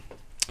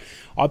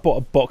I bought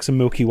a box of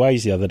Milky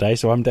Ways the other day,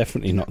 so I'm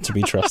definitely not to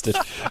be trusted.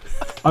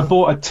 I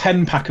bought a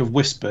 10-pack of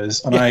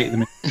Whispers and I ate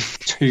them in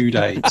 2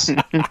 days.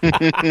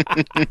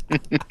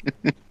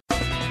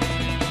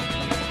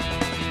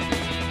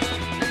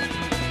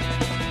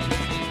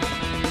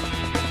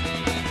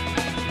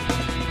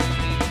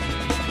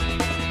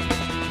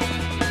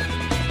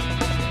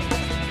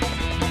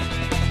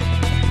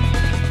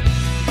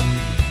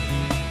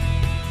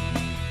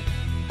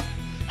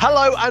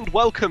 Hello and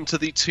welcome to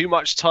the Too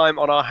Much Time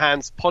on Our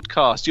Hands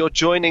podcast. You're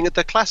joining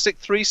the classic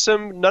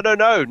threesome. No,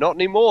 not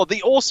anymore.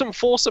 The awesome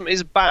foursome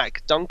is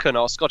back. Duncan,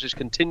 our Scottish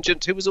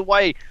contingent, who was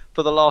away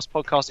for the last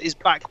podcast, is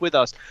back with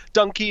us.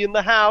 Dunky in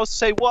the house.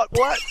 Say what?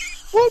 What?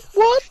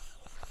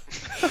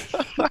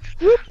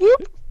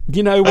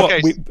 You know what?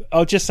 Okay.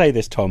 I'll just say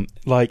this, Tom.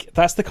 Like,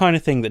 that's the kind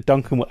of thing that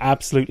Duncan will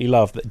absolutely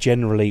love. That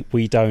generally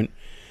we don't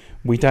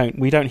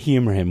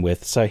humour him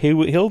with. So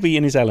he'll be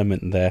in his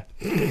element there.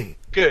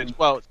 Good.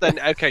 Well, then,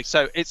 okay,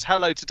 so it's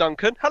hello to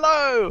Duncan.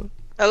 Hello.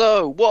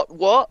 Hello.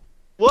 What?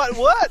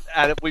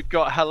 And we've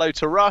got hello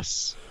to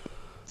Russ.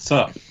 What's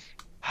up?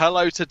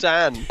 Hello to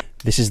Dan.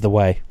 This is the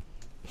way.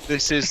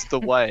 This is the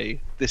way.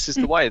 This is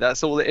the way.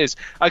 That's all it is.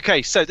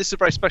 Okay, so this is a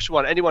very special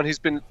one. Anyone who's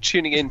been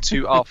tuning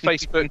into our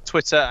Facebook,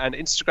 Twitter, and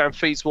Instagram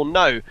feeds will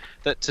know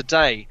that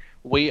today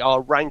we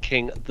are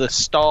ranking the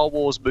Star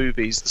Wars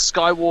movies, the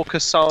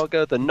Skywalker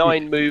saga, the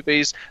 9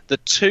 movies, the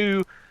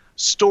 2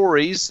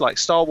 stories, like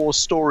Star Wars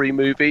story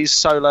movies,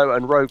 Solo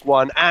and Rogue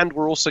One, and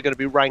we're also going to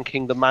be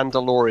ranking The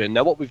Mandalorian.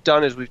 Now, what we've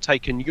done is we've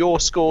taken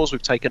your scores,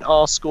 we've taken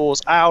our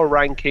scores, our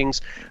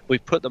rankings,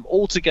 we've put them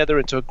all together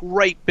into a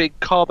great big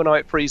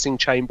carbonite freezing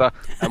chamber,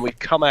 and we've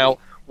come out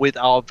with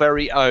our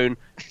very own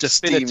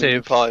Steaming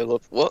definitive pile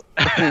of what?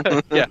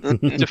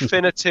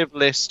 definitive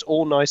list,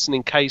 all nice and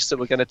encased, that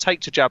we're going to take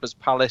to Jabba's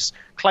palace,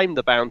 claim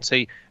the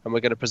bounty, and we're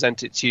going to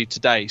present it to you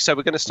today. So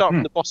we're going to start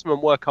from the bottom and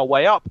work our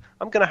way up.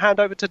 I'm going to hand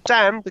over to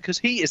Dan because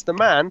he is the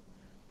man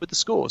with the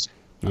scores.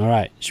 All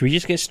right. Should we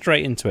just get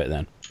straight into it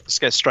then? Let's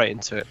get straight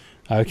into it.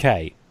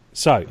 Okay.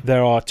 So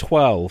there are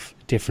 12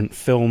 different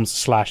films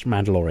 /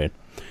 Mandalorian.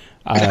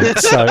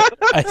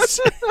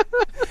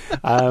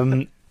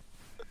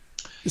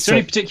 Is there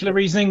any particular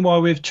reasoning why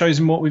we've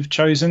chosen what we've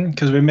chosen?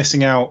 Because we're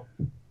missing out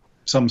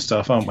some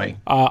stuff, aren't we?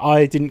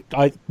 I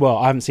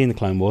haven't seen the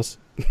Clone Wars.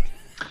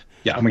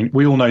 Yeah, I mean,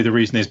 we all know the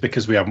reason is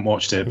because we haven't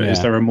watched it, but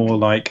is there a more,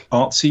 like,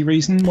 artsy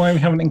reason why we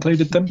haven't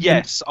included them?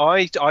 Yes,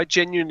 I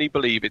genuinely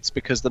believe it's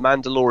because The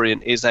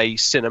Mandalorian is a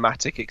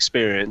cinematic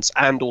experience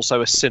and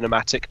also a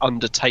cinematic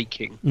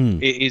undertaking.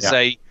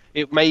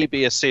 It may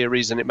be a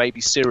series and it may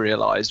be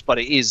serialized, but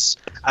it is,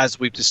 as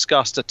we've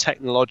discussed, a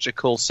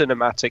technological,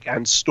 cinematic,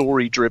 and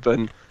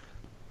story-driven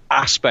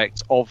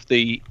aspect of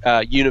the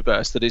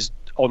universe that is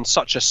on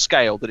such a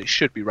scale that it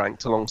should be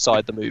ranked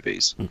alongside the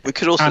movies. We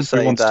could also and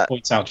say we want that to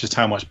point out just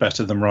how much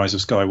better than Rise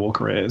of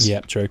Skywalker it is. Yeah,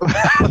 true.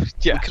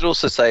 Yeah. we could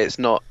also say it's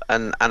not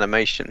an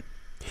animation.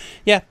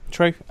 Yeah,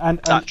 true. And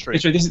True.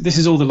 This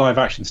is all the live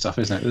action stuff,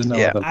 isn't it? There's no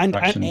other and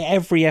action.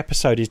 every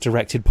episode is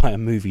directed by a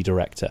movie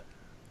director.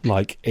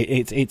 Like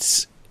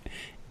it's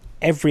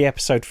every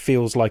episode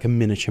feels like a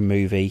miniature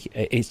movie.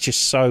 It's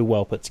just so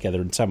well put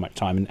together and so much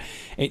time, and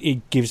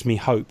it gives me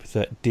hope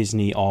that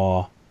Disney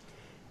are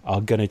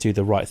going to do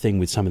the right thing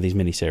with some of these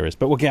miniseries.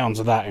 But we'll get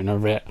onto that in a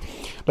bit.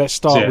 Let's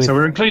start with. So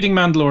we're including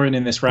Mandalorian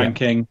in this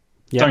ranking.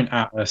 Yeah. Don't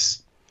at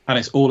us, and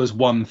it's all as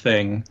one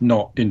thing,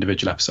 not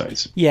individual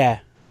episodes. Yeah,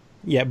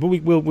 but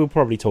we'll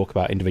probably talk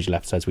about individual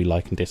episodes we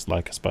like and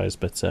dislike, I suppose.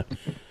 But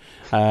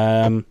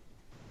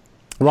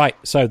right.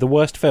 So the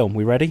worst film.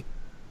 We ready?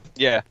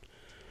 Yeah.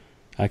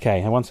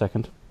 Okay. 1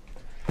 second.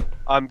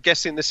 I'm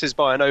guessing this is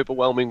by an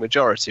overwhelming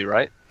majority,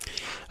 right?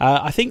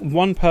 I think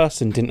one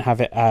person didn't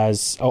have it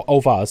as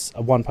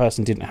one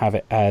person didn't have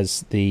it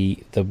as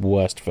the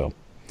worst film,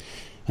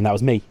 and that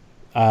was me.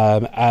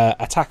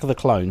 Attack of the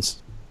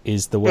Clones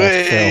is the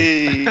worst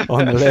film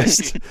on the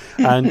list,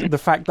 and the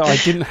fact that I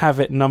didn't have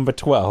it number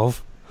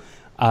 12,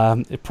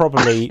 it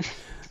probably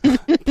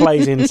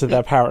plays into the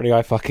apparently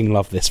I fucking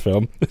love this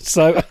film.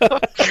 So, Do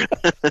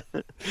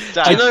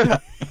you know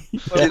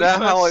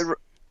how I?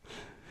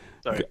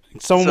 Sorry.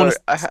 Someone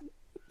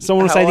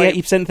want to say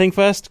the 80% thing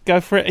first? Go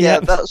for it. Yeah,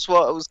 that's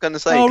what I was going to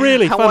say. Oh,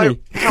 really? Funny.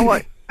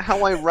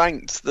 How I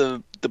ranked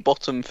the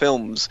bottom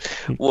films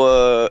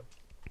were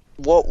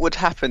what would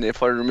happen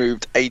if I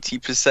removed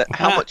 80%.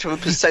 How much of a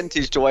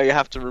percentage do I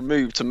have to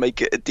remove to make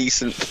it a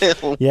decent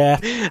film? Yeah.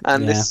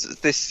 And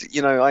this,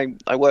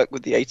 I work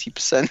with the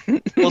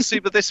 80%. Well, see,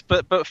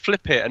 but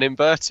flip it and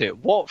invert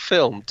it. What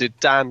film did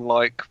Dan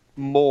like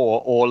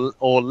more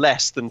or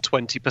less than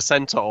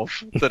 20%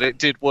 of that it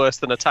did worse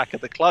than Attack of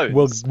the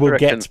Clones? We'll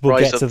get to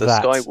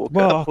that. Skywalker.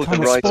 Well,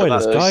 kind of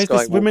spoilers,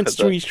 guys. We're meant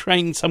to Skywalker,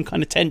 restrain some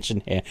kind of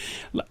tension here.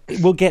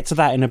 We'll get to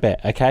that in a bit,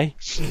 okay?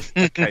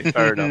 Okay,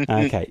 fair enough.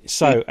 Okay,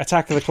 so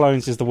Attack of the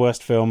Clones is the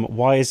worst film.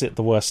 Why is it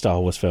the worst Star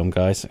Wars film,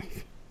 guys?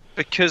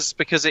 Because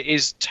it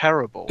is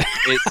terrible.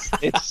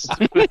 It's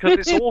because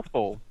it's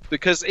awful.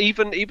 Because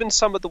even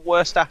some of the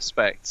worst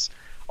aspects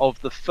of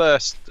the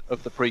first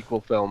of the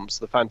prequel films,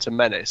 The Phantom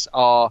Menace,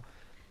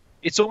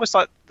 it's almost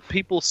like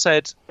people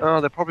said,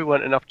 "Oh, there probably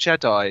weren't enough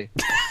Jedi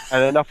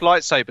and enough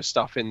lightsaber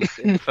stuff in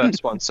the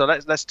first one. So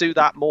let's do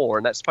that more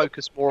and let's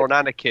focus more on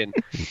Anakin."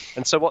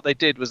 And so what they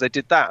did was they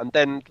did that, and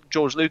then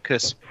George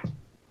Lucas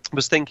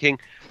was thinking,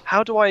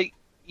 how do I?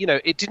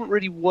 It didn't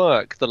really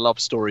work, the love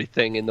story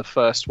thing in the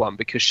first one,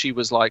 because she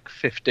was like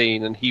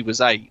 15 and he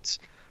was 8.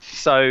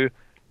 So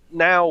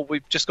now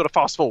we've just got to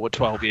fast forward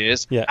 12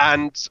 years,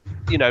 and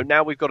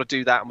now we've got to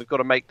do that, and we've got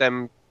to make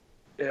them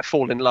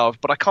fall in love.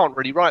 But I can't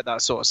really write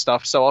that sort of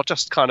stuff, so I'll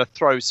just kind of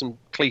throw some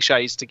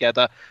cliches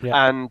together,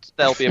 and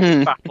there'll be a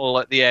big battle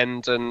at the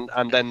end,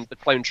 and then the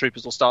clone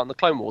troopers will start and the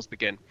Clone Wars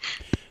begin.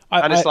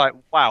 It's like,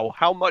 wow,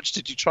 how much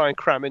did you try and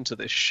cram into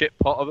this shit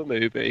pot of a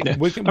movie? Yeah.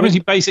 I mean, he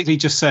basically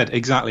just said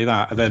exactly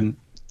that, and then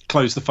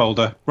closed the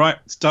folder. Right,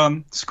 it's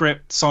done.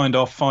 Script signed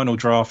off. Final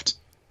draft.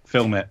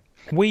 Film it.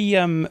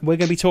 We're going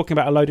to be talking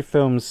about a load of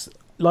films.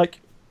 Like,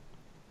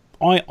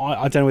 I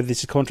don't know whether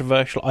this is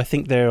controversial. I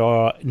think there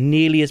are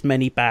nearly as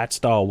many bad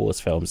Star Wars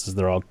films as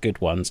there are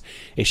good ones.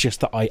 It's just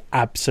that I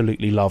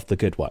absolutely love the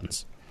good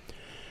ones.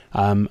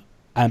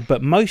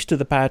 But most of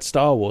the bad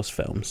Star Wars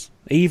films,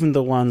 even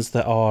the ones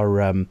that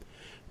are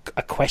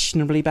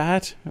questionably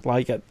bad,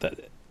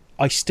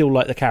 I still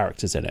like the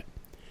characters in it.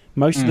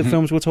 Most of the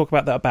films we'll talk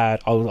about that are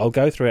bad, I'll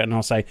go through it and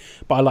I'll say,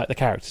 but I like the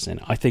characters in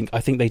it. I think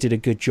they did a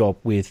good job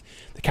with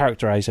the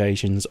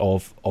characterizations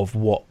of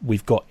what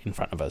we've got in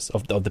front of us,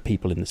 of the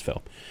people in this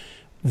film.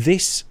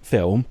 This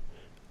film,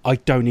 I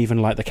don't even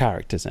like the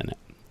characters in it.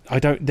 I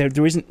don't.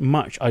 There isn't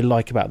much I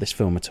like about this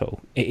film at all.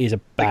 It is a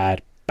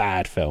bad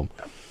film.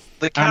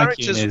 The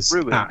characters Anakin is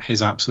ruined. at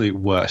his absolute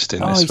worst in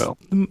this film.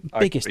 The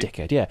biggest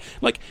dickhead, yeah.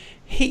 Like,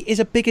 he is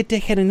a bigger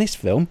dickhead in this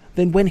film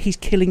than when he's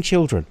killing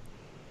children.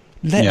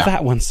 Let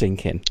that one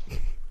sink in.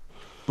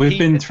 We've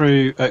been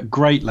through at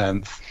great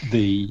length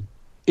the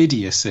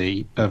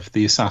idiocy of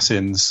the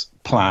assassin's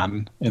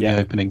plan in the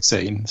opening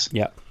scenes.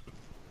 Yeah.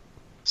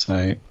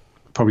 So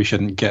probably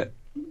shouldn't get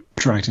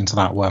dragged into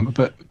that one,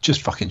 but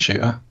just fucking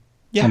shoot her.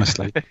 Yeah.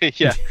 Honestly.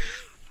 Yeah.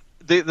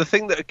 The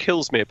thing that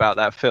kills me about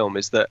that film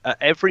is that at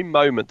every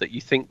moment that you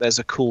think there's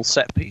a cool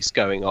set piece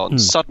going on,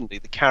 suddenly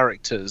the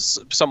characters,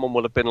 someone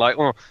will have been like,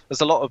 oh,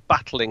 there's a lot of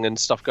battling and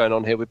stuff going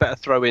on here, we better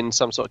throw in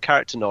some sort of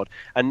character nod.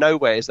 And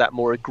nowhere is that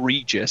more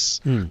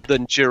egregious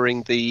than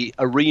during the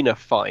arena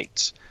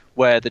fight,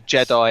 where the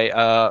Jedi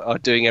are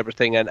doing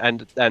everything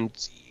and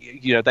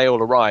they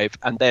all arrive,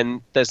 and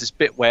then there's this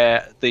bit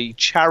where the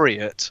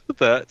chariot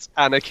that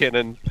Anakin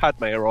and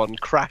Padme are on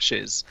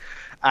crashes.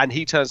 And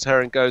he turns to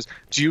her and goes,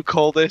 do you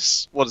call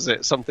this, what is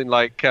it, something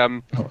like...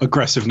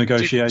 aggressive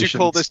negotiations. Do you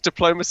call this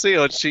diplomacy?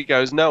 Or she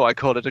goes, no, I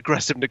call it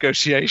aggressive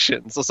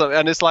negotiations, or something.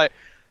 And it's like,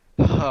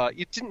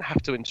 you didn't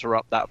have to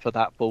interrupt that for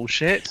that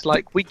bullshit.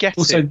 Like, we get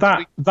also, it.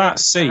 Also, that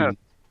scene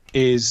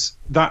is...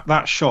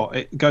 That shot,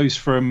 it goes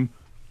from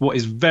what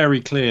is very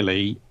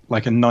clearly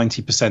like a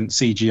 90%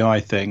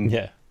 CGI thing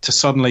to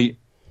suddenly...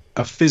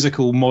 a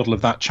physical model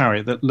of that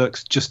chariot that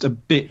looks just a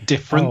bit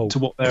different to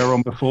what they were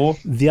on before.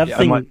 The other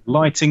thing, like,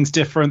 lighting's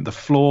different. The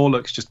floor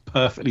looks just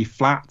perfectly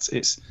flat.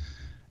 It's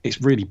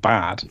really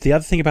bad. The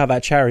other thing about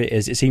that chariot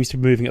is it seems to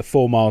be moving at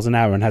 4 miles an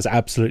hour and has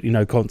absolutely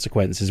no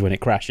consequences when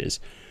it crashes.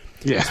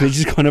 Yeah, so it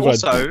just kind of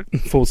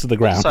falls to the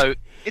ground. So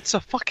it's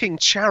a fucking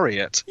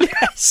chariot.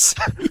 Yes.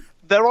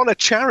 They're on a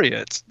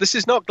chariot. This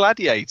is not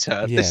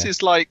Gladiator. Yeah. This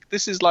is like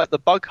the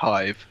Bug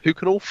Hive, who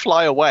can all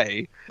fly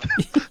away.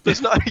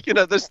 There's no,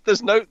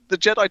 there's no. The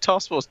Jedi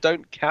Task Force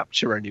don't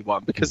capture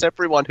anyone because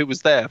everyone who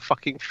was there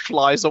fucking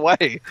flies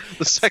away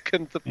the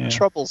second the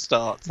trouble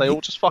starts. They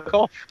all just fuck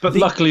off. But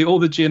luckily, all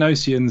the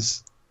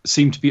Geonosians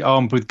seem to be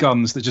armed with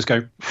guns that just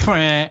go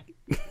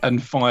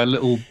and fire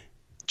little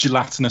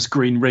gelatinous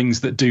green rings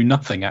that do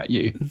nothing at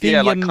you.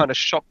 Like kind of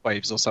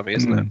shockwaves or something,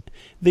 isn't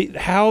it?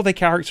 How they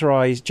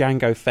characterise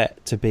Jango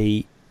Fett to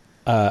be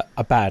a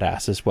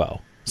badass as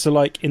well. So,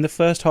 like, in the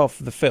first half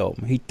of the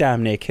film, he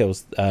damn near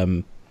kills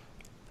damn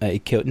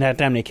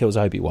near kills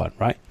Obi-Wan,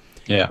 right?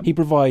 Yeah. He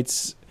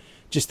provides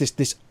just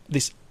this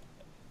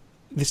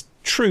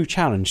true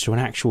challenge to an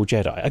actual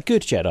Jedi, a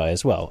good Jedi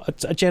as well, a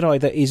Jedi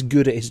that is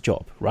good at his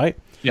job, right?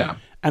 Yeah.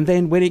 And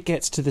then when it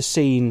gets to the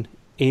scene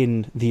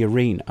in the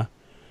arena,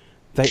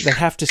 they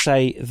have to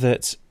say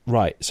that,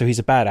 right, so he's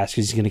a badass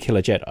because he's going to kill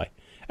a Jedi.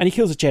 And he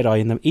kills a Jedi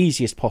in the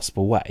easiest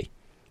possible way,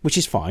 which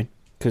is fine.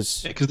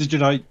 Because the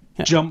Jedi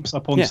jumps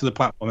up onto the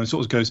platform and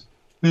sort of goes...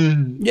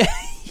 It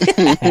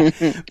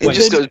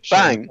just goes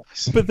bang.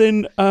 But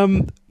then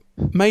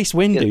Mace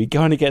Windu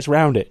kind of gets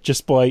round it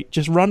just by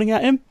just running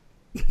at him.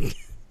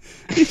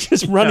 He's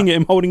just running at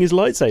him, holding his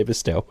lightsaber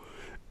still.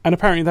 And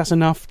apparently that's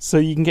enough so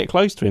you can get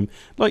close to him.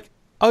 Like,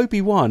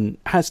 Obi-Wan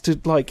has to,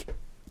 like...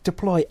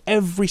 deploy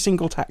every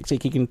single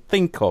tactic he can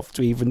think of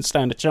to even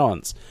stand a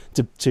chance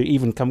to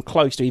even come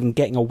close to even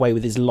getting away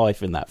with his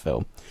life in that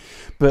film.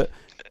 But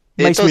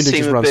Mace Windu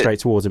just runs straight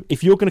towards him.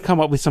 If you're going to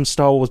come up with some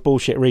Star Wars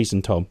bullshit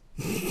reason, Tom.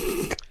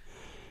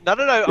 No.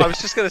 I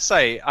was just going to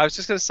say,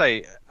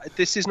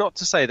 this is not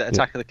to say that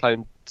Attack of the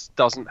Clones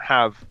doesn't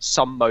have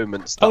some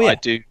moments that I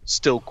do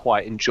still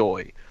quite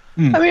enjoy.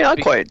 I mean, I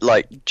quite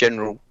like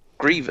General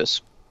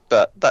Grievous.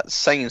 but that's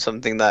saying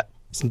something that.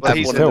 Well,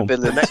 he's in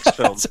the next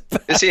film.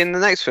 Is he in the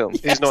next film?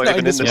 He's not even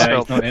in this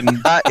film.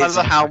 That is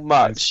how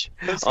much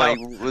I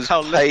was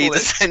paid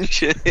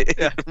attention.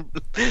 Yeah.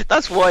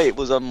 That's why it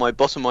was on my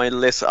bottom of my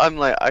list. I'm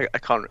like, I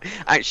can't.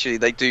 Actually,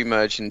 they do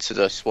merge into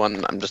this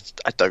one.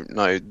 I don't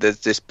know. There's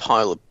this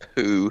pile of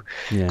poo.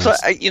 Yes.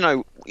 You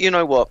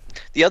know what?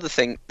 The other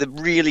thing, the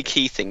really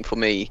key thing for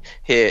me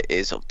here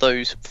is of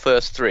those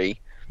first three,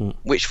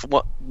 which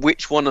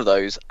one of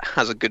those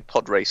has a good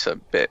pod racer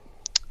bit?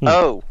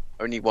 Oh,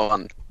 only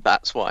one.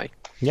 That's why.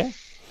 Yeah.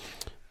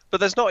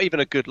 But there's not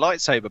even a good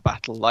lightsaber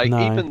battle. Like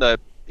even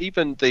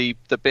the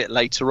bit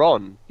later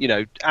on,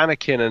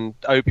 Anakin and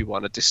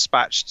Obi-Wan are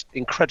dispatched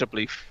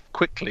incredibly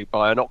quickly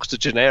by an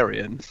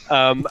octogenarian,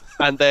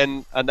 and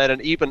then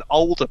an even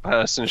older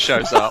person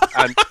shows up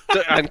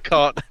and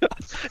can't.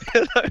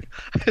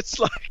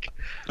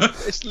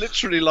 It's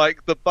literally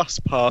like the bus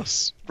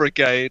pass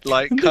brigade,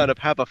 kind of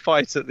have a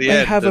fight at the end.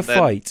 They have a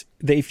fight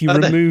that if you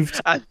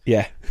removed,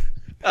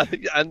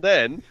 and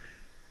then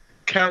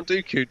Count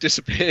Dooku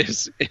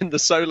disappears in the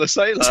Solar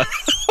Sailor.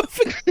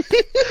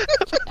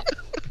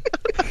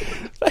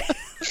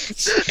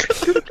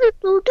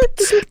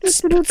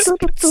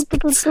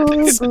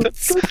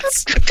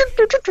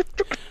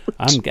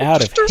 I'm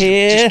out of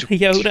here,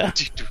 Yoda.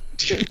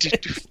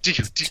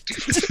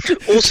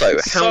 Also,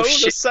 how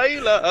Solar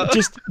Sailor.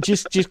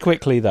 Just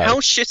quickly though. How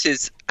shit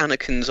is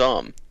Anakin's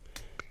arm?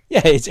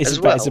 Yeah, it's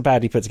a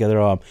badly put together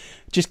arm.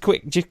 Just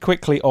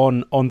quickly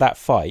on that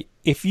fight.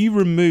 If you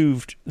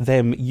removed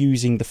them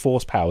using the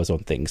force powers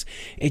on things,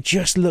 it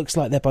just looks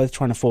like they're both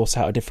trying to force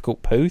out a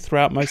difficult poo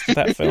throughout most of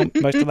that film,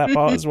 most of that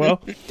part as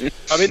well.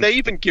 I mean, they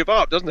even give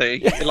up, doesn't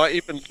he? Like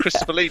even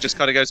Christopher Lee just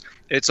kind of goes,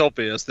 "It's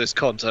obvious this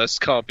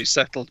contest can't be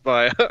settled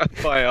by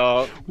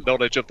our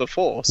knowledge of the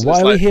force."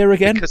 Why are we here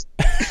again?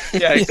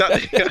 Yeah,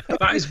 exactly.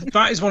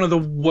 That is one of the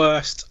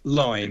worst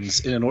lines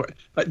in an.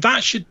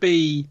 That should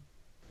be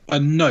a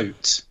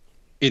note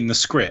in the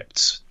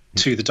script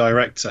to the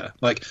director.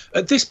 Like,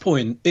 at this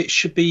point, it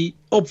should be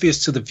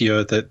obvious to the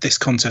viewer that this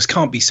contest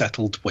can't be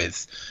settled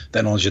with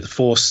their knowledge of the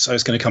Force, so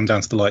it's going to come down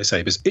to the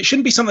lightsabers. It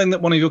shouldn't be something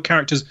that one of your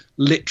characters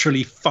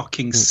literally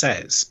fucking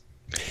says.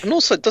 And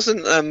also,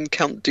 doesn't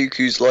Count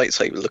Dooku's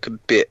lightsaber look a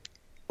bit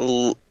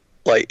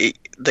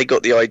they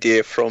got the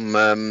idea from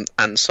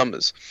Ann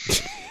Summers?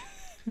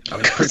 I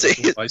mean,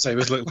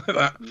 lightsabers look like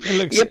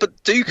that.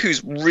 But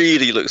Dooku's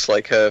really looks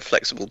like a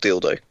flexible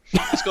dildo.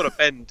 It's got a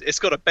bend. It's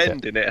got a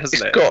bend in it,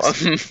 hasn't it?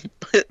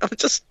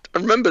 I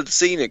remember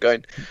seeing it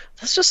going,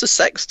 that's just a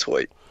sex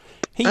toy.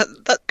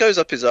 That goes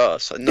up his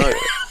arse. I know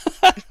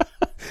it.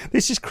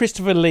 This is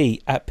Christopher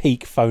Lee at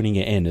peak phoning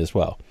it in as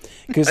well,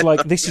 because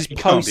this is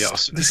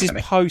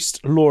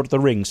post Lord of the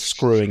Rings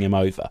screwing him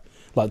over.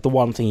 Like the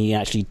one thing he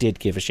actually did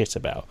give a shit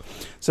about.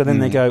 So then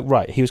they go,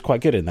 right, he was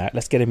quite good in that.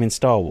 Let's get him in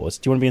Star Wars.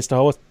 Do you want to be in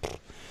Star Wars?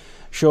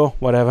 Sure,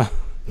 whatever.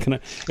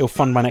 He'll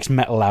fund my next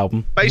metal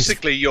album.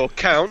 Basically, your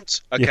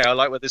Count. Okay, yeah. I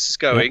like where this is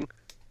going. Yeah.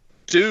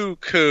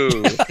 Dooku.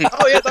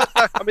 Oh yeah,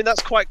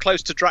 that's quite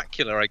close to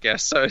Dracula, I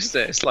guess. So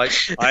it's like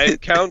I am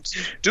Count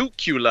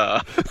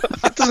Dookula.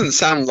 It doesn't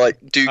sound like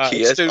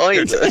Dookie either.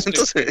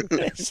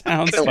 It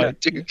sounds like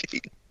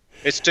Dookie.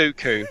 It's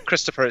Dooku.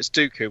 Christopher, it's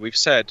Dooku. We've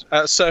said.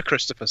 Sir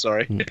Christopher,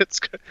 sorry.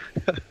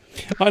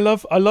 I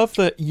love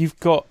that you've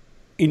got,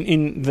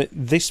 in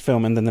this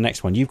film and then the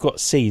next one, you've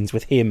got scenes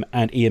with him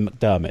and Ian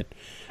McDiarmid,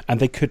 and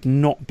they could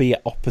not be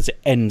at opposite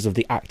ends of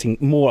the acting,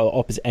 more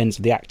opposite ends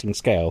of the acting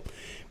scale,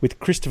 with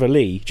Christopher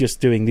Lee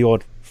just doing the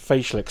odd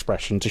facial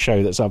expression to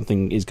show that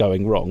something is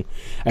going wrong.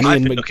 And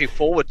I've been looking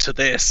forward to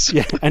this.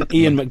 Yeah, and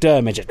Ian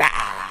McDiarmid just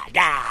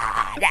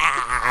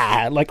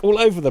like all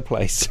over the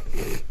place.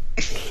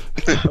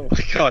 Oh my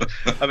god!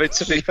 I mean,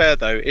 to be fair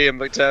though, Ian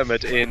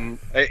McDiarmid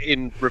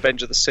in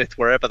Revenge of the Sith,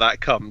 wherever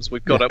that comes,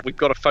 we've got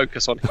to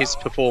focus on his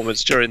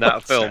performance during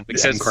that film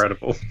because it's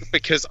incredible.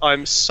 Because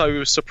I'm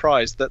so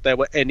surprised that there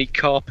were any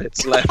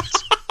carpets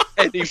left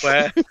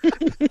anywhere.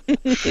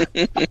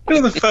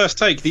 On the first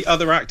take, the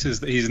other actors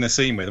that he's in the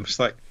scene with, I'm just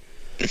like,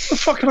 what the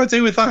fuck can I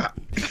do with that?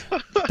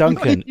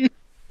 Duncan,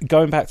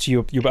 going back to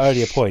your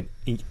earlier point,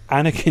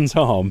 Anakin's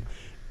arm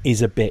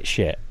is a bit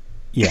shit.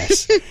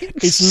 Yes,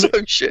 it's so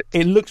shit.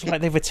 It looks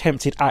like they've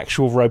attempted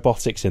actual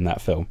robotics in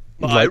that film.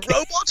 My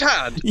robot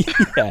hand.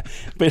 Yeah,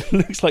 but it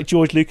looks like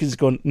George Lucas has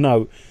gone,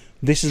 no,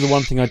 this is the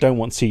one thing I don't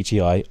want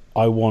CGI.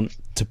 I want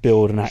to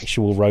build an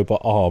actual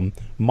robot arm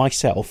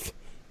myself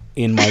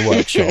in my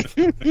workshop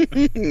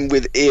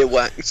with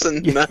earwax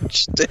and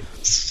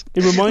matchsticks.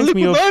 It reminds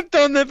me of what I've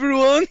done,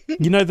 everyone.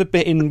 You know the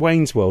bit in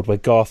Wayne's World where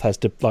Garth has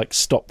to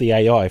stop the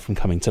AI from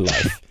coming to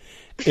life.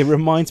 It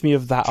reminds me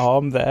of that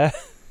arm there.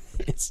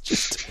 It's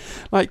just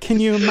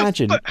can you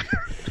imagine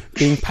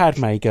being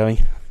Padme going,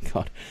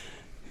 God,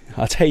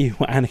 I'll tell you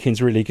what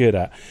Anakin's really good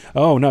at.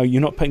 Oh no,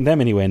 you're not putting them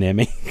anywhere near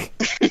me.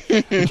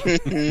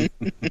 The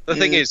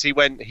thing is, he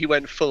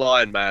went full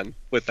Iron Man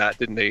with that,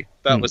 didn't he?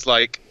 That was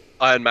like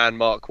Iron Man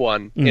Mark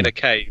 1 in a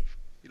cave.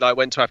 He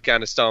went to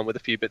Afghanistan with a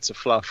few bits of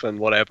fluff and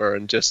whatever,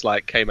 and just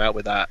came out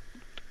with that.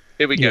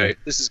 Here we go.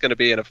 This is going to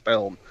be in a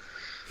film.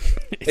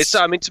 It's.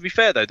 I mean, to be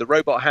fair though, the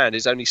robot hand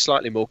is only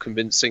slightly more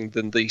convincing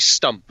than the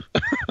stump.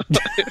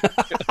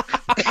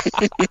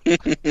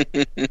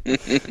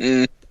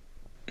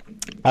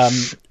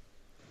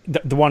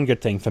 The one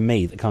good thing for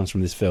me that comes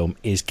from this film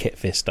is Kit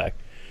Fisto,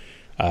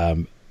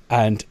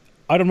 and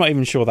I'm not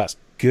even sure that's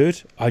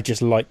good. I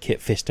just like Kit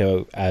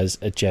Fisto as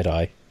a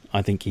Jedi.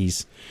 I think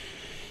he's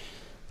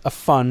a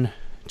fun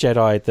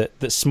Jedi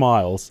that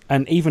smiles,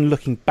 and even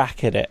looking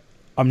back at it,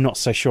 I'm not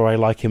so sure I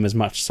like him as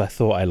much as I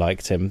thought I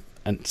liked him.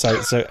 And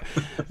so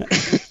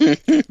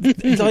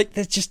like,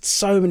 there's just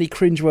so many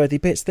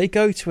cringeworthy bits. They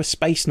go to a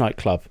space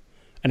nightclub,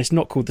 and it's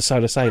not called the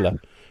Solar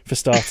Sailor, for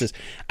starters,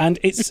 and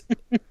it's.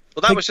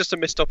 Well, that was just a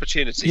missed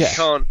opportunity.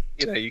 Yeah.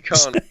 You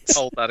can't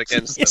hold that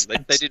against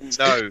them. They didn't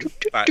know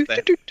back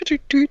then.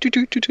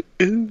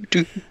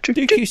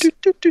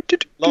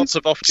 Lots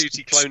of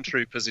off-duty clone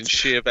troopers in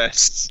sheer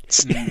vests,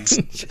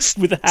 just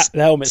with the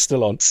helmet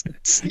still on.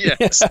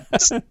 Yes.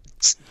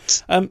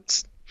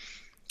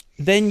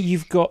 Then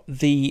you've got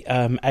the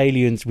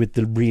aliens with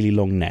the really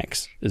long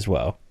necks as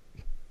well,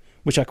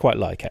 which I quite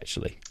like,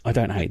 actually. I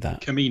don't hate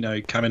that.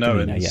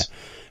 Kaminoans. Yeah.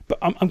 But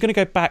I'm going to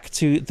go back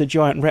to the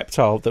giant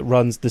reptile that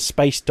runs the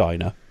space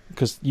diner,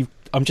 because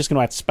I'm just going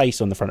to add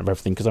space on the front of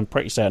everything, because I'm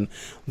pretty certain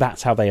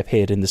that's how they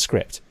appeared in the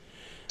script.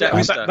 That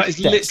is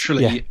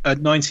literally a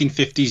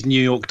 1950s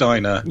New York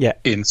diner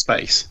in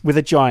space. With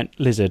a giant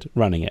lizard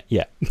running it,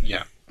 yeah.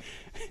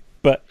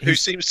 But who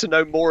seems to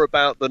know more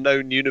about the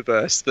known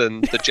universe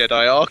than the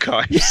Jedi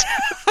Archives,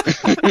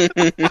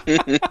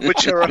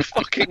 which are a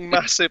fucking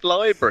massive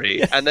library.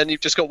 Yeah. And then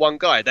you've just got one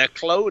guy. They're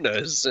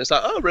cloners. It's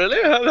like, oh,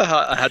 really?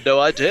 I had no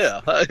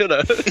idea.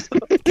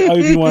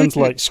 Obi-Wan's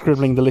like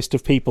scribbling the list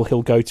of people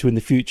he'll go to in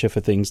the future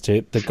for things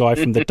to the guy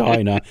from the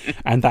diner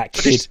and that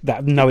kid,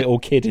 that know-it-all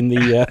kid in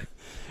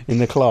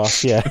the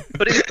class, yeah.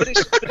 But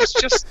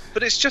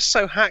it's just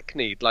so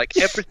hackneyed. Like,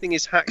 everything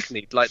is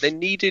hackneyed. Like, they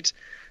needed.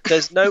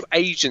 There's no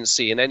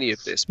agency in any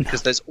of this,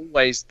 because there's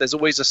always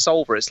a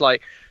solver. It's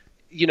like,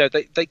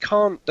 they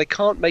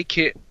can't make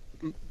it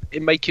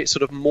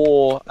sort of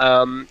more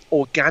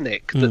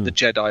organic that the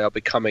Jedi are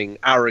becoming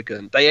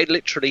arrogant. They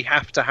literally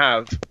have to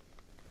have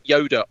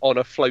Yoda on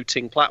a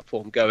floating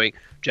platform going,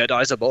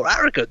 Jedis are more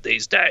arrogant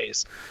these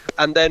days.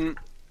 And then,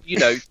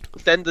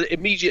 then the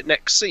immediate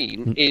next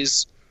scene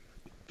is,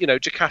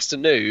 Jocasta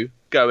Nu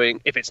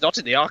going, if it's not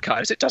in the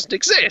archives, it doesn't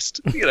exist,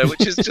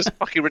 which is just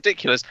fucking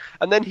ridiculous.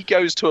 And then he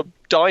goes to a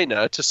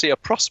diner to see a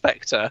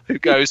prospector who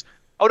goes,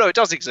 oh no, it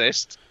does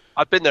exist.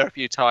 I've been there a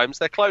few times.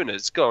 They're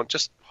cloners. Go on,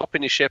 just hop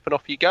in your ship and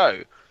off you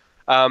go.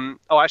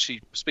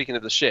 Actually, speaking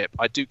of the ship,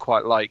 I do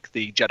quite like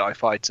the Jedi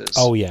fighters.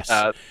 Oh, yes.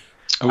 And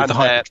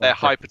their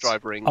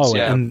hyperdrive rings. Oh,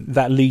 yeah. And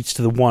that leads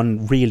to the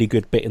one really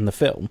good bit in the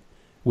film,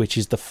 which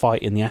is the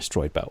fight in the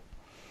asteroid belt.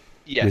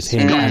 Yes. With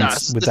him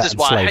this is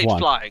why I hate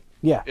flying.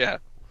 Yeah.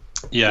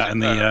 Yeah,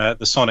 and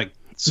the sonic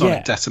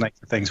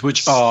detonator things,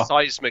 which are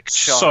seismic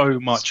so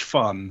much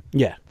fun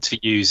to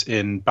use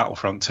in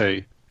Battlefront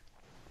 2.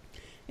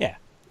 Yeah,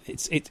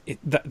 it's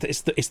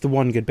the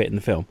one good bit in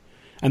the film.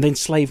 And then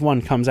Slave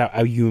 1 comes out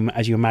as you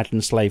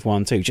imagine Slave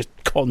 1 too, just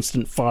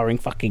constant firing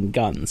fucking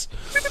guns.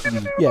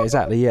 Yeah,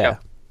 exactly, yeah.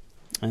 Yep.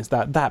 And it's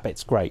that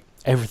bit's great.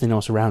 Everything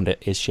else around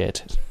it is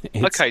shit.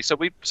 Okay, so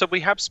we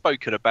have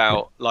spoken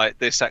about like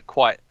this at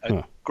quite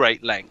a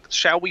great length.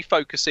 Shall we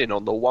focus in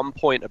on the one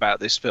point about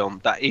this film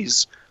that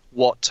is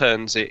what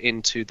turns it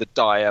into the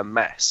dire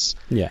mess?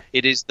 Yeah.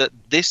 It is that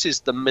this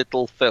is the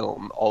middle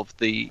film of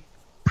the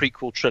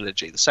prequel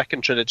trilogy, the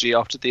second trilogy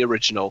after the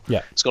original.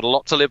 Yeah. It's got a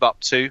lot to live up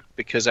to,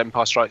 because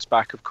Empire Strikes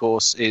Back, of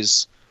course,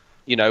 is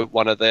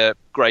one of the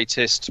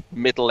greatest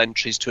middle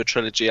entries to a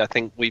trilogy I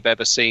think we've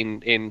ever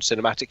seen in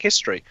cinematic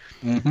history.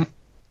 Mm-hmm.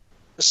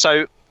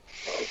 So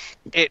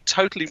it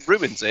totally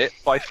ruins it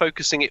by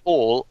focusing it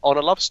all on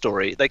a love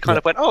story. They kind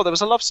of went, oh, there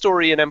was a love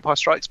story in Empire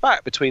Strikes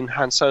Back between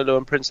Han Solo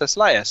and Princess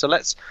Leia, so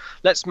let's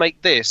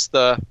make this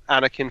the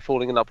Anakin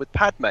falling in love with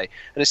Padme. And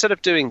instead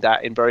of doing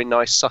that in very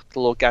nice,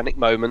 subtle, organic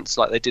moments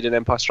like they did in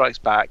Empire Strikes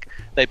Back,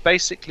 they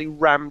basically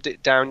rammed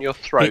it down your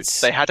throat.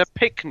 They had a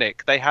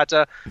picnic. They had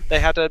a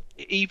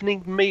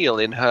evening meal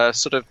in her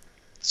sort of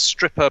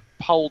stripper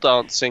pole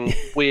dancing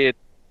weird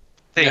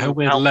thing. Yeah, her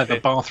weird leather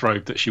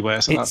bathrobe that she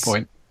wears at that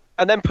point.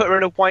 And then put her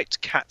in a white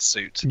cat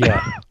suit.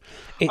 Yeah.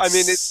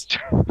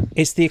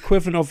 It's the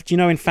equivalent of, do you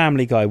know in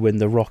Family Guy when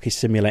The Rock is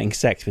simulating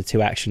sex with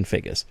two action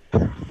figures?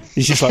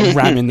 He's just like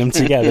ramming them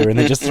together and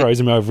then just throws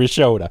them over his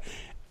shoulder.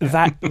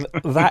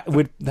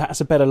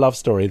 That's a better love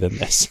story than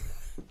this.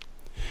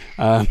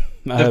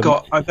 They've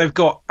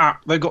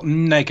got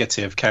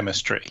negative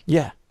chemistry.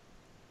 Yeah.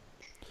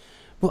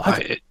 Well,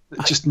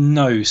 just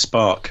no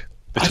spark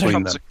between them. It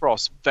comes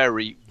across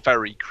very,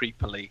 very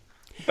creepily.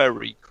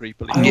 Very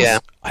creepily.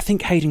 I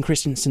think Hayden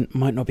Christensen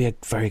might not be a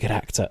very good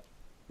actor.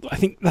 I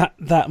think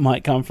that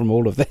might come from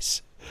all of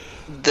this.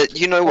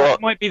 You know what?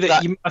 It might be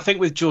I think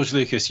with George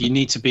Lucas, you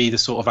need to be the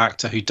sort of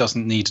actor who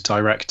doesn't need a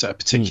director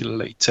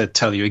particularly to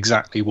tell you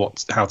exactly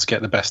how to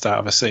get the best out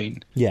of a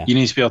scene. Yeah. You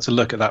need to be able to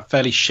look at that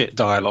fairly shit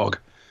dialogue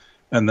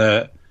and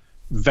the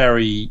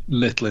very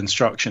little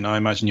instruction I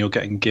imagine you're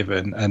getting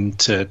given, and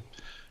to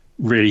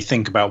really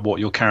think about what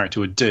your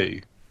character would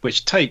do,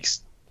 which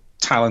takes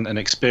talent and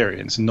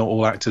experience, and not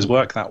all actors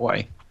work that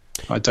way.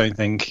 I don't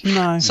think.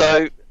 No.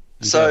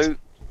 So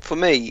for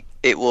me,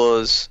 it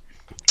was,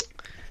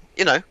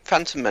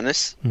 Phantom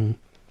Menace.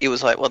 It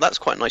was like, well, that's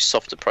quite a nice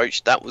soft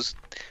approach. That was,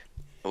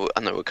 I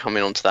know we're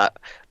coming on to that,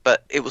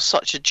 but it was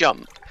such a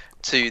jump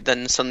to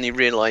then suddenly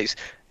realise.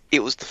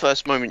 It was the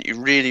first moment you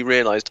really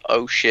realised,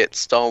 oh shit,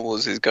 Star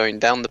Wars is going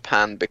down the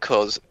pan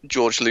because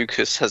George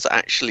Lucas has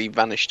actually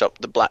vanished up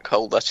the black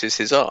hole that is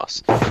his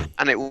arse.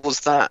 And it was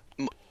that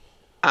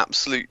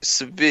absolute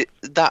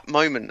that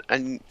moment.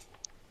 And,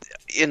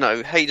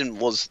 Hayden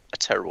was a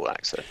terrible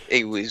actor.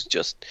 He was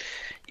just,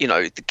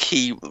 the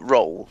key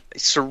role,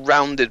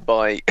 surrounded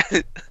by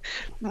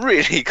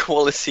really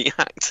quality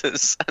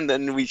actors. And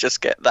then we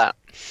just get that.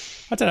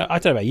 I don't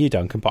know about you,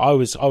 Duncan, but I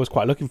was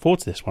quite looking forward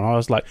to this one. I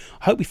was like,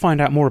 I hope we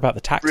find out more about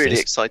the taxes. Really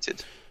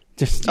excited.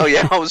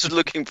 I was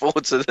looking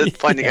forward to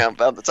finding out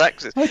about the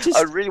taxes.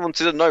 I really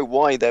wanted to know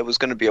why there was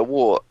going to be a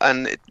war,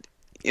 and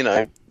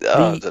I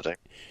don't know.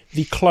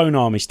 The clone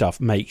army stuff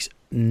makes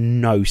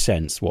no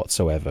sense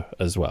whatsoever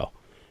as well.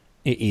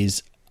 It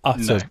is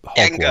utter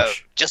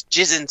hogwash. Just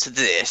jizz into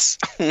this.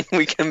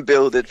 We can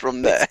build it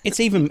from there.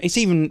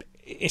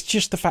 It's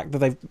just the fact that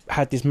they've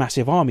had this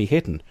massive army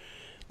hidden.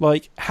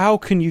 Like, how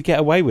can you get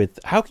away with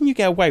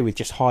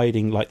just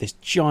hiding like this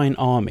giant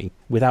army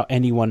without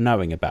anyone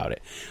knowing about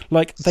it?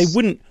 Like, they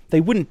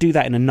wouldn't do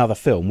that in another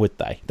film, would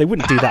they? They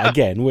wouldn't do that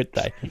again, would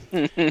they?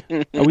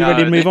 Are we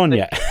ready to move on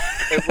yet?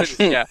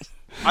 Yeah,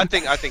 I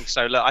think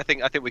so. Look, I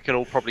think we can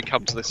all probably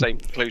come to the same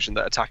conclusion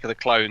that Attack of the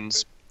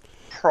Clones,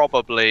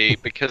 probably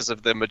because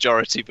of the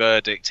majority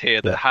verdict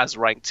here that has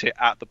ranked it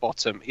at the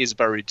bottom, is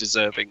very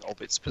deserving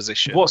of its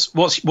position.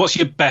 What's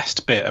your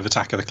best bit of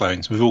Attack of the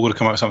Clones? We've all got to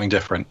come up with something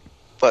different.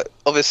 But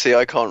obviously,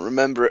 I can't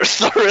remember it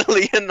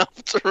thoroughly enough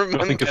to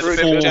remember. I think of 4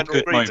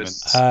 good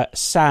moments.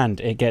 Sand,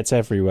 it gets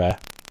everywhere.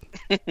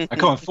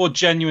 Come on, 4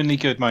 genuinely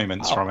good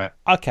moments from it.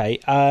 Okay,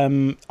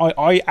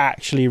 I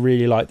actually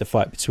really like the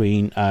fight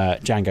between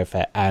Jango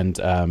Fett and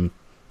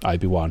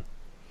Obi-Wan.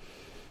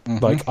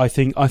 Mm-hmm. Like, I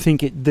think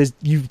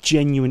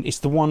it's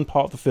the one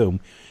part of the film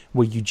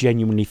where you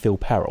genuinely feel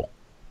peril.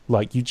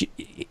 Like,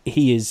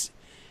 he is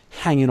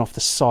hanging off the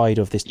side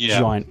of this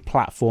giant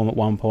platform at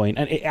one point,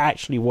 and it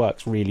actually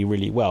works really,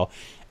 really well.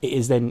 It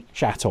is then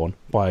shat on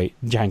by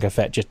Jango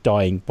Fett just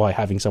dying by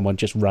having someone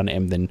just run at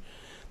him, then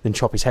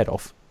chop his head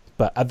off.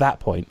 But at that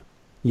point,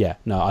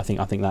 I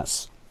think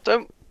that's.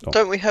 Don't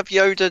we have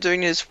Yoda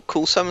doing his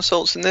cool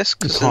somersaults in this?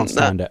 I can't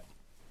stand it.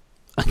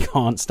 I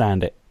can't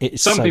stand it.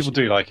 Some people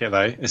do like it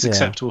though. It's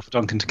acceptable for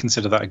Duncan to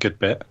consider that a good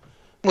bit.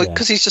 Well,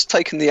 because he's just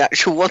taken the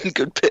actual one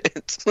good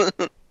bit.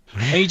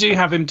 And you do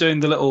have him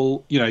doing the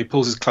little, he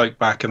pulls his cloak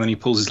back and then he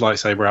pulls his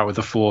lightsaber out with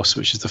the Force,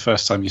 which is the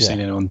first time you've seen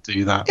anyone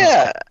do that.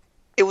 Yeah,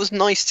 it was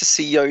nice to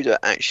see Yoda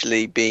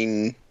actually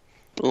being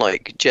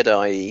like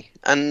Jedi.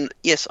 And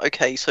yes,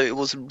 okay, so it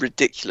was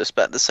ridiculous,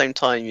 but at the same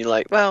time, you're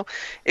like, well,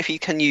 if he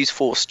can use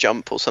Force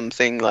jump or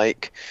something,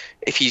 like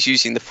if he's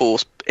using the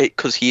Force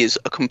because he is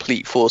a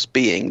complete Force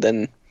being,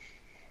 then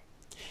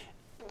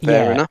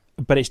fair enough.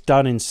 But it's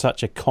done in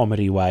such a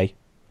comedy way.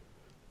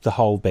 The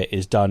whole bit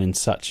is done in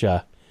such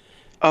a.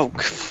 Oh,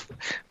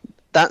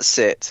 that's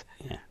it.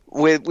 Yeah.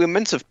 We're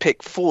meant to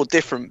pick 4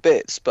 different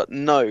bits, but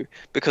no,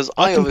 because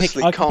I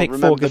obviously can't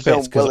remember the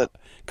film well.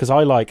 Because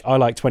I like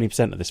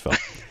 20% of this film.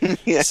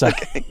 Yeah. So,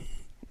 okay.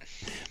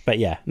 But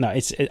yeah, no,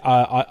 it's.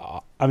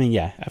 I mean,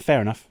 yeah, fair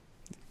enough.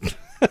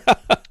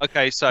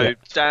 Okay, so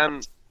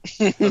Dan,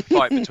 the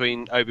fight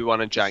between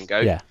Obi-Wan and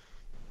Jango. Yeah.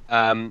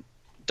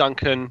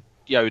 Duncan,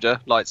 Yoda,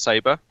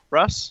 lightsaber.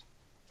 Russ.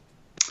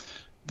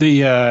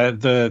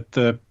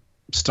 The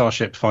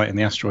starship fight in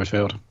the asteroid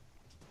field.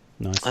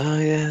 Nice. Oh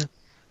yeah.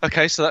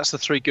 Okay, so that's the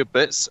 3 good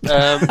bits.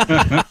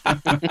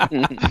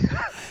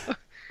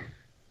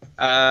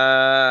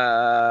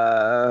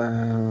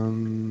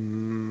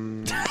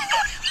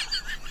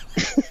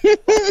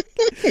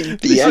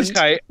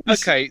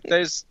 Okay.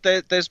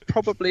 There's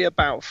probably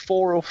about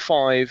 4 or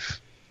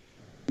 5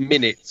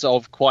 minutes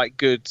of quite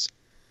good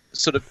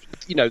sort of,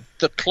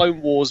 the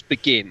Clone Wars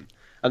begin,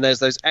 and there's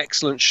those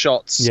excellent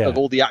shots of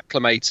all the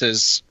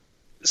acclimators,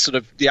 sort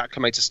of the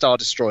acclimator Star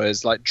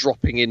Destroyers, like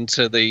dropping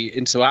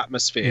into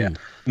atmosphere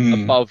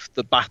above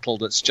the battle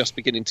that's just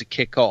beginning to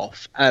kick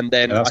off. And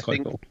then I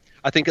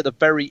think at the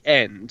very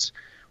end,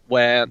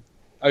 where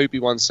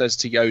Obi-Wan says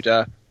to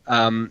Yoda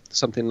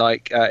something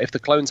like, if the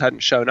clones hadn't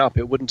shown up,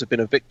 it wouldn't have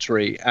been a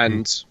victory.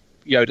 And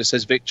Yoda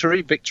says,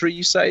 victory,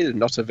 you say?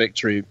 Not a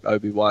victory,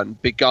 Obi-Wan.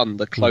 Begun,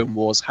 the Clone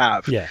Wars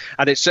have. Yeah.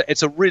 And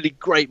it's a really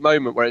great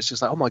moment where it's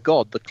just like, oh my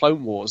God, the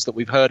Clone Wars that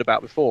we've heard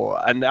about before.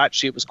 And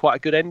actually it was quite a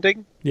good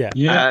ending. Yeah.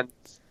 And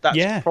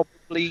that's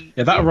probably...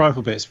 Yeah, that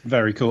arrival bit's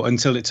very cool,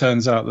 until it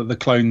turns out that the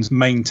clones'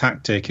 main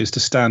tactic is to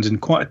stand in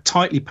quite a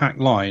tightly packed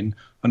line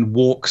and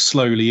walk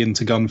slowly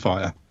into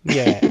gunfire.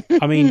 Yeah.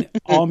 I mean,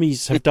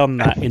 armies have done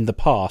that in the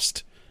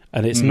past,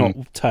 and it's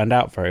not turned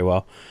out very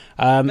well.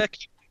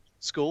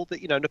 school,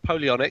 that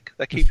Napoleonic.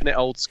 They're keeping it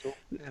old school.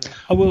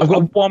 I've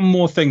got one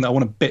more thing that I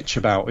want to bitch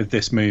about with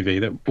this movie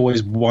that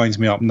always winds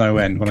me up no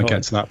end when I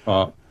get to that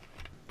part.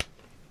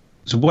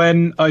 So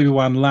when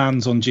Obi-Wan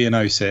lands on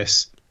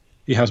Geonosis,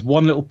 he has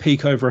one little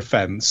peek over a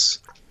fence,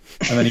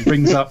 and then he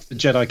brings up the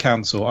Jedi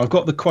Council. I've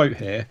got the quote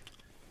here.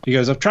 He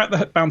goes, "I've tracked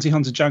the bounty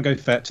hunter Jango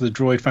Fett to the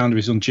droid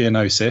foundries on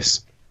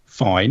Geonosis."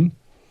 Fine.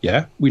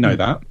 Yeah, we know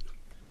that.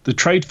 The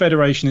Trade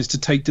Federation is to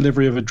take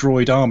delivery of a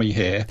droid army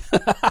here.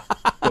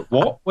 But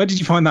what? Where did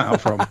you find that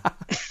out from?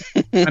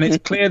 And it's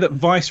clear that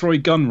Viceroy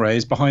Gunray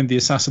is behind the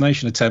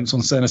assassination attempts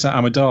on Senator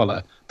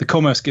Amidala. The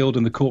Commerce Guild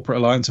and the Corporate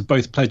Alliance have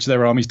both pledged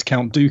their armies to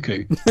Count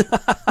Dooku.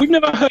 We've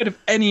never heard of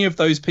any of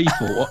those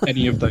people or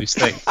any of those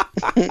things.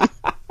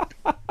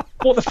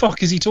 What the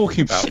fuck is he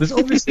talking about? There's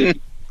obviously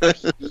a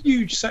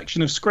huge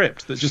section of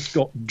script that just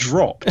got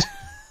dropped.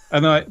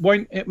 And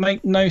won't it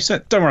make no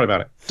sense? Don't worry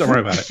about it. Don't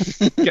worry about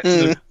it. Get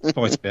to the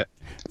spice bit.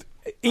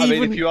 I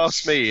mean, if you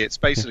ask me, it's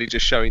basically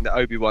just showing that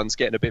Obi-Wan's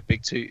getting a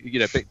bit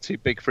too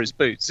big for his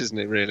boots, isn't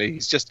it?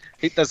 Really,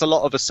 there's a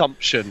lot of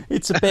assumption.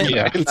 It's a bit,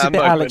 it's a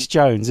bit Alex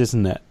Jones,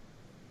 isn't it?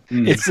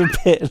 It's a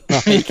bit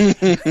like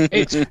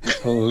it's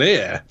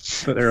clear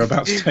that they're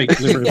about to take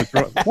delivery of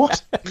a drug.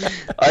 What?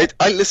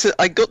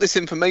 I got this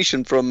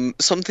information from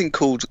something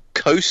called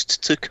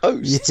Coast to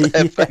Coast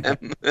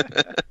FM.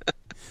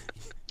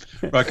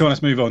 Right, come on,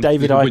 let's move on.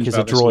 David Icke is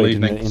a droid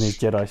in his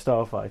Jedi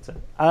Starfighter.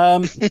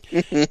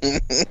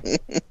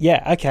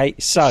 Yeah, okay.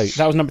 So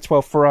that was number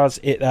 12 for us.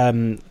 It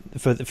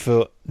for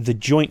the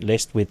joint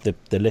list with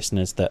the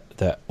listeners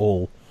that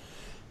all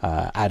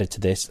added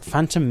to this.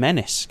 Phantom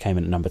Menace came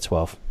in at number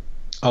 12.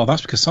 Oh,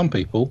 that's because some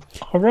people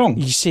are wrong.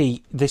 You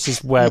see, this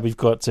is where we've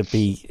got to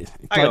be.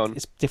 Hang on.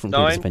 It's different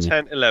 9,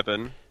 10,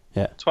 11,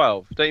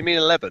 12. Don't you mean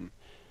 11?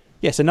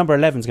 Yeah, so number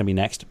 11 is going to be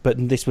next, but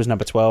this was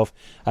number 12.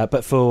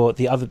 But for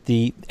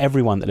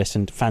everyone that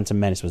listened, Phantom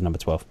Menace was number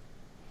 12.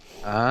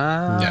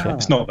 Yeah,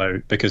 it's not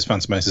though, because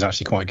Phantom Menace is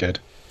actually quite good.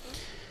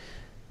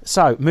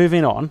 So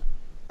moving on,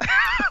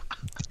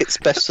 it's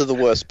best of the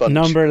worst bunch.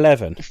 Number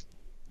 11.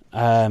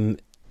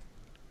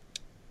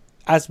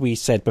 As we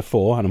said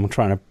before, and I'm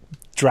trying to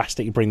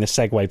drastically bring the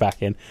segue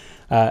back in.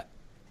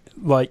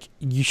 Like,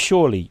 you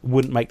surely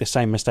wouldn't make the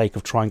same mistake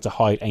of trying to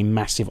hide a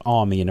massive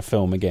army in a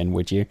film again,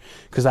 would you?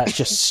 Because that's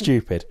just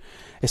stupid.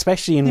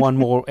 Especially in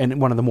one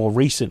of the more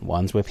recent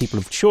ones where people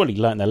have surely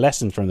learnt their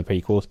lessons from the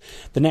prequels.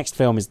 The next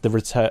film is the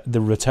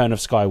Return of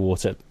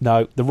Skywalker.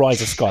 No, The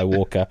Rise of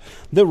Skywalker.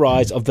 The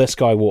Rise of the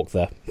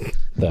Skywalker.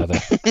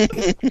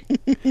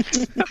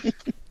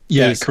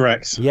 Yeah,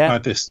 correct. Yeah. I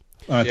had this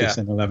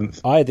in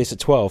 11th. I had this at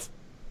 12.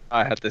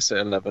 I had this at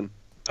 11.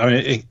 I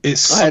mean,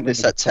 it's. I had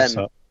this at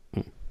 10.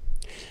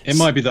 It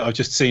might be that I've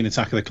just seen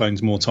Attack of the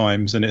Clones more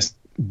times and it's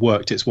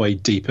worked its way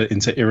deeper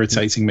into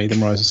irritating me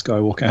than Rise of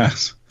Skywalker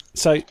has.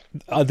 So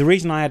the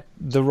reason I had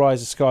The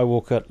Rise of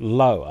Skywalker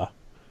lower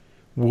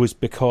was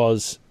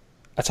because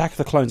Attack of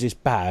the Clones is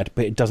bad,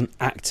 but it doesn't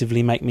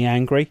actively make me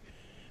angry.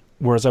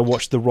 Whereas I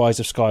watched The Rise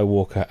of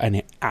Skywalker and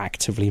it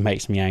actively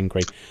makes me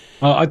angry.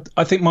 I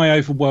think my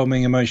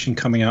overwhelming emotion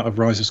coming out of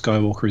Rise of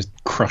Skywalker is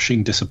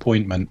crushing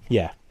disappointment.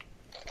 Yeah.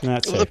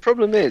 That's the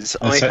problem is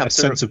I have a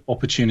sense of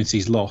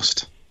opportunities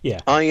lost. Yeah,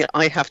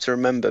 I have to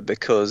remember,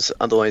 because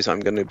otherwise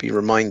I'm going to be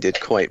reminded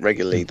quite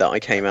regularly that I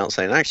came out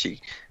saying I actually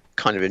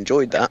kind of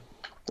enjoyed that.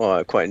 Well,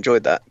 I quite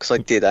enjoyed that because I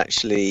did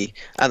actually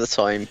at the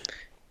time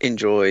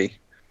enjoy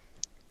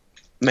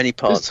many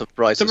parts of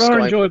Rise of Skywalker. There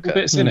are enjoyable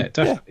bits in it.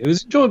 Definitely,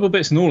 there's enjoyable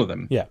bits in all of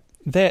them. Yeah,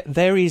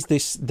 there's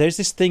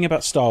this thing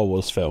about Star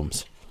Wars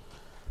films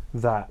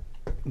that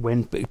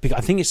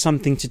I think it's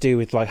something to do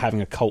with like having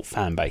a cult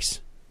fan base.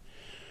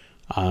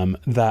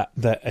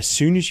 That as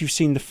soon as you've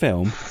seen the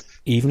film,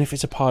 even if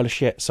it's a pile of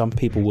shit, some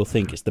people will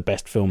think it's the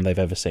best film they've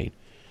ever seen.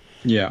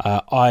 Yeah.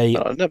 I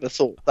never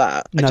thought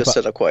that. I just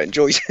said I quite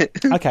enjoyed it.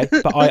 Okay,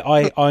 but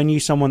I knew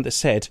someone that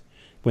said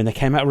when they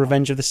came out of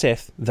Revenge of the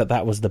Sith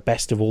that was the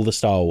best of all the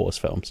Star Wars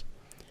films.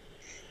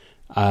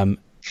 And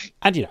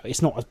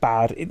it's not as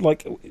bad.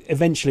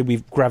 Eventually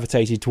we've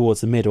gravitated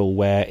towards the middle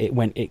where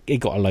it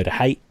got a load of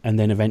hate, and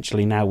then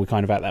eventually now we're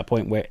kind of at that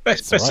point where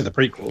best of the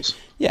prequels.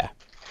 Yeah,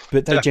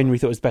 but they genuinely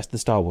thought it was best of the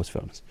Star Wars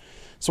films.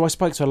 So I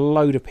spoke to a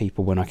load of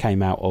people when I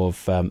came out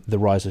of The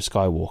Rise of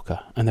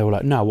Skywalker, and they were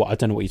like, no, I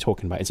don't know what you're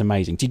talking about. It's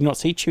amazing. Did you not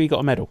see Chewie got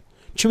a medal?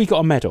 Chewie got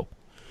a medal.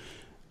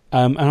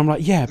 And I'm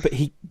like, yeah, but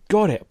he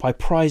got it by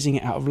prizing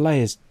it out of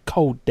Leia's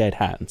cold, dead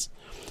hands,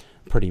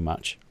 pretty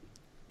much.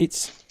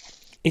 It's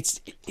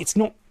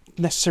not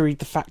necessarily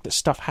the fact that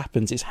stuff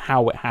happens, it's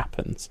how it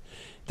happens.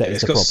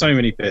 It's got so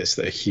many bits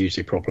that are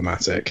hugely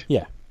problematic.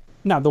 Yeah.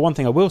 Now, the one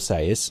thing I will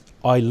say is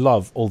I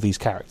love all these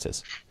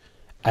characters,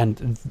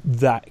 and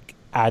that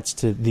adds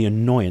to the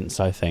annoyance,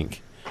 I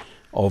think,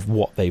 of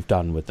what they've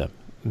done with them.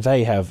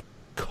 They have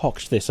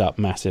cocked this up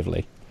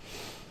massively.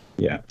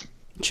 Yeah.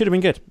 It should have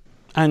been good.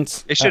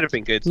 And it should have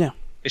been good. Yeah.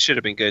 It should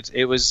have been good.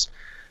 It was,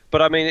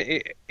 but I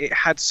mean, it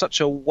had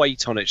such a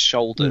weight on its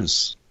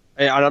shoulders.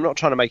 And I'm not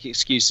trying to make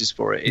excuses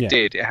for it. It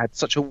did. It had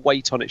such a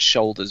weight on its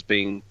shoulders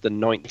being the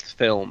 9th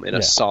film in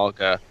a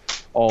saga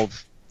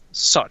of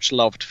such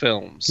loved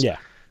films. Yeah.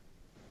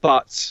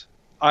 But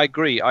I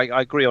agree.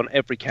 I agree on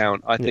every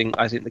count. I think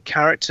the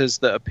characters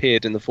that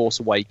appeared in The Force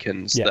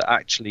Awakens that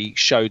actually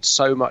showed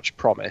so much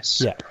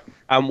promise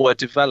and were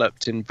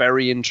developed in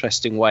very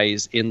interesting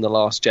ways in The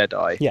Last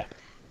Jedi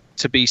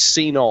to be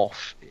seen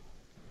off,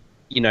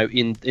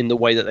 in the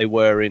way that they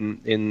were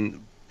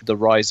in The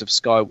Rise of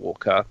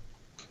Skywalker,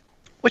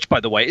 which,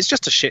 by the way, is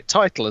just a shit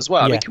title as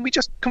well. I mean, can we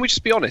just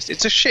be honest?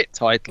 It's a shit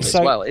title as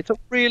well. It's a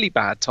really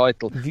bad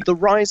title. The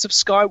Rise of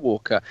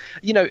Skywalker.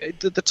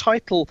 The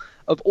title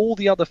of all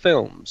the other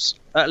films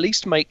at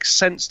least makes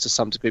sense to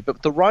some degree,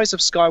 but The Rise of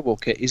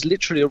Skywalker is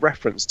literally a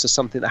reference to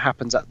something that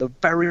happens at the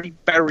very,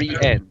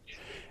 very end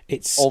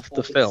of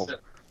the film.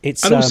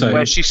 It's and also,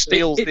 where she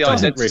steals the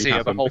identity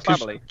of a whole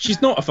family.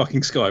 She's not a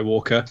fucking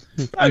Skywalker,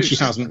 and she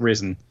hasn't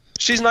risen.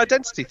 She's an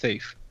identity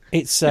thief.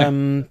 It's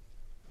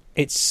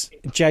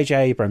J.J.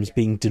 Abrams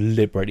being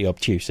deliberately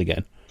obtuse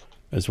again,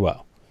 as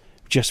well.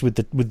 Just with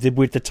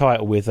the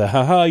title, with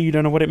haha, you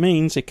don't know what it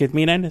means. It could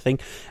mean anything.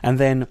 And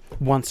then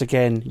once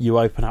again, you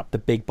open up the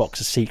big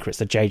box of secrets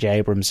that J.J.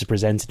 Abrams has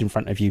presented in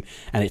front of you,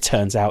 and it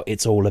turns out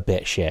it's all a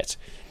bit shit.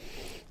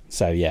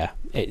 So yeah,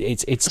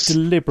 it's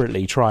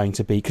deliberately trying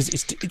to be, because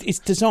it's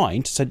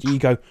designed so that you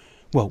go,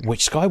 well,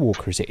 which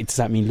Skywalker is it? Does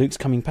that mean Luke's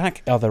coming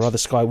back? Are there other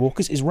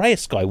Skywalkers? Is Rey a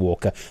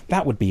Skywalker?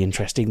 That would be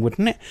interesting,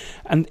 wouldn't it?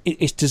 And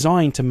it's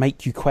designed to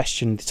make you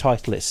question the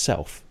title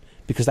itself,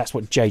 because that's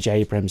what J.J.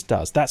 Abrams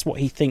does. That's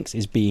what he thinks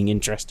is being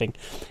interesting.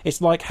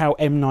 It's like how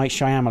M. Night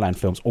Shyamalan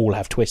films all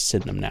have twists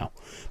in them now,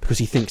 because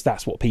he thinks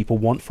that's what people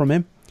want from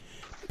him.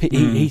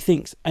 He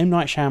thinks, M.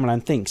 Night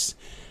Shyamalan thinks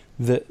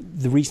that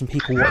the reason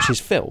people watch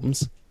his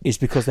films is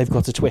because they've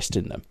got a twist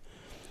in them.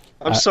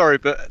 I'm sorry,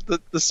 but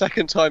the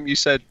second time you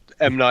said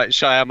M. Night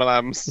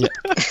Shyamalan's,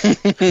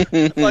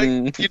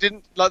 like, you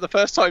didn't, like, the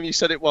first time you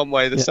said it one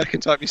way, the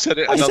second time you said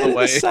it another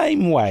way. The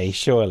same way,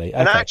 surely.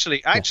 And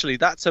actually,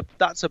 that's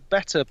a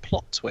better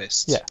plot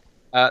twist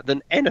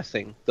than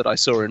anything that I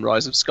saw in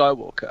Rise of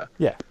Skywalker.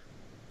 Yeah.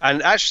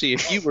 And actually,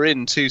 if you were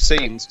in two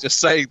scenes just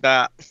saying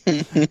that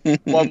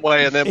one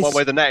way and then one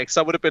way the next,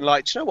 I would have been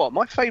like, do you know what?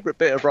 My favourite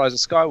bit of Rise of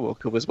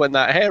Skywalker was when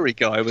that hairy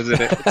guy was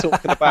in it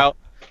talking about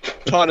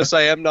trying to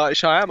say M. Night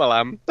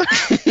Shyamalan.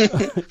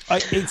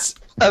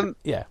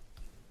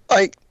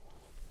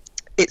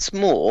 It's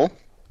more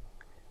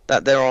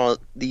that there are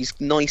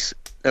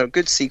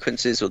good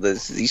sequences, or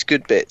there's these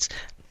good bits,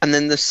 and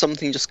then there's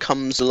something just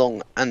comes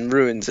along and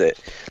ruins it.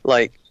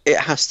 Like, it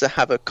has to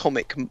have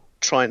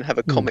try and have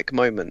a comic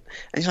moment,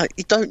 and you're like,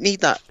 you don't need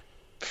that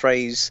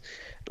phrase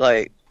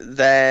like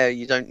there.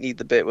 You don't need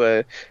the bit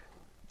where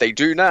they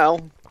do now.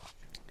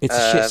 It's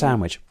a shit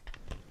sandwich.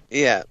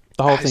 Yeah,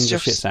 the whole thing's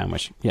just a shit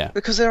sandwich. Yeah,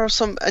 because there are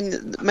some,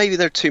 and maybe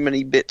there are too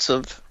many bits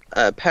of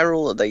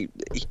peril. He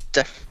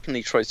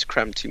definitely tries to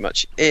cram too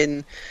much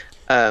in.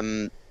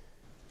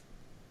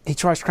 He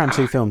tries to cram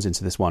two films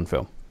into this one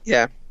film.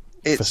 Yeah,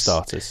 for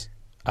starters.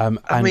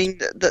 I mean,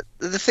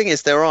 the thing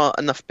is, there are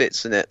enough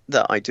bits in it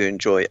that I do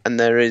enjoy, and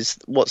there is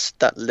what's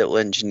that little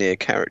engineer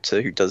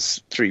character who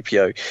does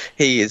 3PO.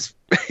 He's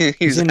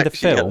in the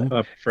film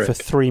for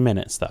 3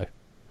 minutes though,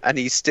 and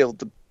he's still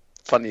the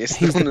funniest.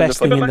 He's the best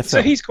thing in the film.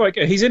 So he's quite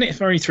good. He's in it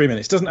for only 3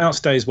 minutes. Doesn't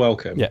outstay his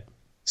welcome. Yeah,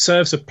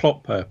 serves a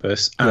plot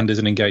purpose and is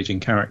an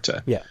engaging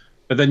character. Yeah,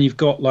 but then you've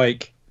got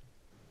like,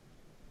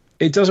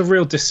 it does a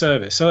real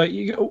disservice. So like,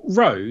 you got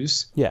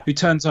Rose, who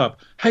turns up.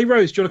 Hey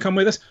Rose, do you want to come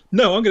with us?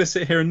 No, I'm going to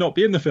sit here and not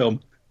be in the film.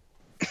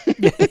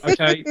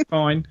 Okay,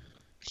 fine.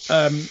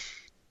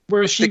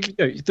 Whereas she,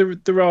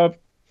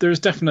 there is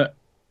definite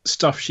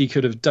stuff she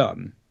could have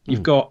done.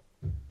 You've got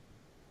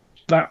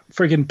that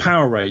friggin'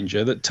 Power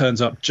Ranger that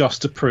turns up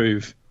just to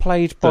prove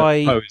played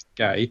by Poe is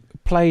gay.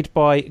 Played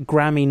by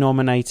Grammy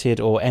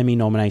nominated or Emmy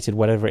nominated,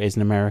 whatever it is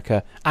in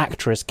America,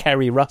 actress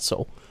Kerry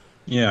Russell.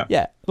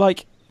 Yeah,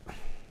 like.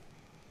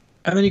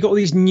 And then you've got all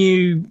these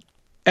new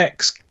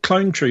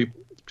ex-clone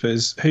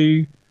troopers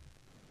who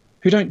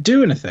don't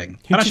do anything.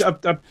 Actually,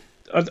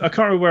 I can't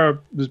remember where I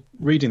was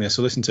reading this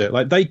or listening to it.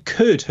 Like, they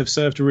could have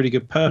served a really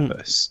good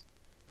purpose.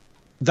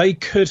 They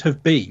could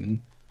have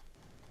been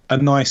a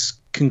nice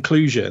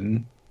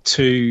conclusion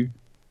to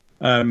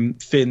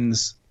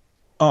Finn's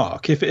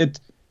arc.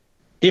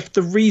 If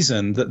the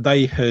reason that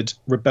they had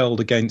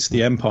rebelled against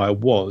the Empire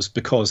was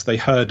because they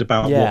heard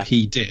about what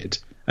he did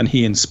and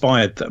he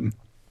inspired them,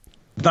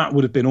 that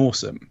would have been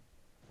awesome.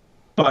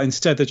 But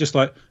instead they're just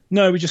like,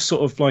 no, we just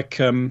sort of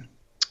like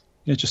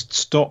just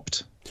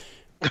stopped.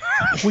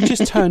 We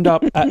just turned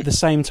up at the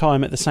same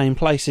time at the same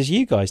place as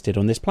you guys did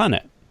on this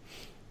planet.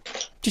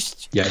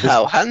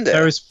 How handy.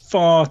 There is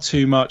far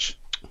too much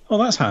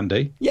that's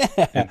handy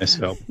in this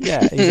film.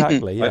 Yeah,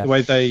 exactly. Like the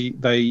way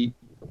they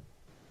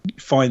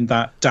find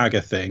that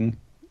dagger thing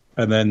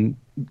and then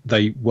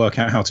they work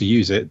out how to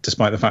use it,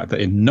 despite the fact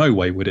that in no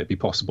way would it be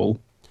possible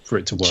for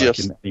it to work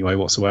in any way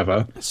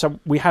whatsoever. So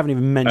we haven't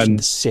even mentioned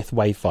the Sith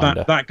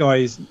Wayfinder.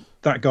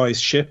 That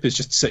guy's ship is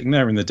just sitting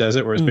there in the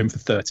desert where it's been for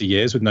 30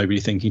 years with nobody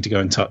thinking to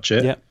go and touch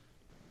it. Yeah.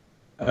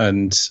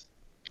 And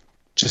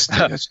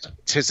Just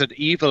 "'Tis an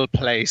evil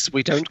place.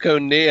 We don't go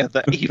near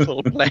the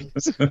evil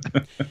place."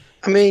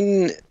 I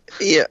mean,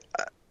 yeah.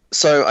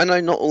 So I know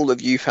not all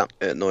of you found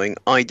it annoying.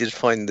 I did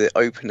find the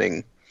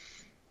opening,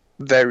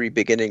 very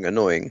beginning,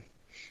 annoying.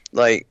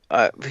 Like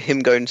him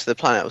going to the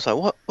planet. I was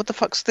like, what the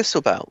fuck's this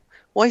about?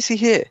 Why is he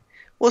here?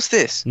 What's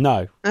this?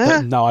 No,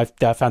 I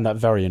found that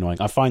very annoying.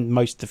 I find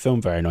most of the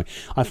film very annoying.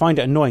 I find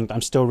it annoying that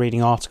I'm still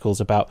reading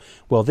articles about,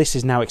 well, this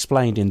is now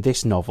explained in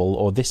this novel,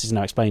 or this is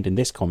now explained in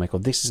this comic,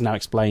 or this is now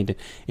explained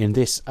in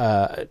this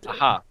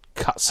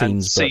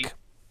cutscenes book.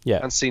 Yeah,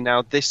 and see,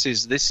 now this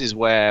is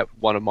where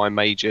one of my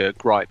major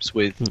gripes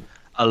with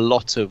a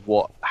lot of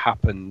what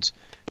happened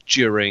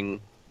during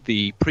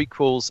the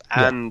prequels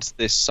and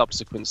this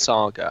subsequent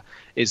saga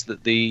is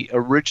that the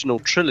original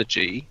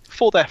trilogy,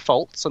 for their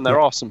faults, and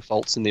there are some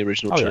faults in the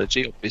original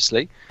trilogy,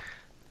 obviously,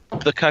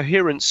 the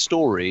coherent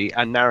story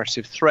and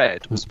narrative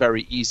thread was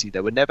very easy.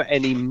 There were never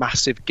any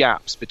massive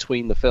gaps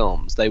between the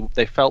films.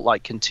 They felt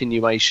like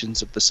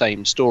continuations of the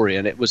same story,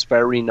 and it was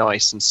very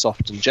nice and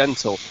soft and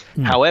gentle.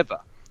 However,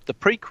 the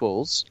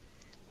prequels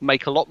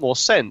make a lot more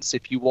sense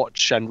if you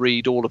watch and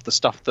read all of the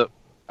stuff that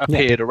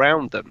appeared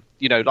around them.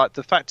 You know, like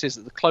the fact is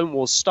that the Clone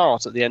Wars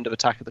start at the end of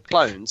Attack of the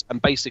Clones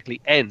and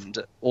basically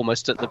end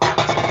almost at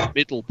the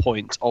middle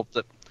point of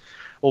the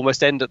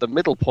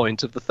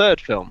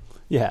third film.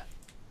 Yeah.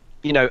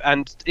 You know,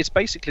 and it's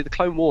basically the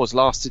Clone Wars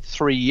lasted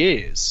 3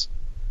 years.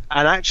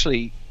 And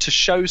actually, to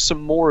show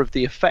some more of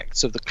the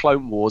effects of the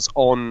Clone Wars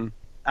on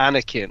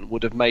Anakin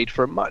would have made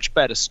for a much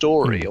better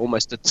story.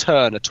 Almost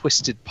a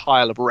twisted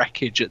pile of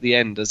wreckage at the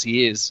end as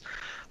he is,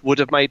 would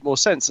have made more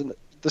sense. And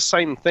the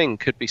same thing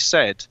could be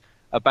said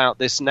about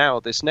this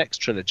next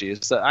trilogy,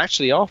 is that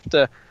actually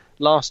after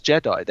Last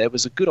Jedi there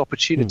was a good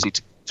opportunity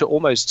to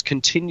almost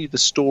continue the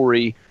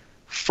story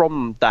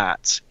from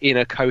that in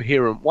a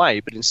coherent way,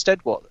 but instead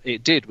what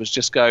it did was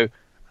just go,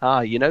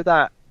 you know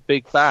that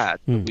big bad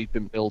that we've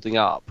been building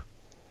up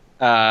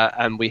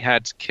and we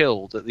had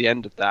killed at the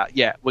end of that,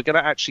 we're going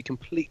to actually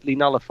completely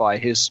nullify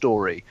his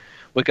story.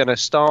 We're going to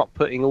start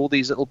putting all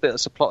these little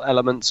bits of plot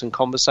elements and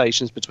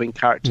conversations between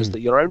characters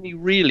that you're only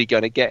really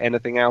going to get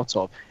anything out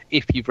of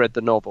if you've read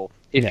the novel,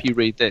 if you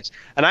read this.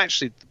 And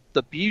actually,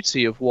 the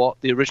beauty of what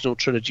the original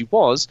trilogy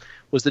was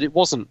that it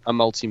wasn't a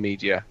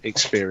multimedia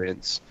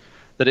experience.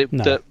 That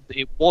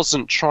it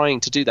wasn't trying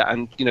to do that.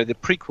 And, you know, the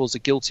prequels are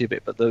guilty of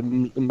it, but the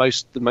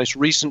most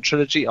recent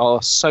trilogy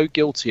are so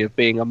guilty of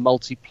being a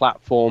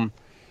multi-platform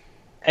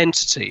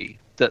entity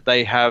that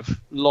they have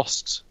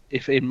lost,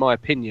 if in my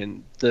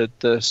opinion,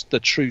 the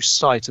true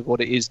sight of what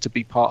it is to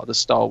be part of the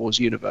Star Wars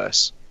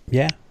universe.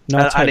 Yeah, no,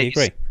 I totally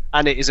agree.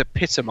 And it is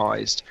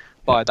epitomised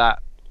by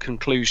that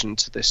conclusion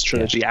to this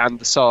trilogy and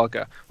the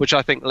saga, which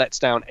I think lets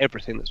down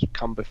everything that's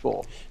come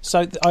before.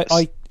 So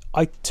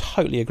I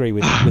totally agree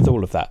with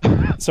all of that.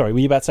 Sorry, were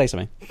you about to say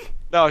something?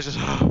 No, I was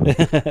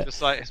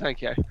just like,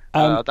 thank you.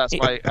 That's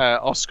my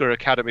Oscar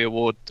Academy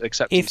Award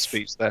acceptance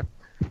speech there.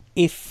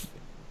 If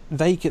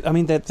they could, I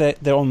mean,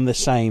 they're on the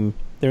same.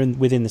 They're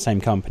within the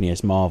same company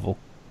as Marvel.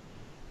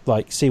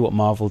 Like, see what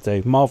Marvel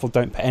do. Marvel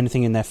don't put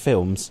anything in their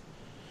films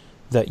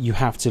that you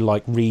have to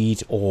like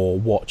read or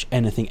watch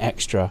anything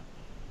extra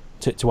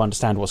to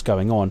understand what's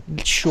going on.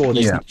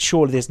 Surely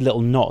there's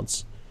little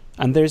nods.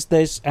 And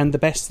and the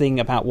best thing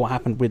about what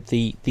happened with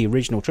the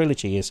original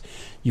trilogy is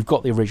you've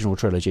got the original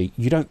trilogy.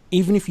 You don't,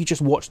 even if you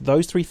just watch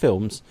those 3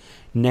 films,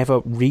 never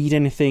read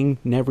anything,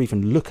 never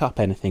even look up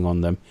anything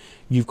on them,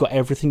 you've got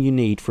everything you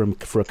need for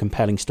a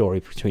compelling story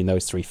between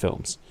those 3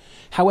 films.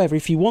 However,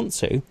 if you want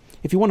to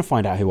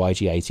find out who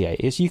IG-88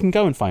 is, you can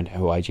go and find out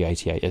who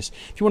IG-88 is.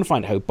 If you want to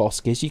find out who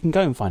Bossk is, you can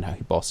go and find out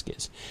who Bossk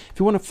is. If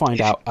you want to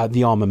find out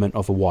the armament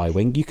of a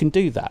Y-Wing, you can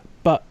do that.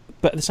 But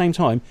at the same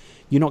time,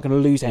 you're not going to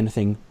lose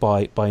anything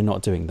by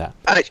not doing that.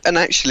 And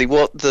actually,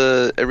 what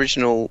the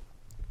original,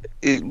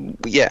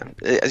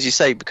 as you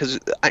say, because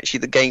actually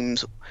the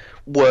games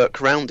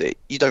work around it.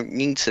 You don't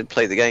need to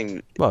play the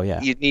game. Well,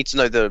 yeah. You need to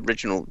know the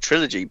original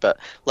trilogy, but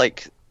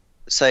like,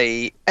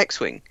 say,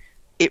 X-Wing,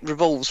 it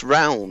revolves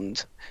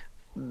round,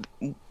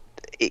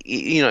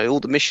 you know, all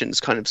the missions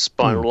kind of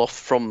spiral off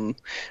from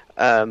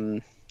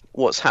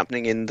what's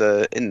happening in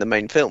the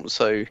main film.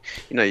 So, you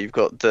know, you've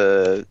got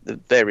the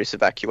various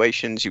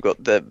evacuations, you've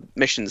got the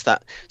missions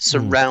that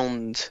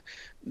surround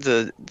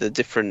the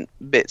different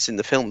bits in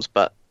the films,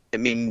 but I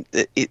mean,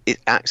 it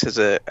acts as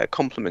a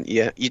complement.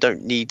 You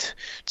don't need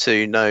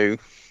to know,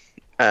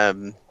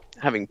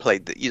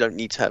 you don't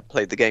need to have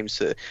played the games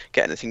to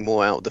get anything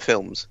more out of the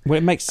films. Well,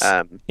 it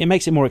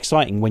makes it more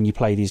exciting when you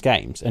play these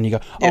games and you go,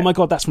 oh my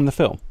god, that's from the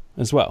film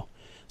as well.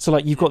 So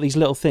like, you've got these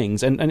little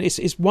things, and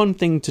it's one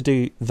thing to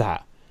do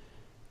that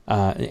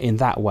in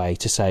that way,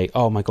 to say,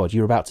 oh my god,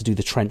 you're about to do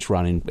the trench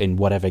run in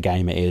whatever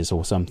game it is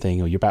or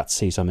something, or you're about to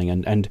see something,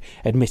 and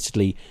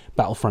admittedly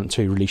Battlefront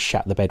 2 really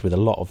shat the bed with a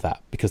lot of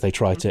that because they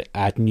try to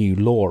add new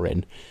lore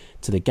in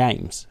to the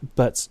games.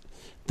 But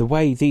the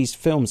way these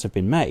films have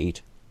been made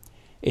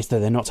is that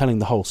they're not telling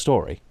the whole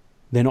story.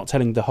 They're not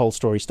telling the whole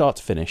story start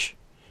to finish,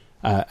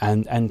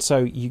 and so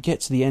you get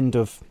to the end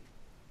of,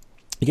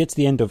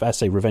 as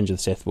say, Revenge of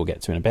the Sith, we'll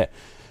get to in a bit,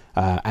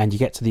 and you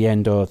get to the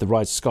end of The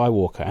Rise of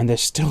Skywalker, and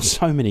there's still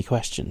so many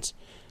questions.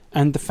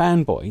 And the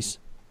fanboys,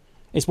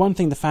 it's one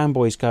thing the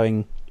fanboys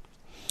going,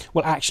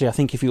 well, actually, I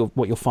think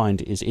what you'll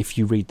find is if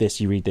you read this,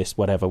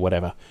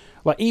 whatever.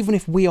 Like, even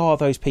if we are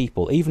those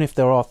people, even if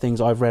there are things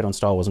I've read on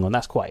Star Wars and gone,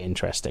 that's quite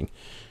interesting,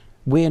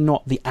 we're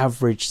not the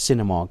average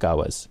cinema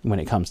goers when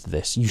it comes to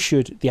this.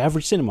 The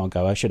average cinema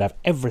goer should have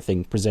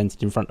everything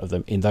presented in front of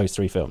them in those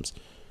 3 films.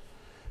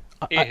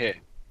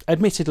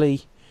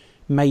 Admittedly,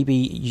 maybe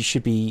you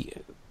should be,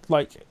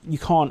 like, you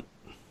can't,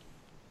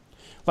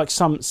 like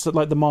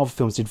the Marvel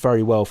films did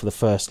very well for the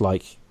first,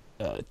 like,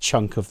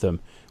 chunk of them,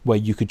 where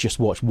you could just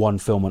watch one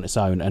film on its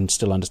own and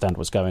still understand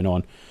what's going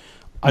on.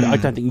 I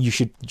don't think you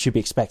should be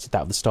expected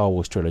that of the Star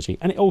Wars trilogy.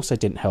 And it also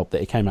didn't help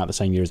that it came out the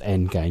same year as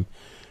Endgame,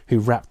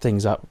 which wrapped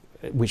things up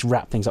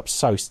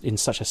in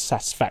such a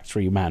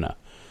satisfactory manner.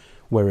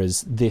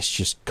 Whereas this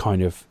just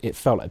kind of, it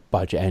felt like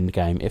budget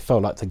Endgame. It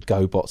felt like the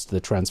GoBots to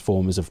the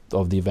Transformers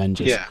of the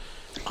Avengers. Yeah,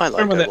 I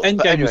like remember that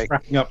Endgame was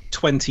wrapping up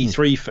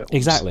 23 films.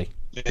 Exactly.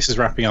 This is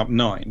wrapping up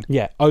 9.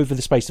 Yeah, over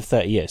the space of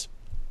 30 years.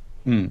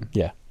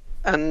 Yeah.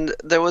 And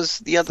there was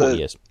the other... 40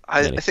 years,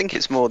 I think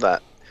it's more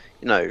that,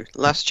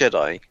 Last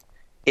Jedi,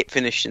 it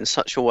finished in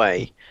such a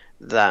way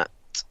that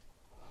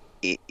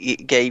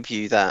it gave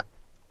you that,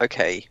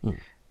 okay,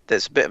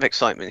 there's a bit of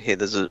excitement here.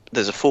 There's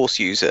a Force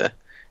user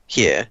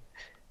here,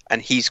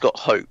 and he's got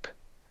hope,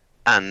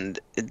 and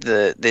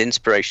the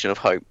inspiration of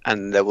hope.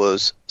 And there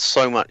was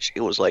so much.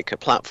 It was like a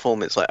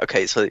platform. It's like,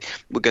 okay, so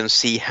we're going to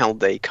see how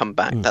they come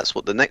back. That's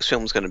what the next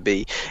film's going to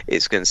be.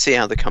 It's going to see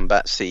how they come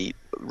back. See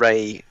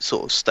Rey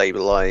sort of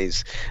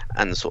stabilize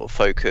and sort of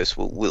focus.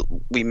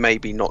 We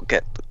maybe not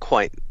get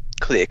quite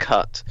clear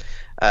cut.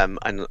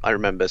 And I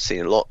remember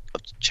seeing a lot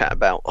of chat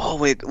about,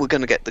 we're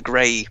going to get the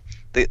grey,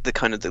 the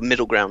kind of the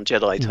middle ground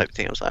Jedi type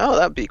thing. I was like,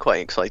 that'd be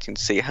quite exciting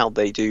to see how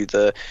they do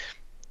that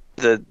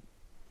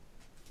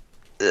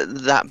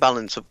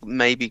balance of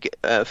maybe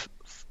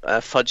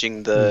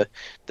fudging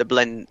the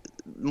blend,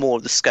 more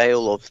of the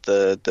scale of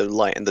the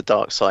light and the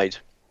dark side.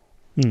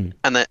 And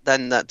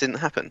then that didn't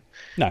happen.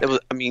 No.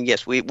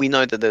 Yes, we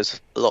know that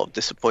there's a lot of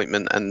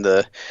disappointment and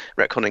the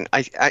retconning.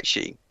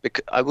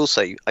 I will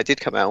say, I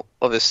did come out,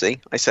 obviously,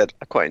 I said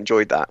I quite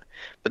enjoyed that,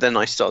 but then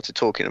I started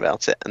talking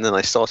about it, and then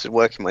I started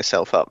working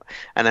myself up,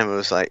 and Emma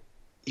was like,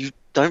 you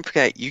don't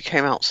forget, you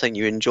came out saying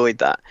you enjoyed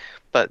that,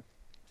 but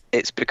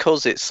it's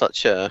because it's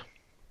such a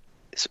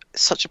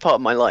part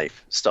of my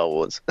life, Star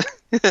Wars.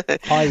 And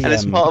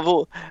it's part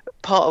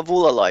of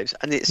all our lives,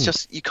 and it's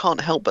just, you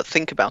can't help but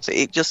think about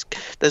it.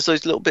 There's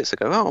those little bits that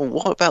go,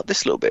 what about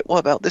this little bit? What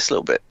about this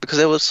little bit? Because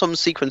there was some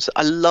sequence,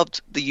 I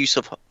loved the use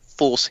of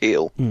Force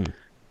heal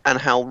and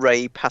how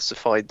Rey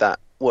pacified that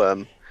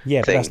worm.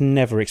 Yeah, but that's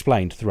never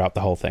explained throughout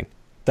the whole thing.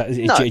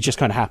 It just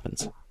kind of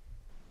happens.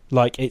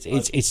 Like,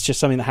 it's just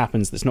something that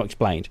happens that's not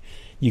explained.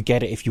 You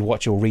get it if you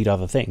watch or read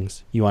other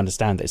things. You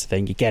understand that it's a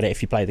thing. You get it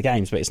if you play the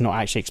games, but it's not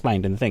actually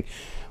explained in the thing.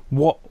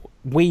 What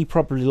we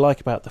probably like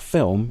about the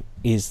film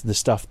is the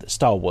stuff that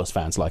Star Wars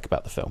fans like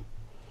about the film.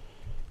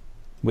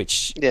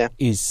 Which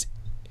is...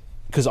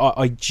 Because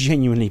I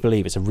genuinely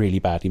believe it's a really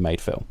badly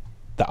made film.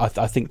 I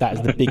think that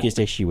is the biggest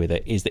issue with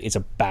it, is that it's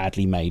a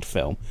badly made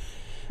film.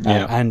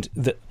 And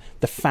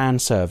the fan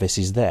service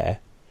is there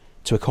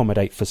to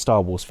accommodate for Star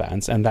Wars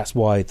fans, and that's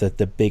why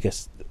the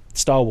biggest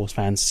Star Wars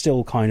fans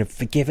still kind of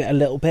forgive it a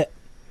little bit,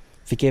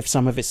 forgive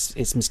some of its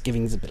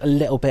misgivings a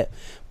little bit,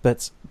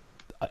 but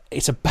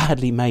it's a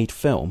badly made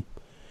film,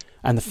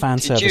 and the fan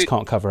service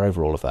can't cover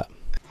over all of that.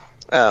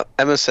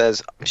 Emma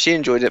says she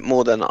enjoyed it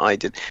more than I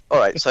did. All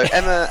right, so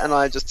Emma and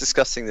I are just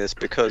discussing this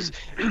because,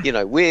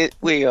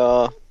 we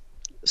are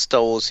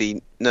Star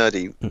Warsy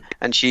nerdy,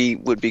 and she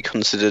would be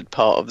considered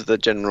part of the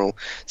general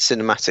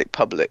cinematic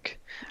public.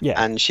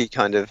 Yeah, and she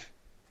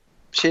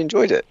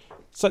enjoyed it.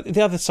 So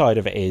the other side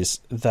of it is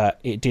that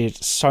it did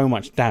so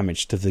much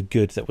damage to the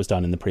good that was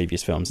done in the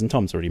previous films, and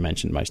Tom's already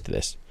mentioned most of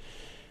this.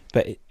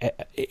 But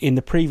in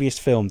the previous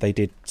film, they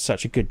did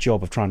such a good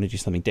job of trying to do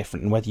something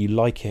different, and whether you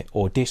like it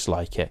or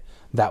dislike it,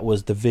 that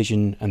was the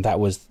vision, and that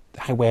was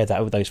where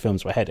those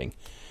films were heading.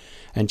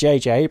 And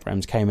J.J.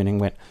 Abrams came in and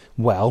went,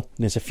 well,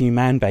 there's a few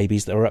man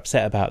babies that are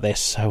upset about this,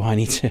 so I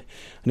need to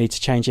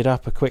change it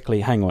up quickly.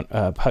 Hang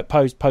on,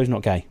 Poe's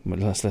not gay.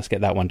 Let's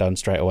get that one done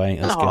straight away.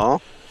 That's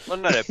good. Well,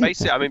 no.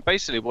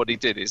 Basically, what he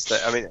did is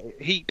that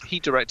he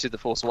directed The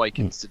Force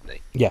Awakens, didn't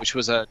he? Yeah. Which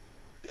was a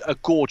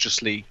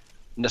gorgeously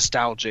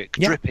nostalgic,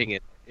 dripping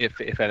in,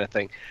 if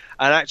anything.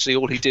 And actually,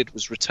 all he did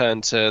was return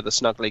to the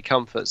snuggly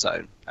comfort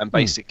zone and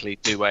basically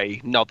do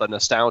another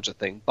nostalgia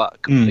thing, but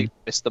completely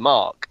missed the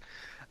mark.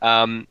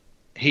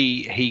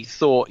 He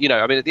thought,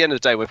 at the end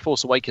of the day, when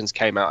Force Awakens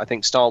came out, I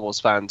think Star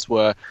Wars fans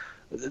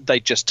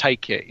they'd just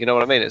take it. You know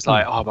what I mean? It's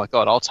like, oh my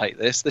God, I'll take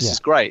this. This is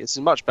great. This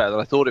is much better than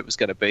I thought it was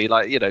going to be.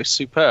 Like,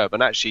 superb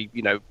and actually,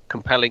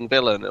 compelling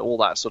villain and all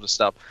that sort of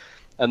stuff.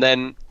 And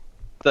then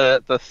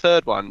the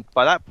third one,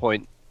 by that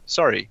point,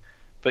 sorry,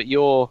 but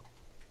you're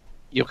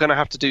going to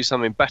have to do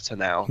something better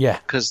now. Yeah.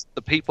 Because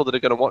the people that are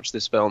going to watch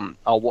this film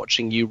are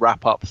watching you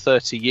wrap up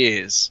 30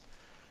 years,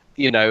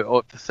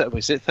 or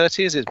was it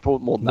 30 years? It's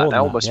more than that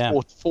now. Almost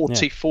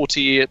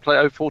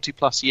 40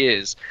 plus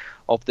years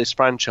of this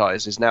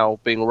franchise is now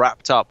being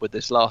wrapped up with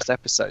this last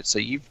episode. So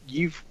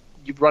you've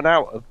run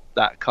out of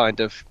that kind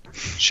of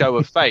show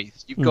of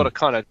faith. You've got to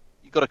kind of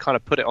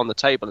put it on the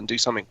table and do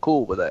something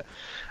cool with it.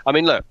 I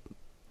mean, look,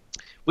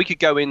 we could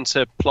go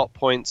into plot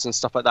points and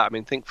stuff like that. I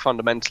mean, think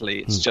fundamentally,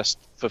 it's just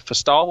for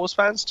Star Wars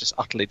fans, just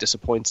utterly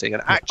disappointing.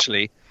 And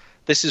actually,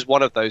 this is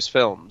one of those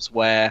films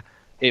where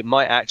it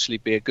might actually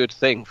be a good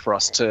thing for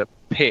us to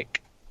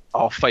pick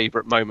our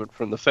favourite moment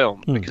from the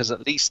film, because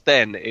at least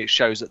then it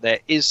shows that there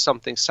is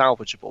something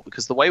salvageable.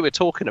 Because the way we're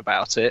talking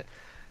about it,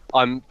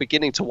 I'm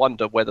beginning to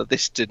wonder whether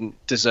this didn't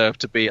deserve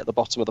to be at the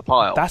bottom of the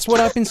pile. That's what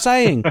I've been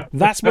saying. It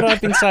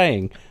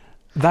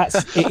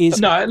is.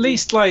 No, at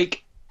least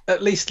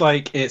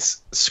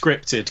it's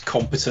scripted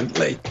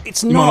competently.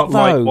 It's not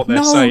though. Like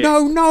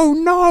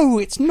No,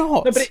 it's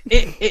not. No, but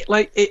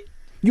it.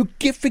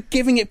 You're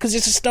forgiving it because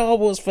it's a Star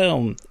Wars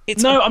film.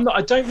 I'm not.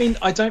 I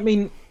don't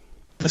mean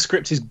the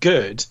script is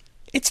good.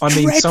 I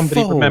mean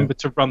somebody remembered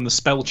to run the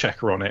spell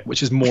checker on it,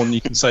 which is more than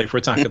you can say for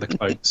Attack of the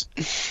Clones.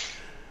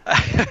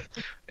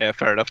 Yeah,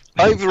 fair enough.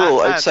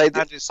 Overall,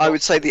 I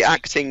would say the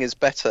acting is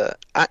better.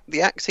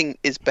 The acting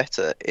is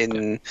better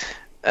in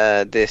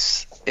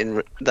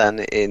than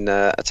in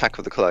Attack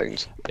of the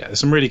Clones. Yeah, there's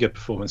some really good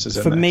performances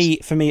in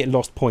this. For me, it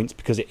lost points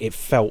because it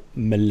felt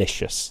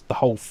malicious. The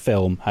whole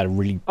film had a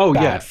really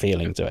bad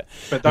feeling to it.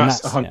 But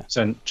that's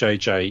 100%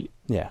 JJ.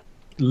 Yeah.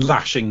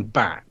 Lashing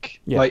back,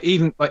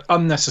 even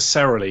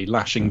unnecessarily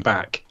lashing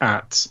back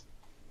at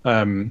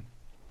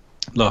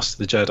Last of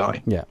the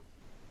Jedi. Yeah.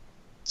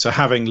 So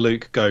having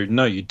Luke go,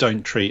 no, you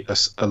don't treat a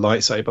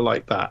lightsaber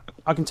like that.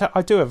 I can tell.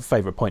 I do have a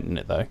favourite point in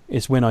it though.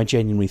 Is when I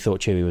genuinely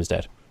thought Chewie was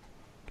dead.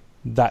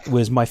 That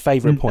was my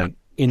favourite point,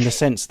 in the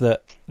sense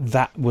that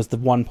was the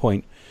one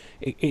point.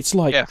 It's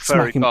like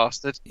smacking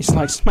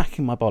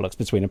my bollocks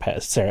between a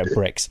pair of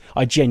bricks.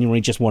 I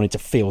genuinely just wanted to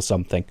feel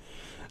something.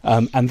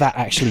 And that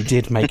actually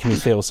did make me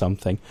feel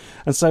something.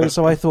 And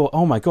so I thought,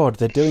 oh my God,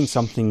 they're doing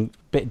something a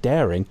bit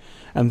daring.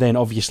 And then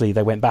obviously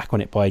they went back on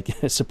it by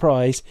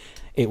surprise.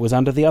 It was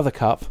under the other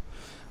cup.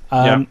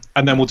 And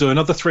then we'll do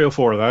another 3 or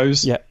 4 of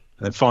those. Yeah.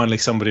 And then finally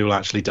somebody will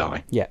actually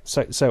die. Yeah.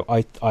 So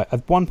I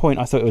at one point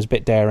I thought it was a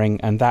bit daring,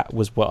 and that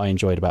was what I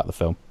enjoyed about the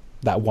film.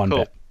 That one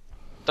bit.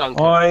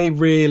 Duncan. I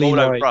really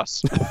like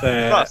Russ.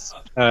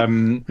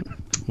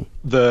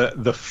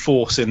 The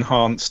force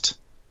enhanced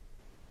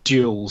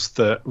duels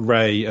that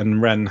Rey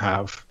and Ren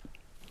have,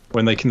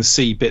 when they can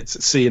see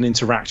and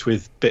interact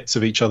with bits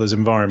of each other's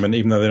environment,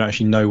 even though they don't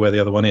actually know where the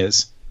other one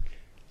is.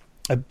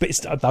 It's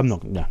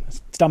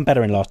done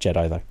better in Last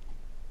Jedi though.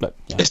 Look,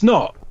 it's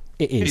not.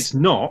 It is. It's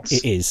not.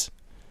 It is.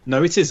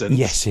 No, it isn't.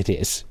 Yes, it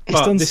is.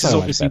 But this is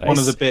obviously one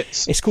of the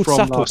bits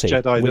from Last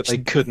Jedi that they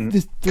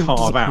couldn't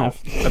carve out,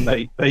 and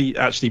they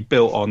actually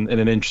built on in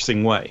an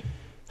interesting way.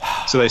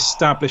 So they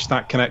established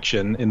that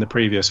connection in the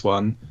previous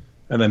one,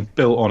 and then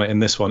built on it in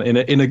this one in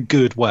a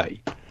good way.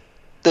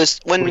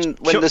 When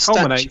the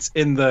culminates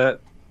in the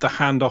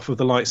handoff of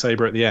the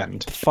lightsaber at the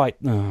end. Fight.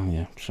 Oh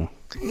yeah, sure.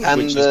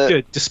 Which is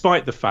good,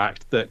 despite the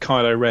fact that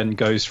Kylo Ren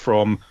goes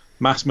from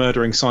mass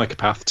murdering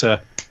psychopath to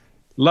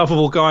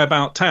lovable guy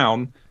about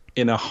town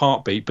in a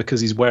heartbeat, because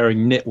he's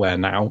wearing knitwear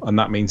now, and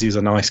that means he's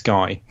a nice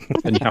guy.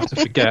 And you have to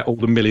forget all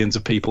the millions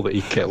of people that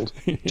he killed.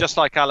 Just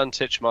like Alan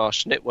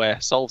Titchmarsh,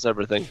 knitwear solves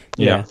everything.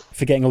 Yeah.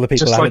 Forgetting all the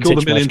people. Just Alan like all Titchmarsh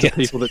the millions killed. of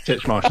people that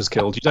Titchmarsh has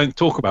killed. You don't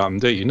talk about them,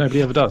 do you?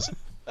 Nobody ever does.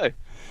 No.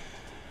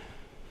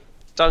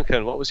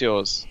 Duncan, what was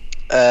yours?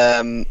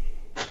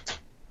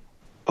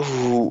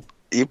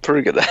 You're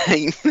probably gonna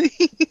hate me.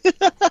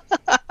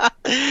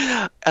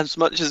 As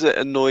much as it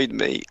annoyed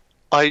me,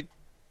 I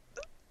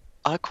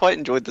quite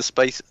enjoyed the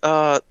space.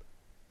 I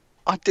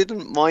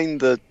didn't mind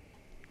the.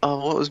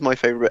 What was my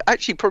favourite?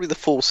 Actually, probably the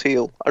Force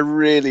Heal. I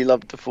really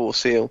loved the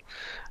Force Heal.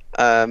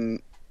 The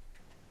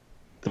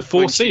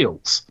Force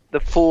Heals. The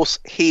Force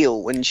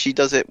Heal, when she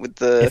does it with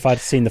the. If I'd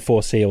seen the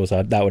Force Heals,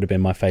 that would have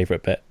been my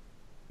favourite bit.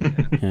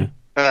 Yeah.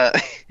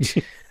 I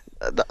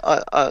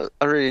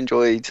really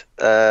enjoyed.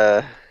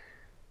 I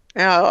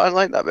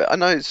like that bit. I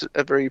know it's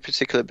a very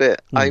particular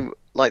bit. I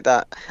like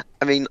that.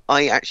 I mean,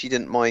 I actually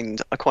didn't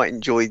mind. I quite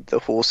enjoyed the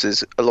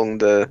horses along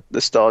the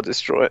Star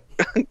Destroyer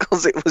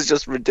because it was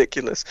just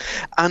ridiculous.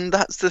 And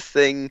that's the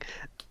thing.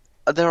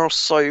 There are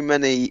so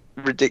many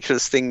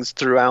ridiculous things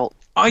throughout.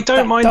 I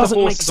don't mind the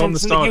horses on the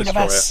Star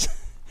Destroyer.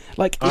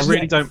 Like, I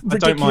really don't. I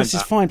don't mind ridiculous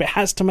is fine, but it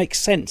has to make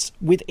sense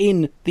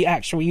within the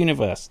actual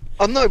universe.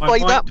 Oh no! By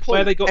that point,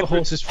 where they got the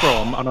horses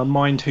from, and I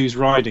mind who's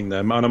riding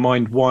them, and I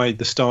mind why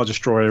the Star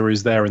Destroyer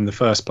is there in the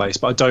first place.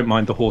 But I don't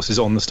mind the horses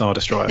on the Star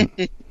Destroyer.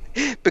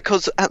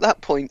 Because at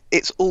that point,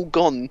 it's all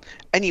gone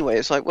anyway.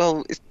 It's like,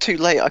 well, it's too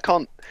late.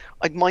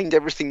 I'd mind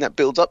everything that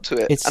builds up to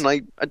it, and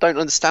I don't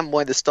understand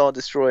why the Star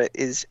Destroyer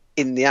is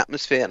in the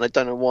atmosphere, and I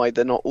don't know why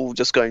they're not all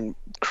just going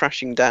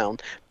crashing down.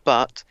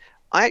 But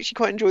I actually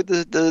quite enjoyed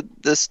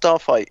the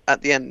starfight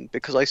at the end,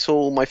 because I saw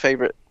all my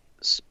favourite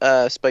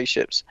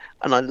spaceships,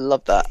 and I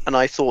loved that. And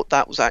I thought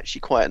that was actually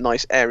quite a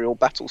nice aerial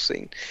battle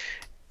scene.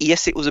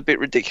 yes, it was a bit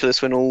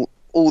ridiculous when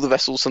all the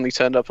vessels suddenly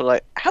turned up and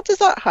like, how does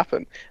that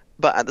happen?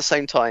 But at the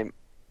same time,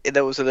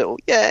 there was a little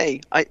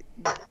yay. I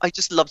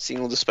just loved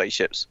seeing all the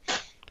spaceships.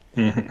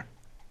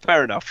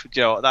 Fair enough.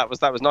 You know, that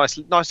was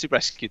nicely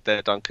rescued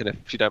there, Duncan.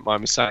 If you don't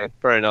mind me saying,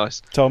 very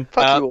nice. Tom,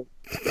 Fuck you all.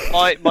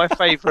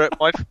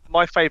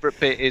 my favourite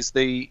bit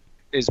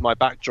is my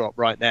backdrop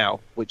right now,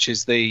 which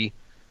is the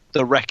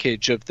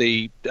wreckage of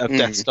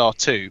Death Star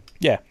 2.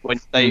 Yeah. When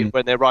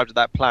they arrived at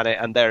that planet,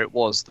 and there it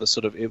was,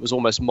 it was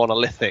almost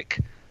monolithic,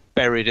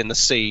 buried in the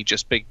sea,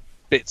 just big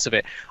bits of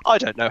it. I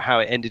don't know how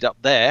it ended up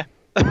there.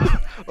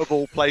 Of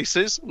all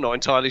places, I'm not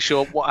entirely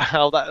sure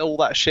how all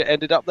that shit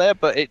ended up there,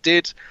 but it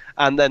did.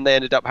 And then they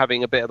ended up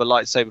having a bit of a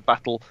lightsaber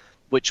battle,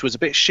 which was a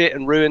bit shit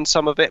and ruined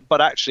some of it.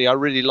 But actually, I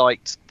really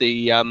liked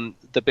the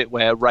bit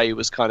where Rey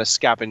was kind of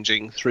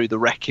scavenging through the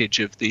wreckage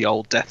of the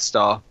old Death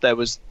Star. There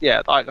was,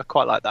 I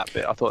quite like that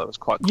bit. I thought that was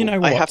quite cool. You know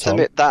what, I have Tom?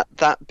 to admit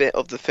that bit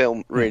of the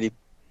film really,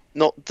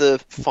 not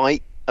the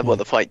fight. Well,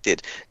 the fight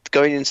did.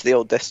 Going into the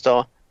old Death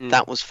Star,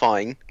 that was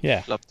fine.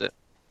 Yeah, loved it.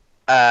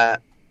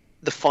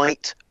 The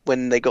fight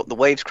when they got the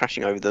waves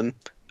crashing over them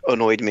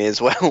annoyed me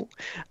as well.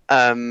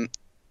 Why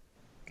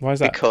is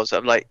that? Because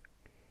I'm like,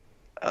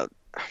 go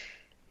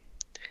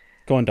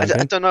on,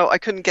 Duncan. I don't know. I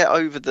couldn't get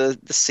over the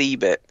sea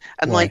bit,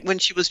 and Why? like when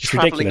she was It's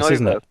traveling ridiculous,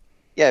 isn't over. it?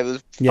 Yeah, it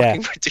was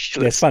fucking ridiculous.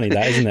 Yeah, it's funny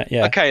that, isn't it?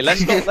 Yeah. Okay,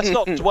 let's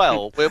not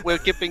dwell. We're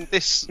giving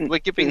this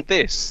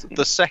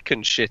the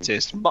second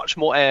shittest much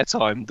more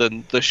airtime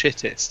than the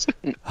shittest.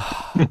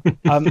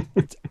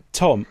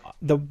 Tom,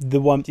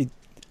 the one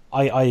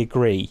I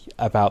agree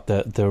about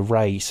the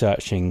Rey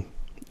searching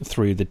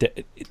through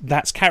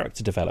that's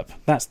character develop.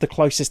 That's the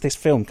closest this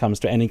film comes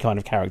to any kind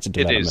of character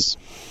development.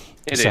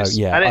 It is.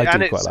 Yeah, I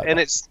do quite like that. And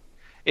it's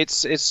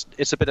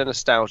a bit of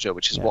nostalgia,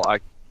 which is what I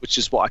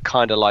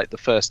kind of like the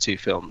first two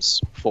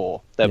films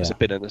for. There was a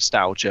bit of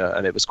nostalgia,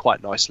 and it was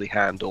quite nicely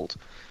handled.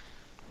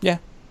 Yeah.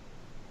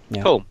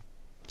 Cool.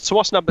 So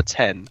what's number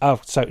 10?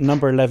 Oh, so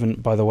number 11,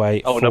 by the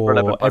way, for number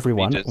 11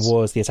 everyone, readers.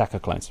 was the Attack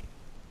of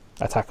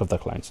the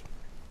Clones.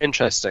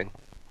 Interesting.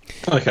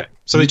 Okay,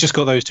 so they just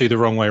got those two the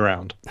wrong way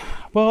round.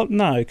 Well,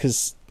 no,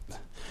 because...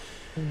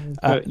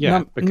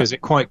 because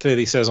it quite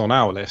clearly says on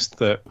our list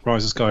that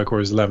Rise of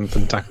Skywalker is 11th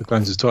and Attack of the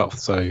Clones is 12th,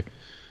 so...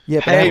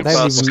 Yeah, but Hey,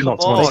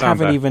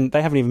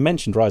 they haven't even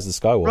mentioned Rise of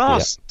Skywalker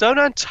Russ, don't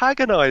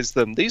antagonise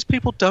them. These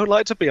people don't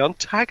like to be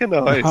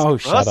antagonised. Oh,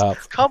 Russ, shut up.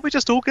 Can't we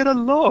just all get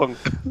along?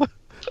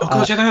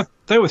 Oh god,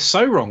 they were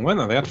so wrong, weren't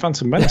they? They had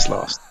Phantom Menace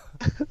last.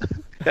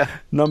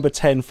 Number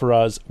 10 for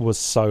us was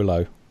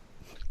Solo.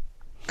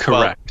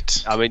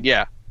 Correct. Well, I mean,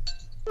 yeah.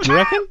 Do you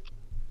reckon?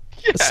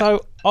 Yeah.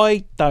 So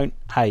I don't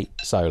hate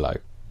Solo,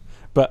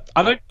 but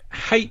I don't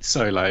hate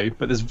Solo,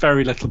 but there's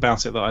very little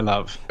about it that I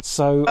love.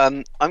 So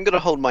I'm going to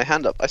hold my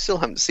hand up. I still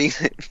haven't seen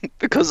it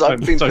because I've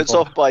been so put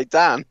far. off by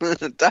Dan.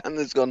 Dan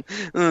has gone,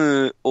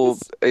 or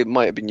it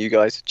might have been you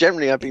guys.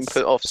 Generally, I've been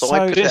put off, so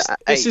I put it at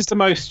 8 This is the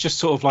most just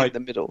sort of like in the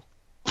middle.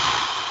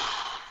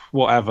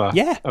 whatever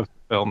Yeah. of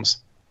films.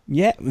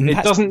 yeah,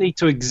 It doesn't need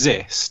to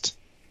exist,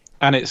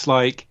 and it's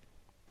like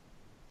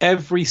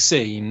every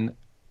scene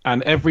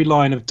and every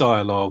line of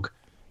dialogue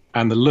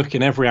and the look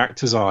in every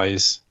actor's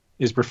eyes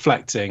is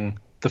reflecting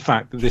the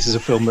fact that this is a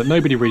film that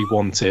nobody really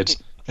wanted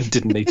and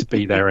didn't need to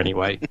be there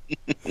anyway.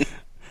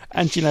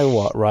 And you know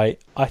what,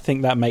 right? I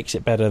think that makes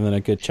it better than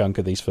a good chunk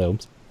of these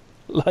films.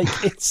 Like,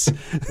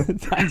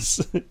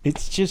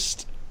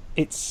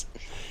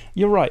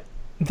 you're right.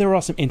 There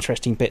are some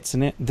interesting bits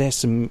in it. There's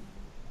some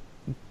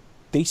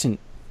decent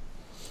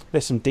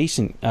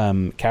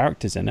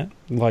characters in it.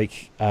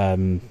 Like,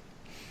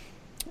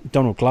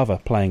 Donald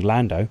Glover playing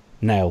Lando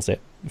nails it,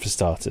 for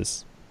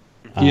starters.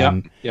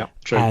 Yeah,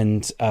 true.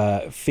 And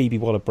Phoebe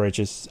Waller-Bridge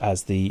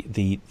as the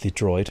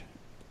droid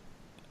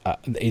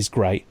is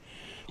great.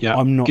 Yeah,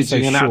 I'm not gives so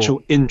you an sure.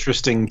 actual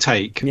interesting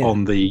take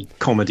on the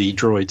comedy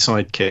droid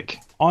sidekick.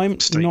 I'm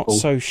staple. not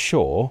so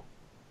sure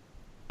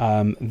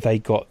they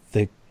got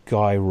the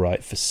guy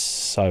right for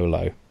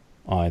Solo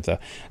either.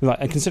 Like,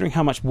 considering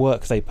how much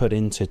work they put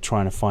into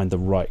trying to find the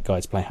right guy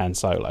to play Han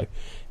Solo,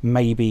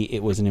 maybe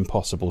it was an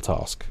impossible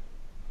task.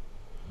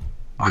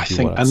 I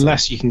think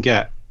unless you can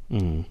get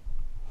a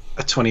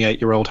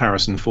 28-year-old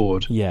Harrison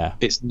Ford,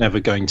 it's never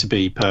going to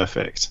be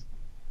perfect.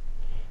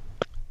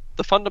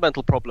 The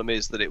fundamental problem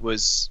is that it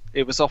was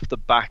off the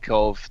back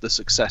of the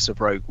success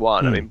of Rogue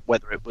One. I mean,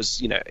 whether it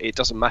was, it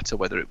doesn't matter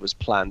whether it was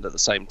planned at the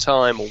same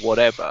time or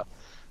whatever.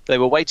 They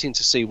were waiting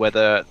to see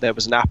whether there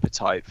was an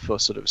appetite for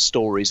sort of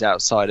stories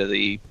outside of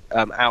the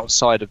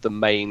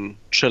main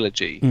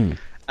trilogy.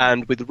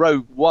 And with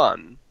Rogue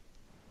One,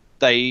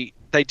 they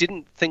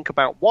didn't think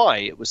about why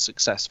it was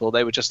successful.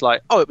 They were just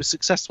like, oh, it was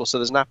successful, so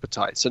there's an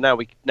appetite. So now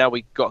we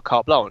got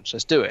carte blanche.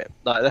 Let's do it.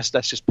 Like, let's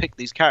just pick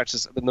these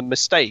characters. And the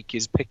mistake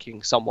is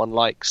picking someone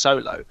like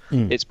Solo.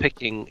 It's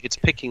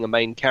picking a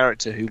main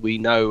character who we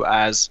know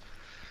as,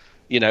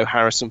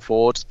 Harrison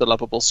Ford, the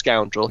lovable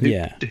scoundrel, who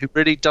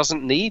really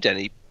doesn't need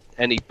any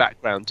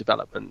background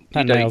development.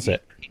 That nails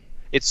it.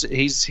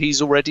 He's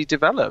already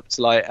developed.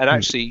 Like, and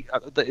actually,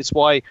 it's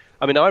why.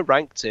 I mean, I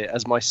ranked it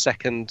as my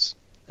second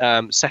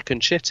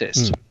second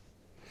shittest.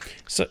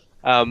 So.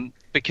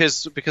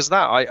 Because of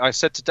that, I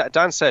said to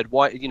Dan said,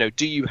 "Why,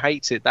 do you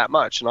hate it that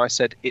much?" And I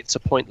said, "It's a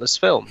pointless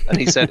film." And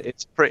he said,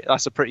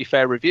 "That's a pretty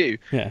fair review."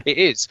 Yeah. It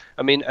is.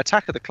 I mean,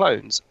 Attack of the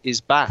Clones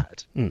is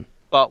bad,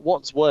 but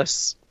what's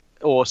worse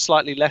or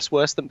slightly less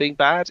worse than being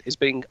bad is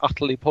being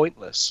utterly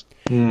pointless.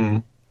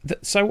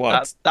 So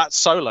what? That's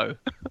Solo.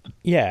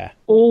 Yeah.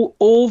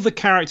 All the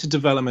character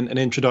development and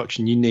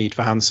introduction you need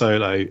for Han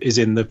Solo is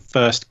in the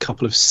first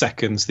couple of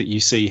seconds that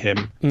you see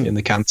him in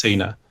the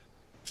cantina.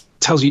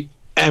 Tells you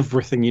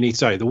everything you need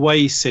to know. The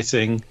way he's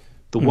sitting,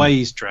 the way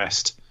he's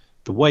dressed,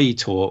 the way he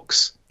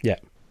talks. Yeah.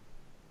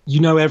 You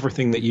know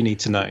everything that you need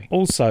to know.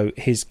 Also,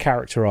 his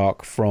character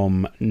arc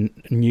from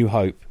New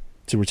Hope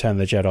to Return of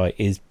the Jedi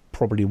is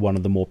probably one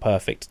of the more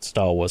perfect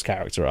Star Wars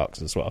character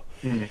arcs as well.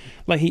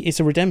 Like, it's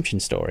a redemption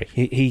story.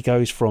 He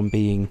goes from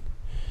being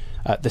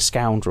the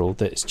scoundrel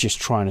that's just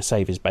trying to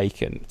save his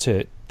bacon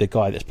to the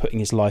guy that's putting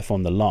his life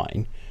on the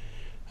line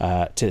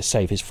to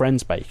save his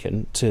friend's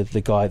bacon, to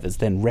the guy that's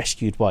then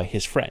rescued by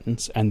his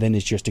friends and then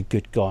is just a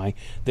good guy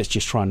that's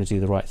just trying to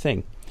do the right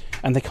thing.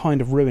 And they kind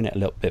of ruin it a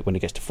little bit when it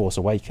gets to Force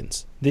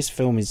Awakens. This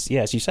film is,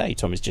 as you say,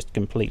 Tom, is just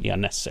completely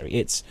unnecessary.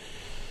 It's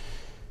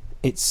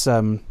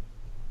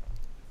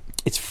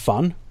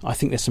fun. I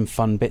think there's some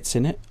fun bits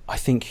in it. I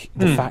think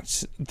the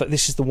fact that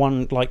this is the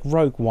one, like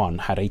Rogue One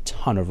had a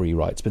ton of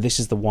rewrites, but this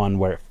is the one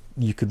where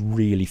you could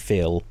really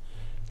feel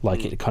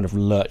like it kind of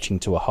lurching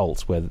to a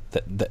halt, where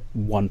that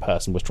one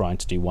person was trying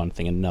to do one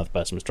thing and another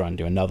person was trying to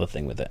do another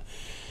thing with it.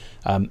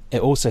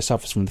 It also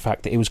suffers from the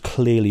fact that it was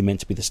clearly meant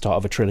to be the start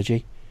of a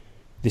trilogy.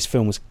 This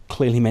film was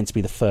clearly meant to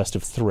be the first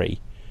of three.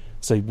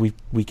 So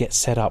we get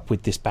set up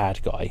with this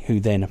bad guy who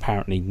then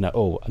apparently...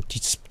 do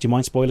you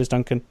mind spoilers,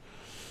 Duncan?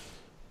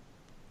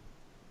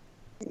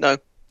 No.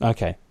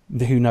 Okay.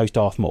 Who knows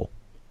Darth Maul?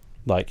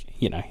 Like,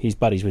 he's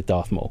buddies with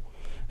Darth Maul,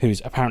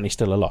 who's apparently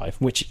still alive,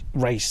 which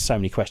raises so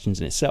many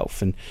questions in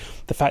itself. And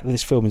the fact that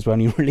this film is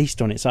only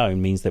released on its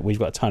own means that we've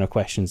got a ton of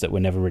questions that were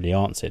never really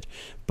answered.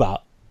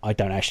 But I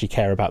don't actually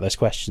care about those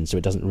questions, so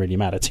it doesn't really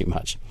matter too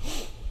much.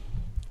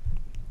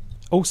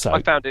 Also,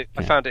 I found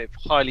it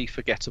highly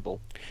forgettable.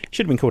 It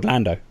should have been called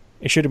Lando.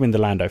 It should have been the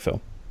Lando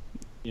film.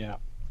 Yeah.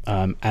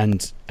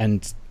 And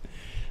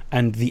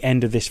the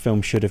end of this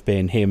film should have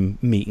been him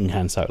meeting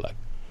Han Solo.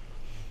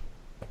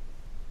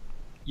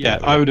 Yeah,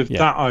 I would have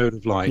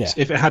liked. Yeah.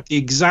 If it had the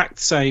exact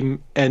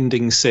same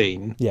ending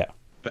scene. Yeah.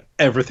 But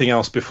everything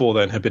else before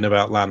then had been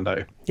about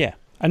Lando. Yeah.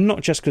 And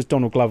not just because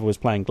Donald Glover was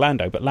playing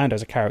Lando, but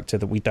Lando's a character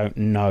that we don't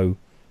know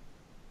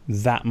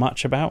that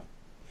much about.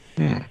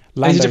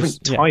 He's a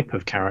different type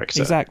of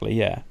character. Exactly,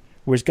 yeah.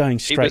 Whereas going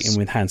straight in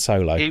with Han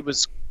Solo. He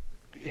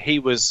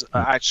was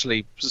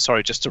actually,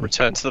 sorry, just to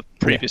return to the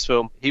previous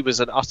film, he was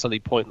an utterly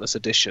pointless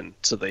addition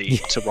to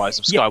Rise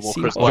of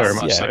Skywalker as well. Very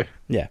much so.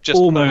 Yeah. Just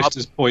almost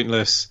as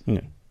pointless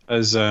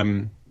as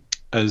oh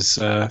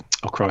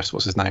Christ,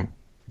 what's his name?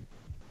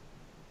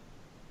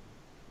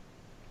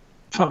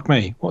 Fuck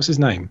me, what's his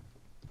name?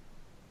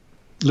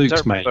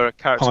 Luke's mate,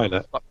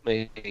 pilot. Fuck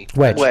me.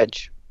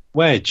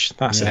 Wedge,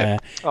 that's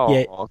it.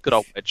 Oh, good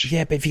old Wedge.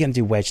 Yeah, but if you're going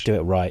to do Wedge, do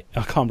it right.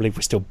 I can't believe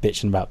we're still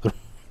bitching about the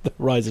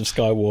Rise of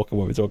Skywalker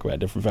when we talk about a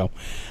different film.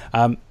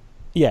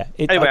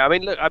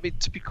 Anyway,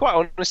 to be quite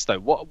honest though,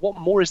 what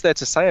more is there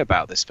to say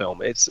about this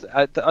film? It's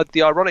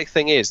the ironic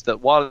thing is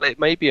that while it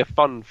may be a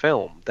fun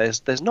film,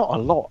 there's not a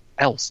lot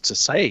else to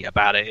say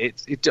about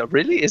it. It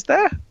really is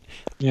there?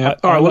 Yeah.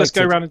 All right. Well, let's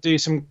go around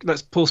and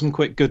let's pull some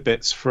quick good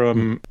bits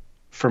from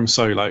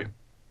Solo.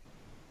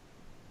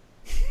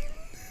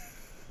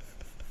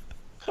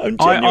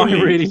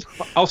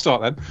 I'll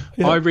start then.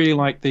 Yeah. I really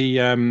like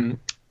the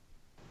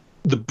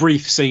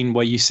brief scene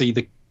where you see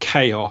the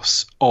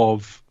chaos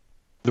of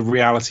the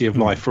reality of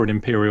life for an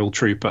Imperial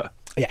trooper.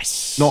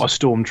 Yes. Not a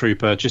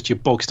stormtrooper, just your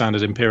bog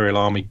standard Imperial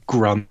Army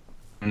grunt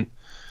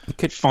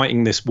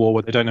fighting this war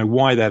where they don't know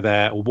why they're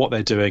there or what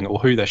they're doing or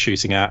who they're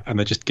shooting at, and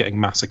they're just getting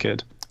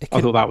massacred.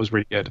 I thought that was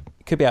really good.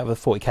 It could be out of a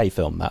 40k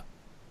film, that.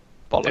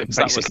 Bollocks.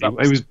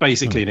 It was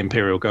basically an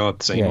Imperial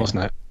Guard scene,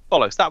 wasn't it?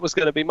 Bollocks. That was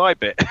going to be my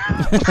bit.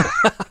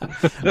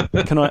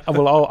 Can I?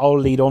 Well, I'll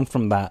lead on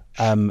from that.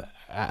 Han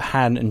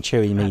and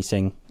Chewie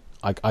meeting.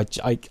 I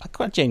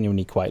quite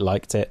genuinely quite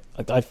liked it.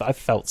 I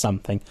felt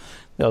something.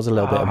 There was a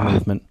little bit of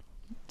movement.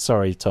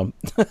 Sorry, Tom.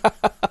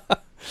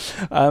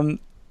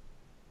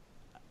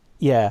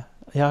 Yeah,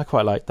 I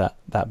quite liked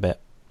that bit.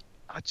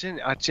 I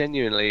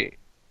genuinely.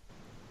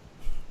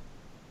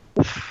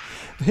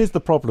 Here's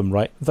the problem,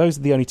 right? Those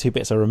are the only two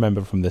bits I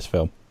remember from this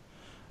film.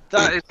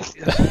 That is.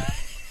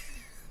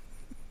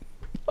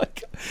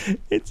 Like,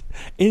 it's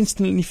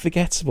instantly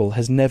forgettable.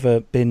 Has never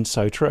been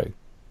so true.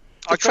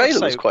 The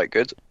trailer was quite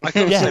good. I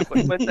can't say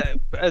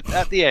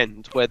at the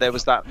end where there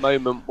was that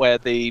moment where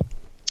the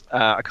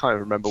I can't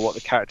remember what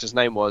the character's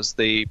name was.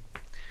 The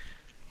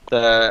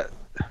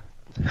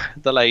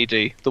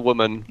lady, the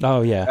woman.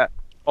 Oh yeah.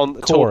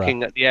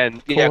 Talking at the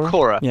end. Cora? Yeah,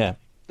 Cora. Yeah.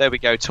 There we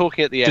go.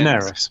 Talking at the end.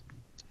 Daenerys.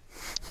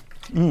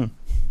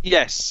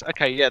 Yes.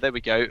 Okay. Yeah. There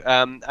we go.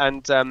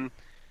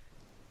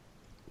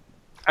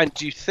 And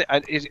do you think,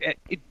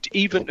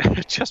 even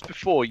just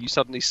before you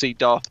suddenly see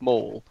Darth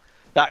Maul,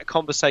 that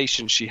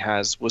conversation she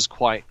has was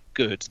quite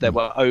good. There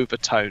were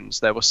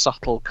overtones, there were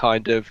subtle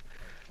kind of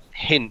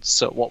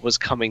hints at what was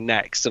coming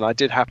next, and I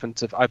did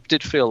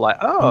feel like,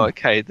 oh,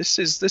 okay, this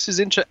is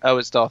interesting. Oh,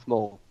 it's Darth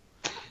Maul.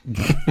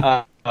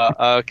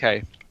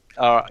 Okay,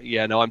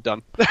 yeah, no, I'm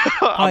done.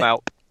 I'm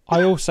out.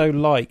 I also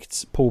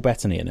liked Paul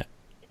Bettany in it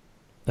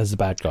as the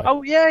bad guy.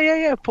 Oh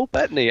yeah, Paul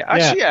Bettany.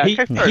 Actually,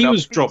 he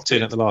was dropped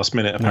in at the last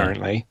minute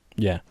apparently.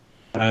 Yeah.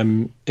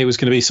 It was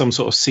going to be some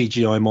sort of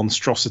CGI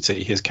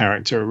monstrosity, his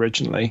character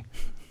originally.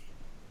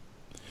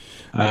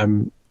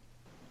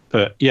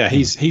 But yeah,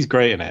 he's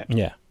great in it.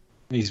 Yeah,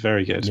 he's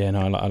very good. Yeah,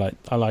 no,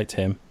 I liked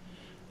him.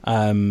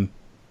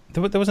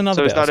 There was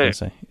another bit I was going to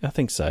say. I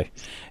think so.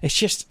 It's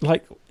just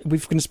like we're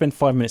going to spend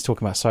 5 minutes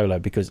talking about Solo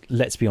because,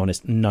 let's be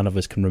honest, none of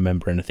us can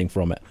remember anything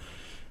from it.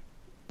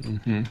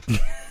 Mm-hmm.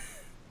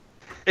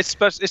 It's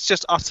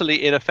just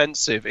utterly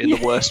inoffensive in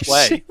the worst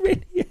way. It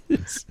really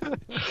is.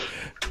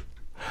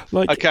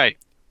 Like, okay,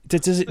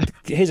 does it?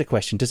 Here's a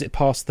question: does it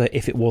pass the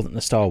 "if it wasn't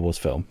the Star Wars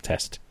film"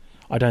 test?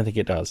 I don't think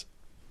it does.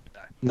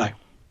 No.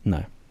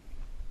 In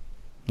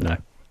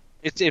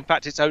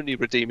fact, its only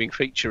redeeming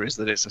feature is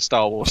that it's a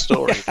Star Wars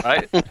story,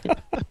 right?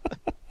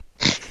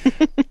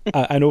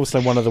 And also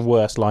one of the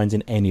worst lines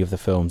in any of the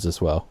films as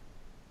well,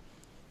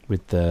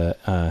 with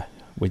the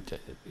with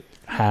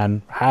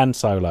Han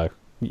Solo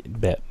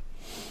bit.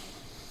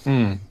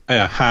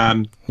 Yeah,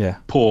 Han. Yeah.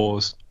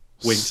 Pause.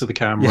 Wink to the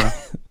camera. Yeah.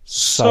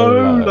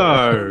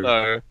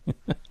 Solo.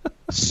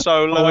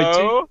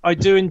 Solo. I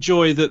do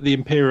enjoy that the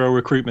Imperial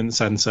Recruitment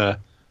Centre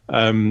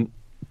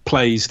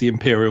plays the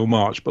Imperial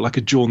March, but like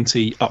a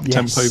jaunty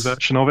up-tempo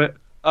version of it.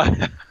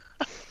 I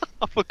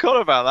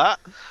forgot about that.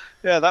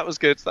 Yeah, that was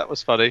good. That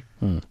was funny.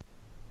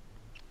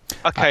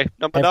 Okay,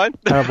 number 9.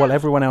 Well,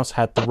 everyone else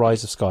had The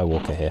Rise of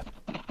Skywalker here.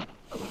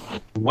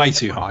 Way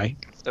too high.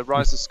 The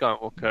Rise of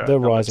Skywalker. The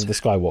Rise of the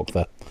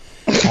Skywalker.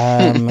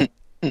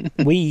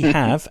 We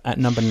have, at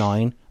number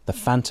 9, The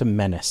Phantom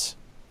Menace.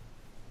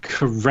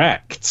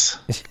 Correct.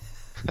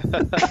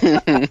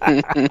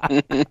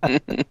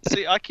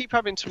 See, I keep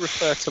having to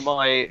refer to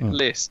my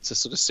list to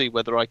sort of see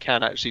whether I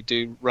can actually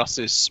do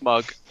Russ's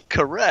smug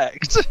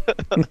correct.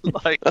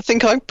 I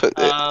think I put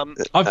it.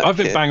 I've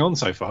been bang on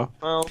so far.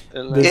 Well,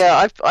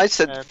 yeah, I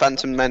said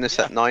Phantom Menace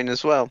at 9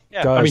 as well.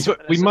 Yeah, guys, I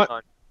mean,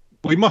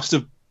 we must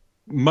have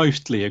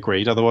mostly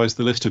agreed, otherwise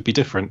the list would be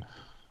different.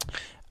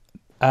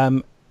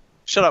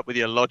 Shut up with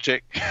your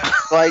logic.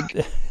 like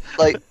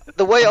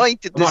the way I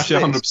did this. I'm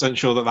actually 100%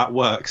 sure that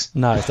works.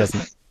 No, it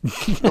doesn't.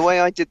 The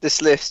way I did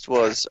this list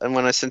was, and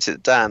when I sent it to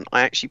Dan,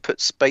 I actually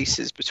put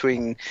spaces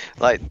between,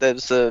 like,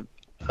 there's a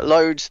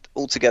load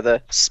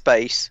altogether,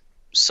 space,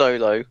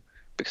 Solo,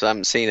 because I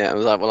haven't seen it. I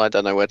was like, well, I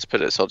don't know where to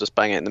put it, so I'll just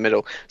bang it in the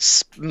middle.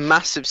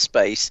 Massive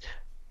space,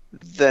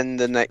 then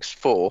the next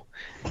 4,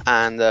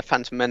 and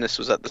Phantom Menace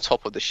was at the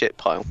top of the shit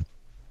pile.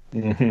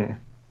 Mm-hmm.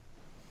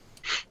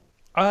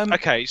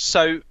 Okay,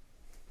 so,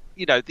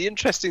 the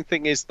interesting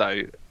thing is,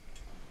 though,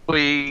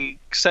 we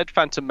said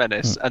Phantom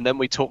Menace, and then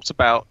we talked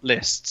about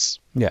lists.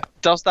 Yeah.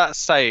 Does that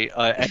say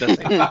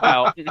anything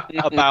about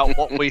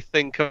what we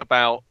think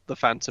about the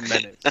Phantom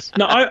Menace?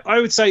 No, I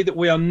would say that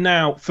we are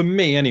now, for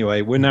me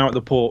anyway, we're now at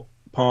the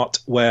part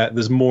where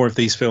there's more of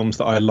these films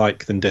that I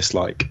like than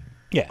dislike.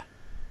 Yeah.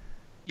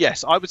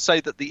 Yes, I would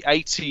say that the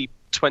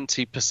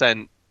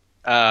 80-20%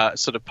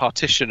 sort of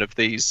partition of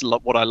these,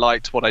 what I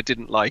liked, what I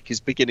didn't like,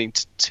 is beginning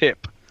to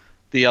tip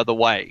the other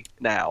way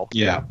now.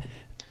 Yeah.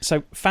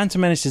 So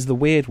Phantom Menace is the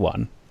weird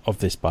one of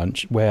this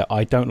bunch, where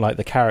I don't like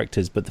the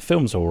characters, but the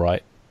film's all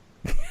right.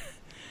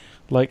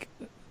 Like,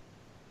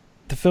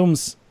 the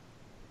film's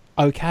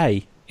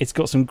okay. It's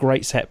got some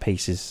great set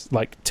pieces,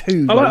 like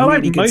 2 I really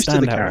like good most of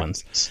the standout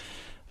characters.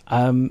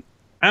 ones.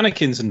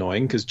 Anakin's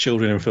annoying because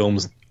children in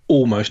films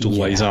almost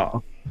always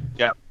are.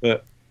 Yeah,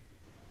 but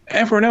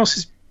everyone else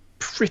is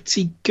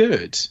pretty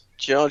good.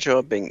 Jar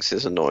Jar Binks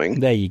is annoying.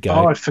 There you go.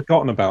 Oh, I'd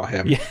forgotten about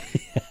him. Yeah.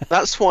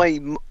 That's why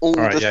all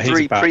right, the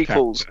 3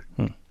 prequels,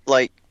 character.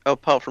 like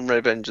apart from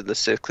Revenge of the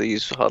Sith,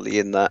 he's hardly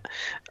in that,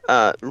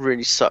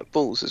 really suck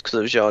balls, is because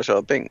of Jar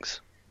Jar Binks.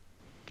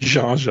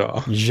 Jar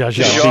Jar. Jar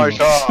Jar.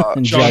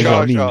 Jar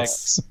Jar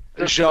Binks.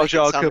 Jar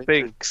Jar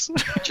Binks.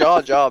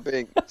 Jar Jar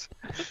Binks.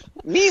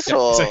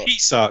 Meetle. So he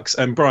sucks,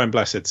 and Brian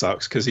Blessed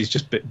sucks because he's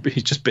just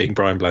being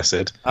Brian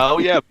Blessed. Oh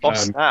yeah,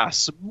 boss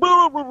ass.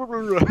 But,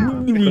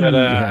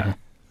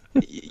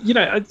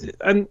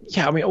 and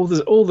yeah, I mean, all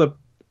the.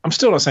 I'm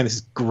still not saying this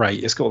is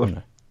great. It's got all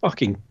the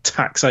fucking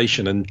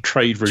taxation and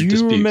trade route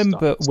disputes. Do you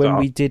remember when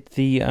we did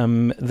the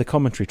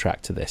commentary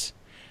track to this?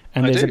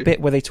 And there's a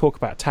bit where they talk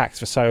about tax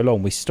for so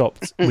long, we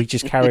stopped, we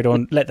just carried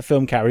on, let the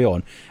film carry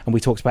on, and we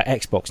talked about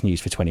Xbox news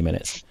for 20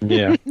 minutes.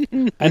 Yeah.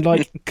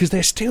 And because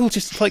they're still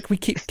just, we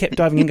kept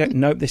diving in and going,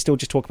 nope, they still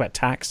just talk about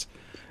tax.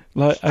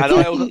 Like,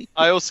 and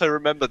I also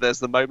remember there's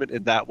the moment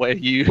in that where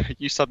you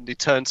suddenly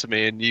turned to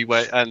me and you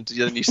went and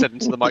then you said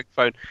into the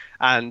microphone,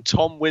 and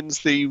Tom wins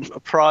the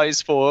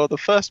prize for the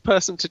first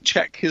person to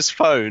check his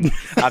phone.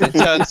 And it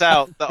turns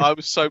out that I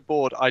was so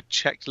bored I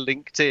checked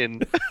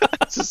LinkedIn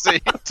to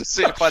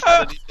see if I'd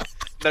had any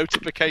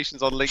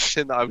notifications on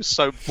LinkedIn that I was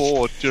so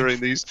bored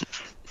during these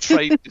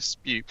trade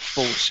dispute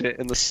bullshit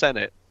in the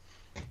Senate.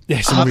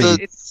 Yes,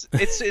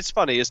 it's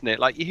funny, isn't it?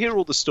 Like, you hear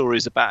all the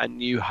stories about A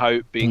New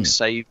Hope being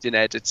saved in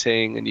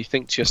editing, and you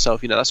think to yourself,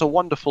 that's a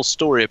wonderful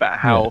story about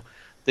how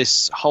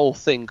this whole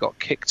thing got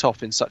kicked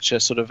off in such a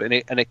sort of an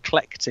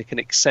eclectic and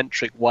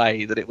eccentric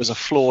way that it was a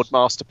flawed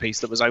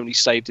masterpiece that was only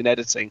saved in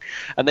editing.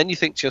 And then you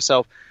think to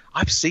yourself,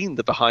 I've seen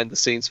the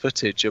behind-the-scenes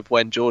footage of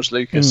when George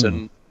Lucas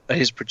and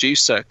his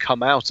producer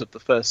come out of the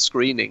first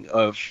screening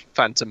of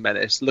Phantom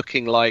Menace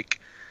looking like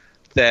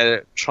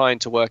they're trying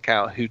to work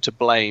out who to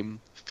blame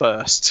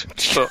first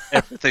for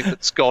everything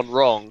that's gone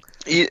wrong.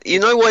 You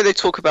know why they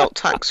talk about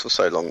tax for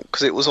so long?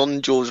 Because it was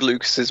on George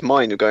Lucas's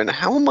mind of going,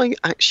 how am I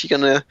actually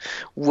going to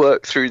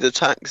work through the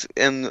tax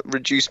and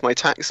reduce my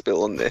tax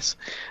bill on this?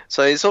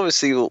 So it's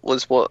obviously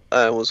was what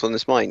was on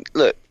his mind.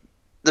 Look,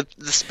 the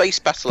space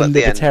battle at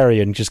the end. The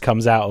libertarian just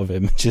comes out of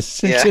him.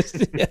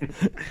 The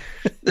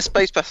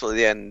space battle at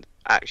the end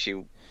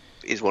actually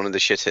is one of the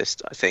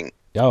shittest, I think.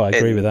 Oh, I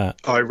agree with that.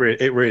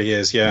 It really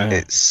is, yeah.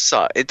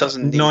 It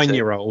doesn't.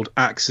 9-year-old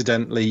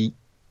accidentally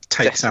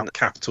takes out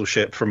capital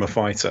ship from a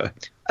fighter.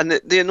 And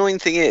the annoying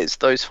thing is,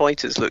 those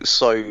fighters look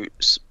so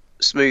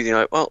smooth. You're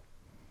like, well,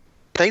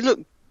 they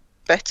look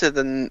better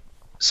than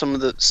some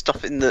of the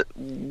stuff in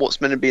what's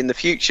meant to be in the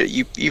future.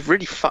 You've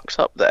really fucked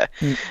up there.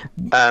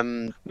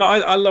 No,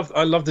 I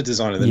love the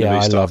design of the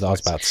new stuff. I was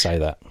about to say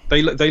that.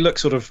 They look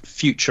sort of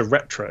future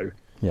retro.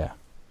 Yeah.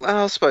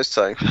 Well, I suppose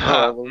so.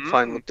 We'll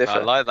find them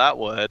different. I like that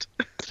word.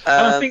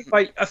 I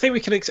think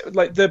we can accept,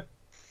 like, the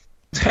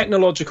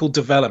technological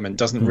development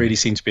doesn't really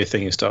seem to be a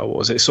thing in Star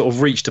Wars. It's sort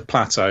of reached a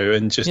plateau,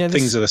 and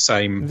things are the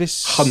same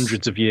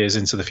hundreds of years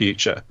into the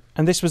future.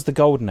 And this was the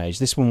golden age.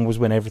 This one was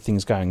when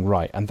everything's going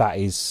right, and that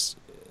is.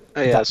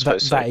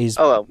 That is.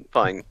 Oh well,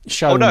 fine.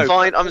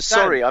 Fine. I'm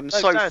sorry. I'm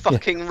so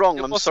fucking wrong.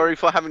 I'm sorry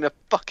for having a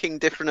fucking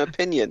different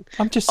opinion.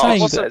 I'm just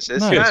saying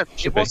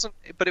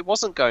it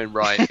wasn't going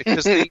right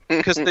because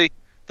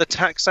the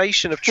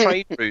taxation of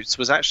trade routes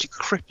was actually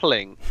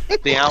crippling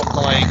the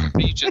outlying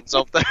regions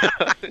of the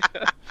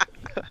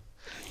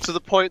to the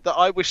point that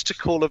I wish to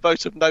call a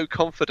vote of no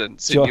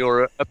confidence in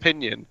your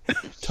opinion.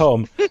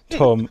 Tom,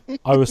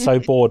 I was so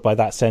bored by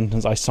that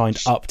sentence I signed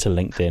up to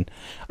LinkedIn.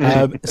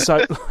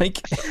 So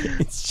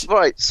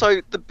right,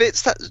 so the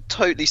bits that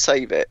totally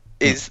save it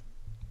is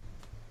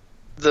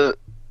the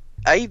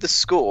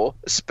score,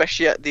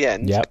 especially at the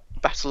end. Yep.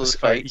 Battle of the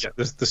Fates.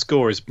 The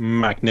score is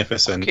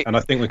magnificent, and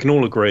I think we can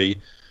all agree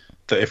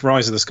that if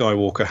Rise of the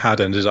Skywalker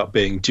had ended up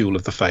being Duel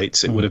of the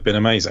Fates, it would have been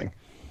amazing.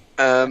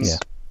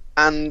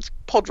 And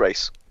Pod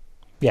Race.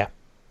 Yeah.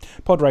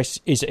 Pod Race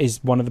is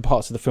one of the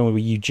parts of the film where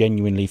you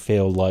genuinely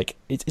feel like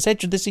it's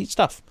edge of the seat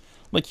stuff.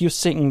 Like, you're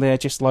sitting there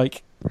just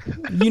like,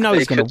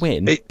 he's going to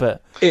win,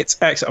 but it's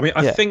excellent.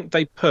 I mean, I think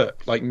they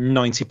put like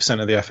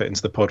 90% of the effort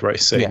into the pod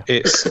race scene. Yeah.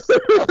 It's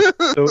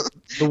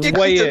the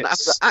way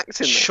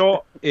it's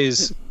shot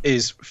is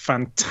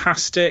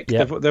fantastic.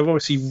 Yeah. They've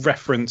obviously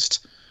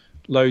referenced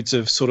loads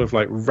of sort of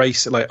like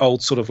race, like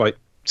old sort of like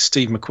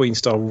Steve McQueen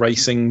style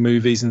racing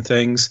movies and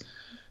things.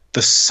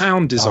 The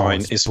sound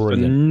design is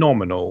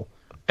phenomenal.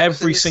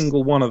 Every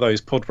single one of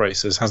those pod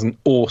racers has an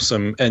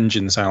awesome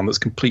engine sound that's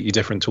completely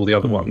different to all the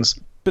other ones.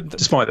 But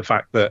despite the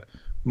fact that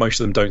most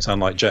of them don't sound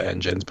like jet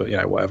engines, but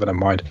whatever, never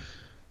mind.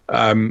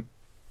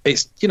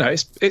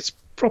 It's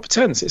proper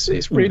tense.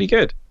 It's really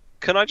good.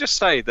 Can I just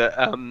say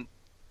that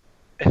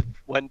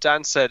when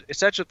Dan said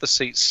it's edge of the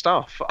seat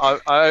stuff,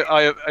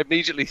 I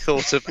immediately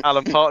thought of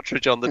Alan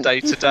Partridge on the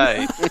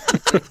Day-to-Day.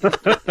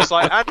 It's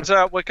like,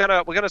 and we're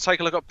gonna take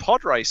a look at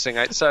pod racing.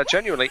 It's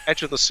genuinely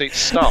edge of the seat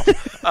stuff.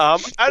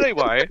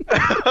 Anyway,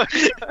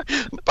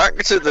 back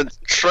to the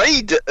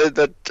trade,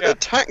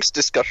 tax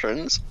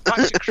discussions.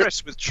 Back to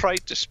Chris with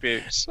trade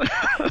disputes.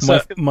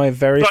 My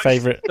very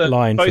favourite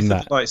line from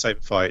that. Both the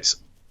lightsaber fights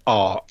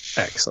are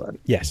excellent.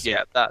 Yes.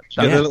 Yeah, the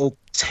little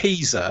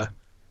teaser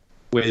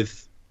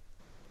with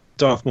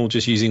Darth Maul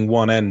just using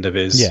one end of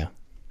his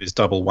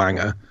double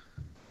wanger.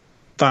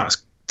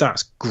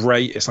 That's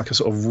great. It's like a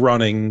sort of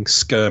running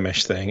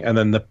skirmish thing, and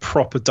then the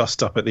proper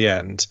dust up at the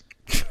end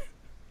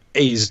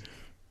is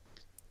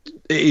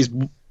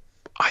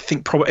I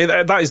think probably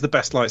that is the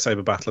best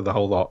lightsaber battle of the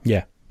whole lot.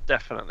 Yeah,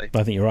 definitely.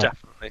 I think you're right.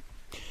 Definitely.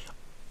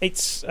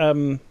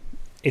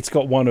 It's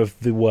got one of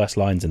the worst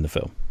lines in the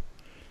film,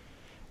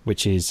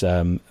 which is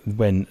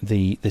when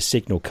the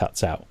signal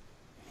cuts out,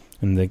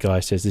 and the guy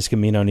says, "This can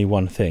mean only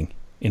one thing: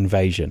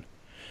 invasion."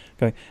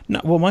 Going, no,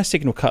 well, my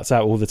signal cuts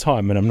out all the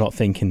time, and I'm not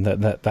thinking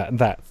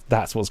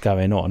that's what's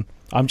going on.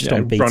 I'm just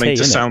on BT, running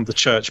to sound the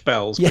church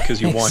bells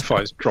because your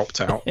Wi-Fi's dropped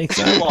out.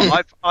 Exactly.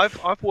 Well,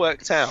 I've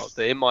worked out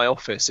that in my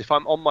office, if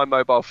I'm on my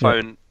mobile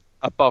phone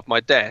above my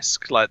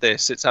desk like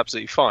this, it's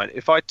absolutely fine.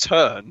 If I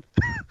turn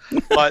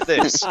like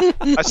this,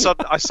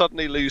 I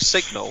suddenly lose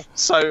signal.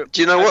 So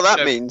do you know what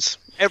that means?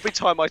 Every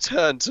time I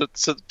turn to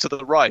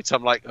the right,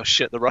 I'm like, oh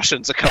shit, the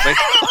Russians are coming.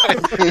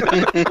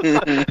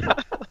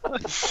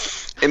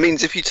 It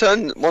means if you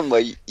turn one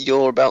way,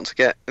 you're about to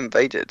get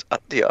invaded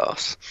up the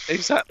arse.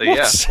 Exactly, what?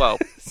 Yeah. Well,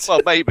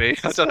 maybe.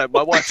 I don't know.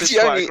 My wife is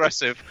quite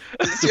aggressive.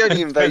 It's the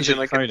only invasion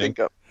I can think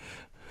of.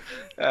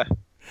 Yeah.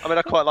 I mean,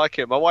 I quite like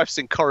it. My wife's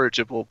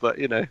incorrigible, but,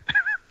 you know.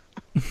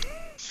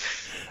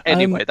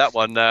 Anyway, that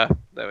one, there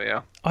we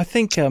are. I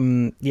think,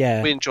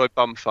 yeah. We enjoy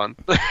bum fun.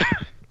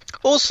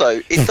 Also,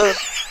 it does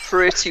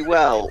pretty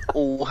well.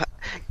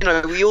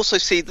 We also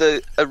see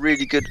a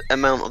really good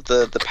amount of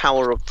the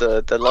power of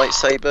the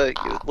lightsaber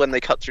when they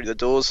cut through the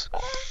doors.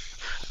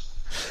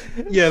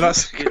 Yeah,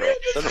 that's. I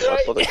don't know why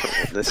I bothered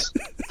coming with this.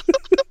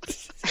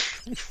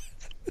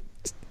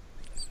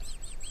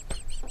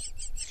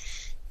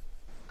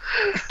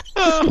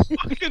 Oh,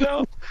 fucking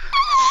hell.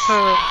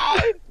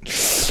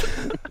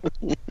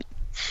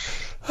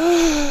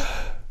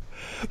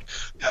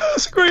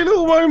 That's a great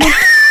little moment.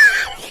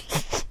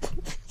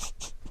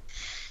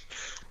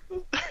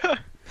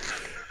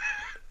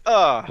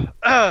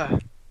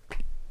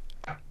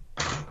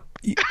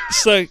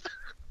 So.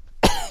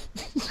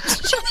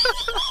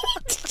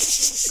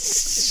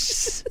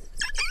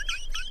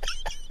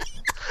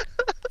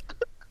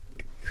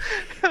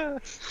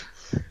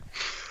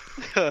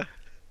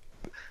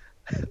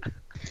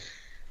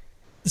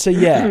 So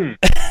yeah,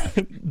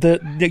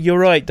 you're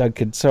right,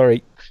 Duncan.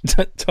 Sorry,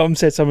 Tom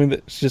said something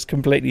that's just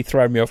completely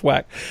thrown me off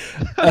whack.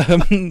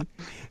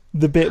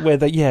 The bit where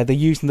they're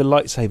using the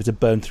lightsaber to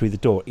burn through the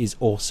door is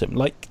awesome.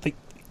 Like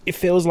it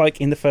feels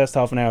like in the first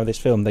half an hour of this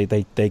film,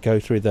 they go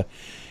through the.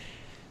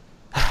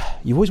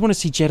 You always want to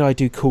see Jedi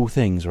do cool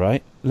things,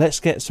 right? Let's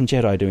get some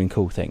Jedi doing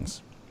cool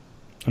things,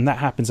 and that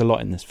happens a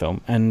lot in this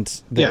film,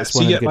 and that's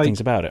one of the good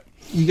things about it.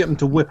 You get them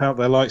to whip out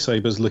their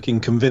lightsabers looking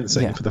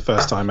convincing for the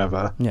first time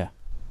ever. Yeah.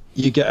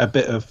 You get a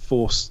bit of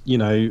force,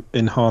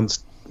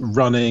 enhanced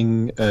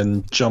running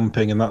and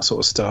jumping and that sort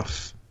of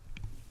stuff.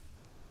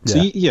 So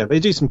they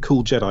do some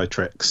cool Jedi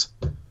tricks.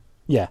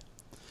 Yeah,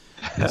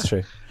 that's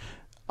true.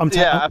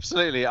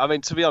 Absolutely. I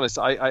mean, to be honest,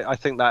 I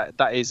think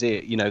that is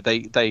it.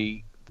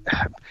 They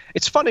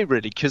it's funny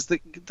really because the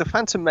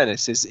Phantom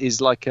Menace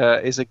is a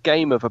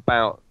game of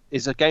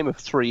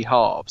 3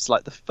 halves.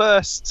 Like the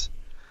first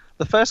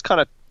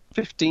kind of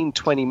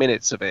 15-20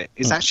 minutes of it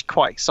is actually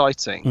quite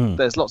exciting.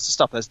 There's lots of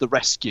stuff. There's the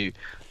rescue,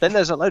 then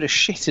there's a load of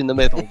shit in the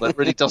middle that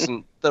really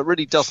doesn't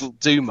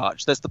do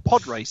much. There's the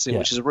pod racing,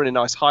 which is a really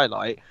nice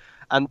highlight,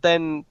 and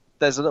then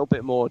there's a little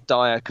bit more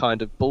dire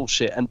kind of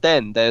bullshit, and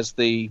then there's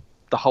the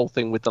whole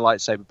thing with the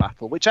lightsaber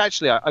battle, which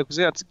actually I was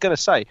going to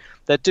say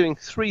they're doing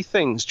 3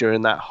 things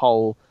during that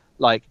whole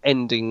like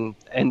ending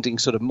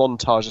sort of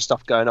montage of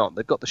stuff going on.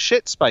 They've got the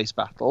shit space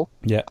battle,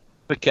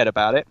 forget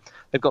about it.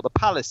 They've got the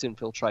palace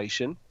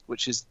infiltration,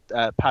 which is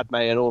Padme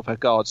and all of her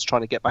guards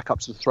trying to get back up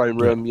to the throne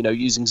room,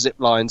 using zip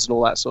lines and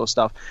all that sort of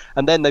stuff.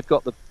 And then they've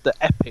got the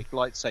epic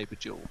lightsaber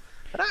duel.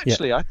 And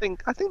actually, I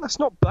think that's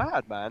not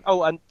bad, man.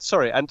 Oh, and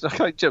sorry, and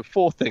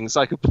 4 things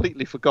I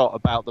completely forgot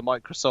about the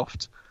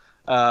Microsoft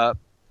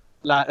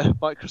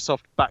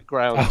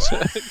background,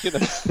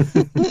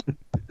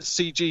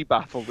 CG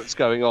battle that's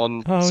going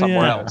on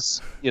somewhere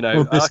else.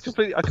 I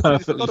completely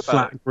forgot about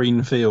flat it.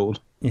 green field.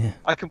 Yeah,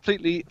 I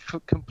completely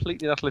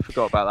and utterly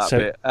forgot about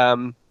that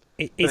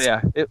bit.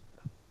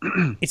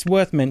 It's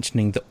worth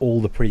mentioning that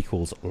all the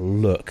prequels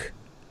look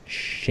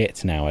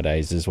shit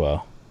nowadays as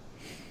well.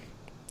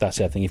 That's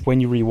the other thing.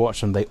 When you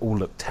rewatch them, they all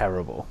look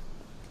terrible.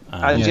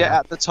 And yet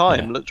at the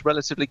time looked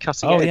relatively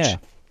cutting edge.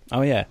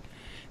 Oh yeah.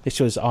 This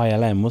was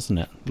ILM, wasn't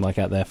it? Like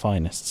at their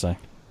finest. So,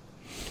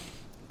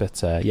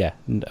 but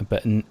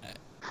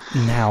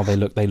now they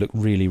look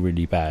really,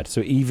 really bad.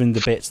 So even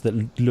the bits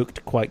that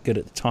looked quite good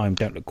at the time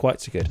don't look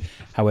quite so good.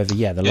 However,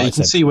 the lightsaber, you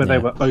can see where they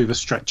were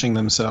overstretching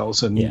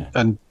themselves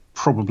and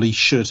probably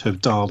should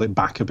have dialed it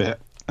back a bit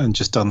and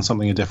just done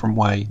something a different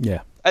way. Yeah.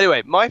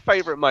 Anyway, my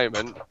favourite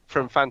moment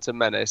from Phantom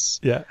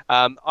Menace,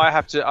 I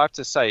have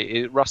to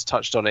say, Russ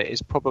touched on it,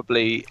 is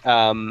probably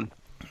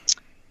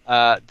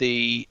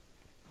the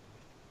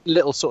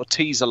little sort of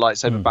teaser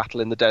lightsaber battle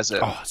in the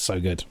desert. Oh,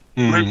 so good.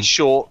 Really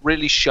short,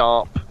 really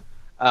sharp.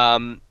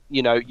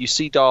 You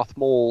see Darth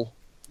Maul,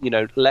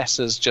 less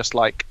as just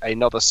like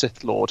another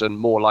Sith Lord and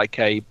more like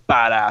a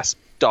badass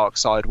dark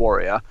side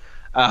warrior.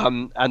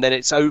 And then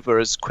it's over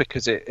as quick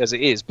as it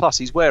is. Plus,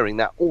 he's wearing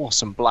that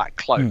awesome black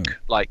cloak.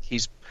 Like he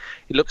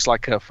looks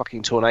like a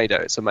fucking tornado.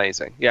 It's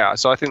amazing. Yeah,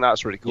 so I think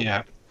that's really cool.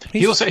 Yeah.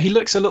 He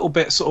looks a little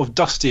bit sort of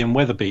dusty and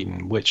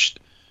weather-beaten, which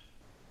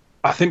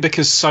I think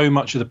because so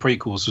much of the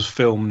prequels was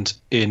filmed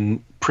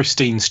in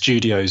pristine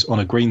studios on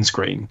a green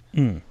screen,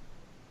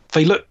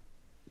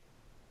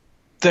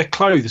 their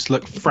clothes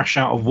look fresh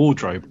out of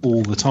wardrobe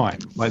all the time.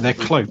 Like their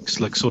cloaks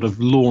look sort of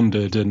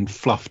laundered and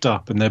fluffed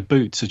up, and their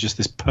boots are just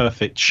this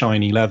perfect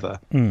shiny leather.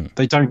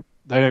 They don't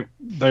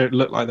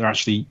look like they're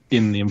actually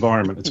in the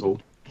environment at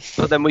all.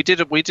 But then we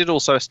did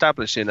also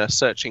establish in a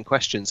Searching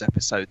Questions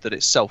episode that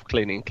it's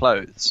self-cleaning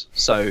clothes.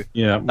 So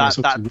yeah, that's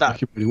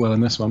working pretty well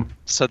in this one.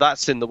 So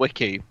that's in the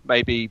wiki.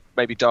 Maybe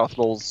Darth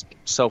Maul's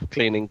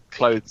self-cleaning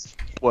clothes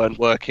weren't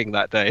working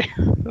that day.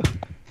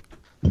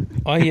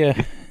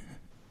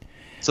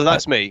 So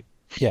that's me.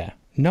 Yeah.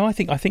 No, I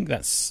think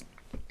that's.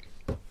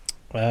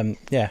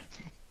 Yeah.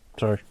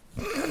 Sorry.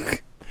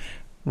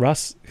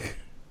 Russ.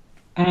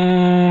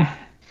 I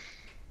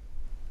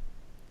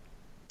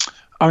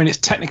mean, it's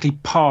technically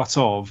part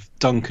of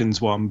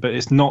Duncan's one, but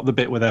it's not the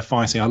bit where they're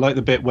fighting. I like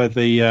the bit where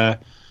the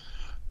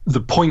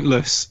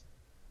pointless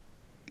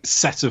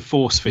set of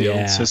force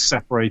fields has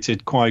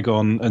separated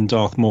Qui-Gon and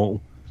Darth Maul,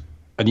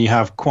 and you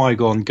have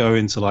Qui-Gon go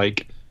into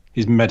like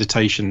his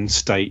meditation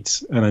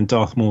state, and then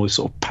Darth Maul is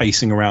sort of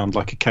pacing around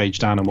like a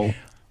caged animal,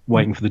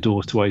 waiting for the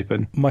doors to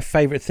open. My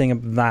favourite thing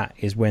of that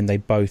is when the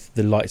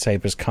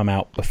lightsabers come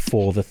out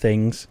before the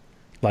things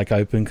like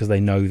open, because they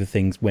know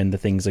when the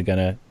things are going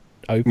to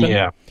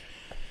open.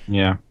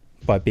 Yeah.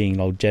 By being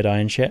old Jedi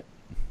and shit.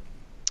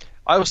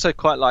 I also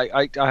quite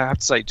like, I have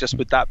to say, just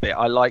with that bit,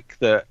 I like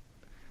that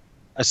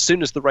as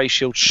soon as the ray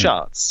shield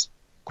shuts,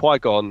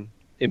 Qui-Gon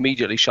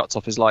immediately shuts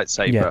off his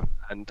lightsaber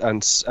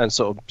and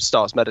sort of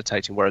starts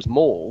meditating, whereas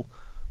Maul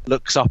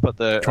looks up at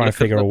the... Trying to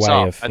figure a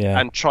way of...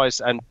 And tries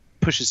and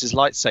pushes his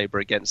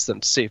lightsaber against them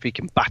to see if he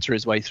can batter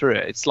his way through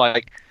it. It's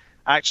like,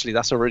 actually,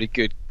 that's a really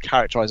good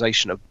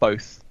characterization of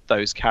both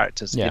those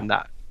characters in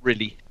that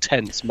really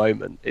tense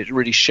moment. It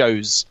really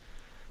shows...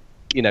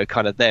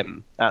 kind of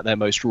them at their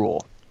most raw.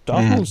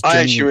 I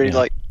actually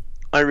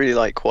really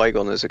like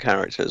Qui-Gon as a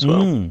character as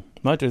well.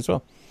 I do as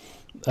well.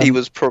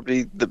 He's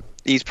probably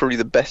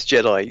the best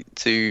Jedi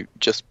to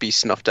just be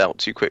snuffed out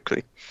too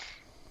quickly.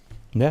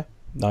 Yeah,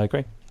 I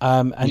agree.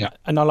 And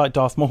I like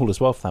Darth Maul as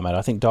well, for that matter.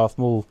 I think Darth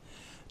Maul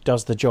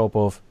does the job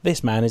of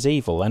this man is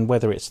evil, and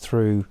whether it's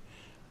through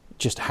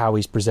just how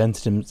he's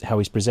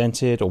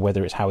presented, or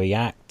whether it's how he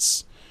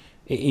acts.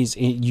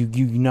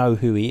 You know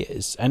who he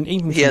is, and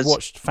even if you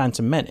watched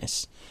Phantom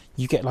Menace,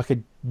 you get like a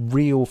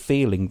real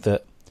feeling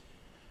that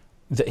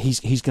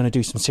he's going to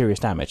do some serious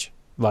damage.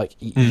 Like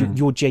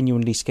you're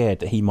genuinely scared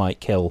that he might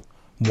kill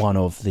one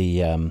of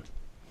the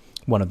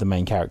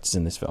main characters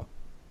in this film.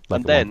 Like,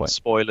 and then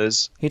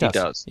spoilers, he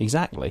does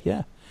exactly,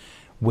 yeah.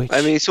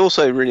 I mean, it's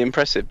also really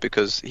impressive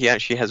because he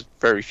actually has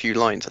very few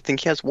lines. I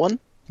think he has one.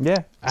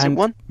 Yeah, and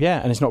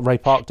it's not Ray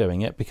Park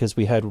doing it, because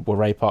we heard what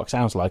Ray Park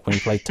sounds like when he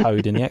played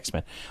Toad in the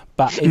X-Men.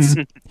 But it's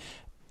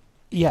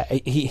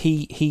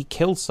he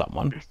kills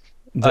someone.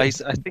 Sorry.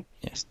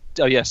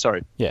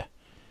 Yeah,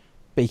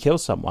 but he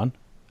kills someone,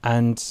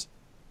 and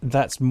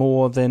that's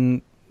more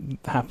than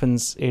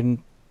happens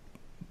in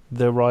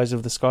The Rise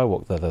of the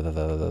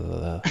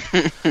Skywalker.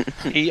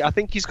 I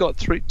think he's got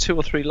 2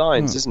 or 3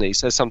 lines, isn't he? He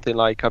says something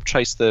like, "I've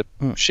traced the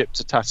ship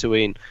to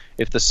Tatooine.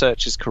 If the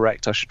search is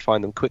correct, I should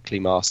find them quickly,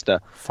 Master."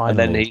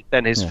 Finally. And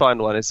then his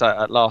final one is,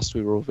 "At last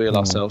we will reveal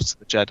ourselves to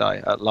the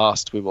Jedi. At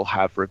last we will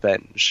have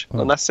revenge."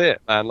 And that's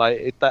it, man.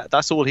 Like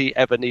that's all he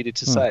ever needed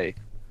to say.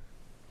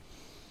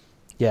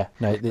 Yeah,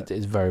 no,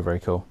 it's very,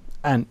 very cool.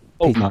 And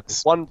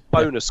one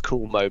bonus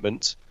cool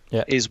moment.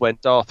 Is when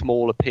Darth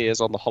Maul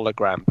appears on the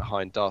hologram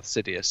behind Darth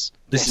Sidious.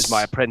 This is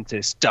my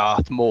apprentice,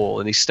 Darth Maul,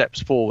 and he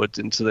steps forward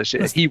into the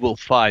ship. He will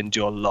find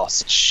your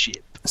lost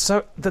ship.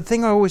 So the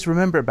thing I always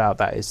remember about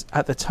that is,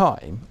 at the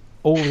time,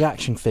 all the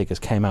action figures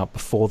came out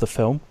before the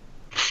film.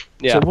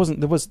 Yeah. So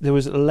there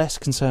was less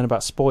concern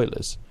about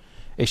spoilers.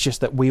 It's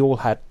just that we all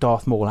had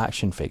Darth Maul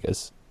action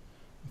figures.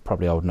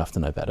 Probably old enough to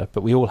know better,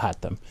 but we all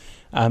had them,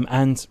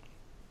 and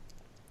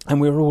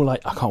we were all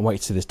like, I can't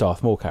wait to see this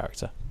Darth Maul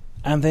character.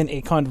 And then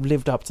it kind of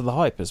lived up to the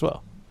hype as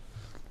well.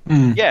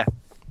 Yeah,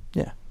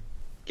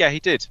 he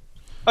did.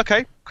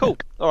 Okay, cool.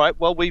 All right.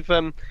 Well, we've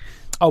taken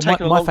a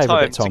long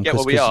time to get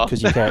where we are.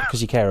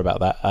 Because you care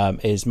about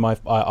that. Is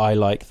I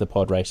like the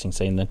pod racing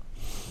scene then.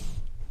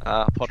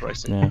 Pod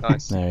racing. Yeah,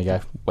 nice. There you go.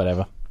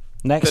 Whatever.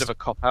 Next. Bit of a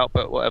cop out,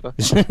 but whatever.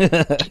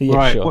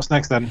 Right. Sure. What's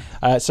next then?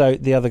 So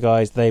the other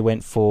guys, they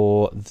went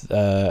for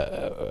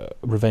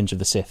Revenge of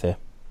the Sith here.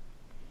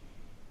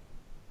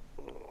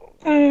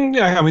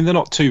 Yeah, I mean, they're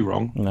not too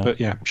wrong, but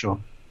yeah, sure.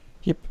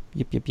 Yep.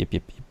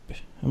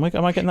 Am I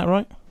getting that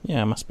right?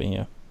 Yeah, I must be,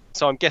 yeah.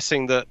 So I'm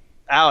guessing that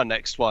our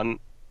next one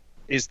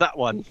is that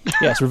one.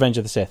 Yeah, it's Revenge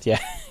of the Sith,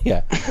 yeah.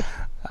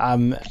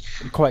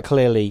 Quite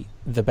clearly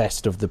the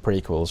best of the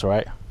prequels,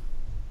 right?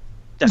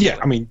 Definitely. Yeah,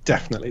 I mean,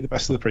 definitely the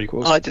best of the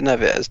prequels. I didn't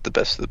have it as the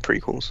best of the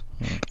prequels.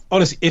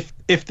 Honestly,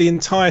 if the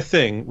entire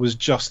thing was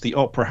just the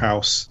Opera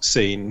House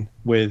scene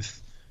with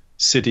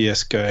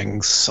Sidious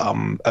going,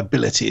 some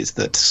abilities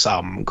that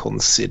some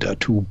consider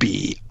to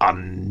be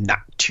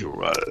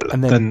unnatural,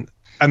 and then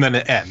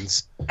it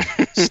ends.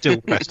 Still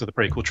best of the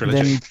prequel trilogy.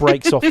 Then he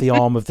breaks off the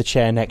arm of the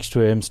chair next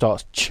to him,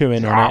 starts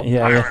chewing on it.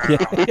 Yeah.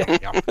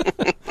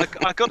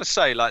 I got to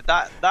say, like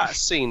that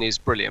scene is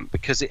brilliant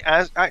because it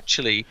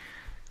actually,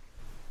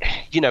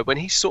 when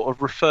he sort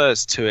of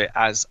refers to it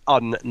as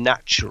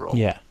unnatural,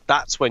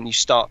 that's when you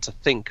start to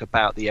think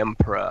about the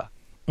Emperor.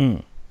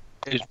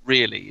 It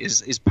really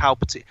is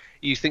Palpatine.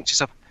 You think to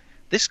yourself,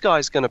 this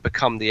guy's going to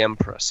become the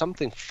Emperor.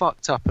 Something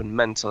fucked up and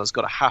mental has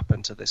got to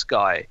happen to this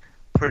guy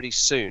pretty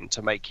soon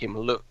to make him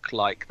look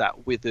like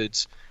that withered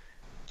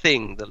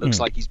thing that looks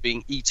like he's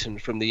being eaten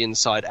from the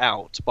inside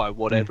out by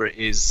whatever it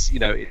is. You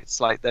know, it's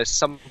like there's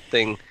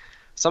something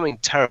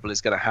terrible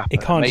is going to happen.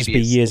 It can't just be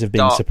years of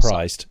being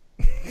surprised.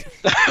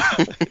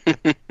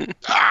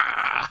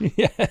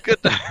 Yeah. Good.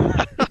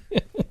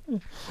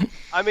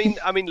 I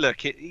mean, look.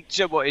 Do you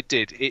know what it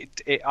did?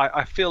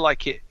 I feel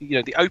like it. You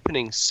know, the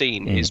opening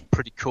scene is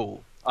pretty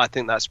cool. I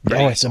think that's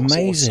pretty. Oh, it's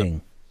amazing.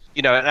 Awesome.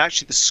 You know, and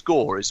actually the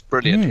score is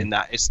brilliant in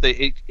that. It's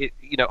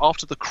you know,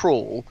 after the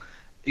crawl,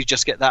 you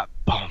just get that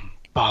bum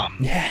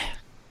bum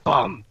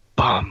bum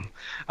bum,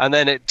 and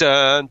then it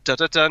dun dun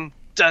dun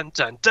dun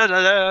dun dun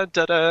dun dun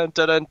dun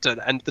dun dun,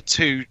 and the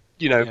two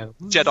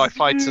Jedi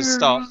fighters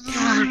start.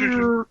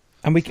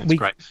 And we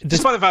great.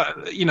 Despite the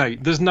fact that, you know,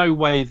 there's no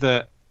way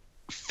that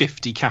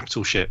 50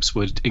 capital ships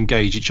would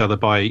engage each other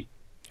by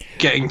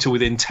getting to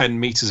within 10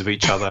 meters of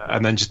each other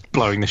and then just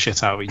blowing the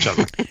shit out of each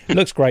other. It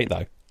looks great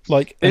though.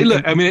 Like it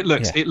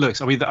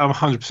looks. I mean, I'm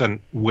 100%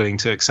 willing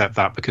to accept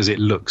that because it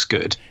looks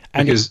good.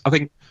 Because I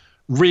think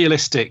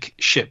realistic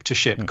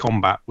ship-to-ship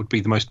combat would be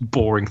the most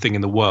boring thing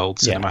in the world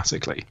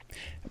cinematically. Yeah.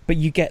 But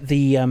you get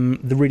the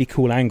really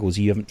cool angles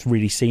you haven't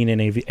really seen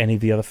in any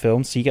of the other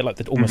films. So you get like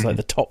almost like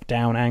the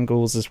top-down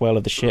angles as well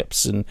of the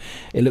ships, and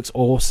it looks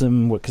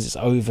awesome because it's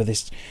over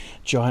this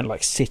giant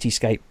like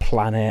cityscape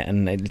planet,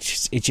 and it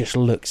just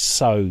looks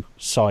so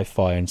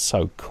sci-fi and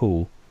so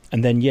cool.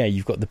 And then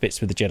you've got the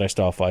bits with the Jedi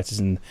starfighters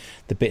and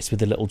the bits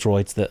with the little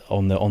droids that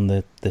on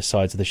the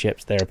sides of the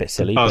ships. They're a bit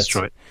silly. Buzz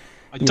droid.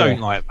 I don't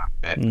like that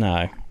bit.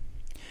 No,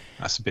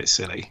 that's a bit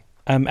silly.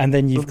 And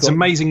then you've got this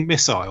amazing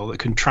missile that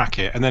can track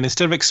it, and then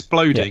instead of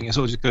exploding, it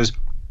sort of just goes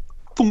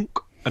thunk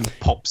and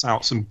pops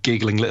out some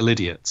giggling little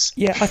idiots.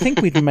 Yeah, I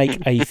think we'd make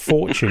a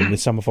fortune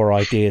with some of our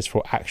ideas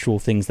for actual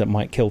things that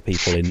might kill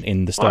people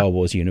in the Star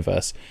Wars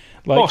universe.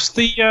 Like, Boss,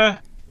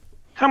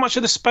 how much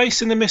of the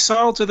space in the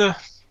missile do the...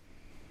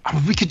 I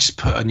mean, we could just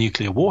put a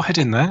nuclear warhead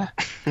in there.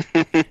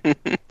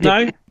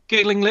 No?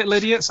 Giggling little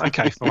idiots?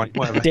 Okay, fine.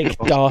 Whatever. Dick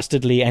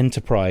Dastardly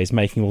Enterprise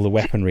making all the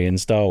weaponry in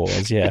Star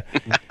Wars, yeah.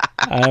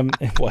 I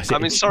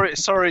mean,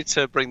 sorry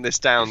to bring this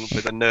down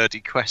with a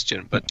nerdy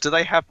question, but do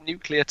they have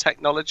nuclear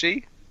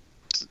technology?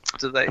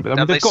 Do they? I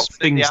mean, they've got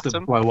things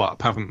that blow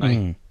up, haven't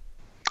they?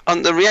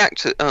 On the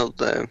reactor... Oh,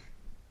 no.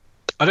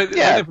 They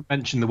never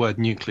mention the word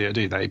nuclear,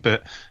 do they?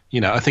 But,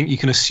 you know, I think you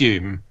can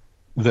assume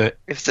that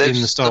in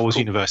the Star Wars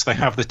universe, they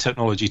have the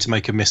technology to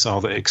make a missile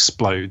that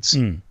explodes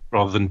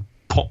rather than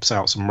pops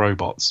out some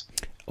robots.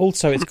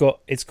 Also, it's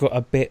got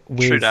a bit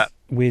with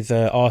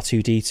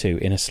R2-D2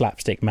 in a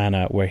slapstick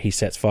manner where he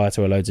sets fire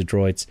to loads of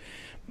droids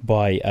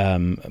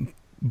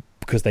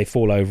because they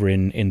fall over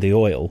in the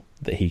oil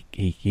that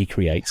he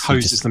creates.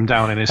 Hoses them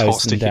down in his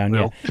hot sticky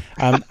grill.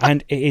 Yeah.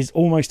 And it is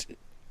almost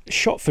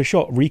shot for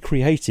shot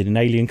recreated in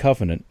Alien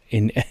Covenant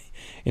in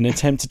an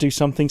attempt to do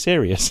something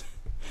serious.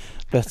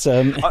 But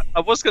I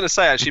was going to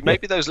say, actually,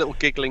 maybe those little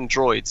giggling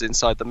droids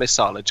inside the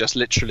missile are just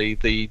literally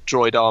the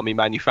droid army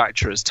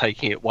manufacturers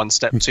taking it one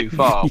step too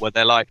far, where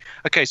they're like,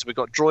 okay, so we've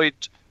got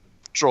droids,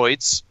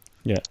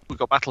 we've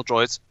got battle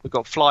droids, we've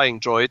got flying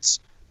droids,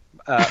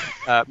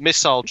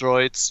 missile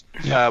droids,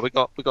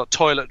 we've got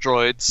toilet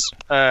droids,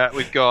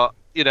 we've got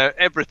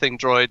everything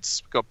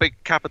droids. We've got big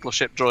capital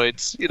ship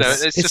droids.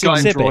 It's just like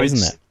Exhibit, droids,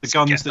 isn't it? the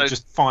guns that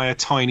just fire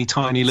tiny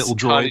little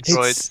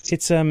droids.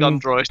 It's gun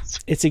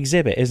droids. It's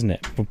Exhibit, isn't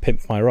it? From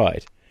Pimp My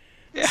Ride.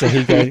 Yeah. So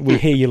he goes, we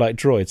hear you like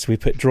droids, so we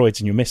put droids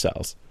in your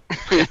missiles.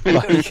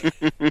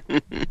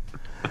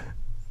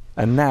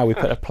 And now we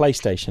put a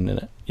PlayStation in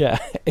it. Yeah,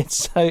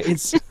 it's.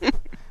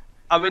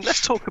 I mean,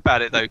 let's talk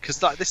about it though,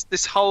 because like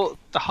the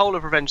whole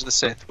of Revenge of the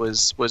Sith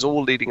was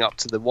all leading up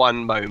to the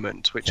one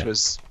moment, which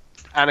was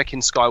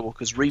Anakin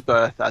Skywalker's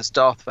rebirth as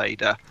Darth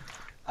Vader.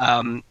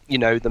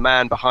 The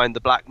man behind the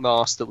black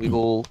mask that we've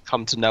all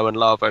come to know and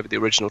love over the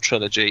original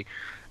trilogy.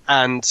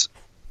 And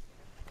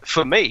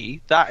for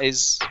me, that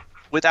is,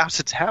 without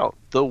a doubt,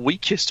 the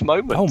weakest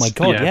moment. Oh my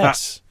God,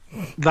 yes.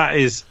 That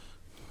is...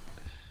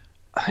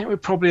 I think we're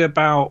probably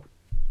about...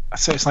 I'd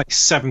say it's like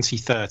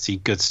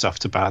 70-30 good stuff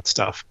to bad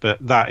stuff, but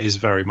that is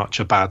very much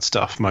a bad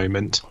stuff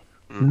moment.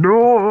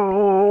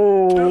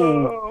 No,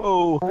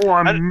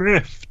 I'm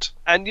miffed.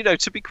 And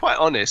to be quite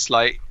honest,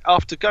 like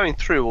after going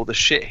through all the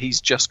shit he's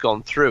just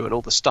gone through and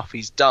all the stuff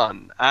he's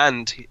done,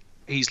 and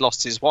he's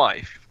lost his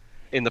wife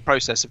in the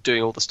process of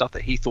doing all the stuff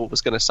that he thought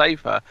was going to save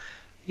her,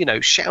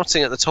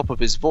 shouting at the top of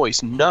his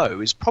voice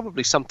no is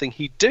probably something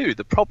he'd do.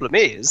 The problem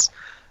is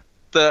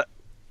that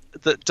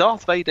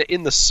Darth Vader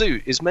in the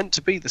suit is meant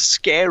to be the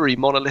scary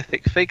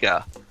monolithic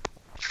figure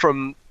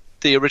from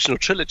the original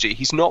trilogy.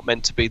 He's not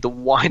meant to be the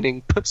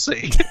whining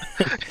pussy.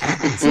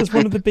 So that's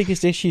one of the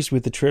biggest issues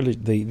with the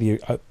trilogy,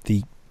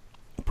 the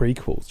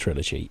prequel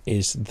trilogy,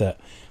 is that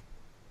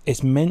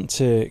it's meant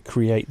to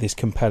create this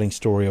compelling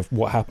story of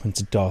what happened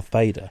to Darth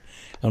Vader,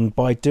 and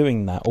by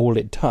doing that, all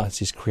it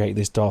does is create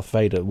this Darth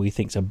Vader we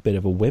think's a bit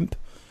of a wimp.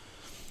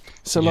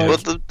 So,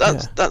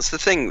 that's the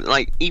thing.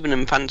 Like even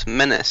in Phantom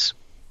Menace,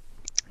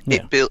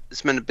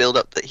 It's meant to build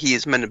up that he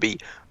is meant to be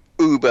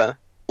uber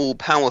all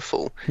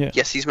powerful. Yeah.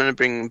 Yes, he's meant to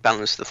bring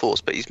balance to the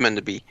Force, but he's meant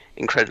to be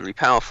incredibly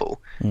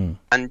powerful.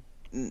 And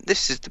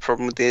this is the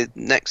problem with the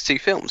next two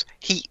films.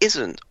 He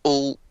isn't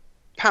all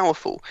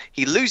powerful.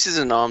 He loses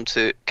an arm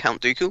to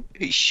Count Dooku.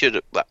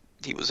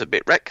 He was a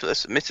bit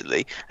reckless,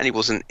 admittedly, and he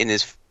wasn't in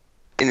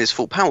his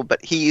full power.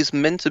 But he is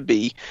meant to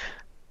be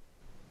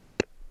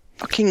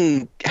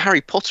fucking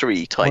Harry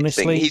Pottery type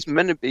thing. He's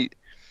meant to be.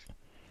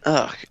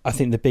 I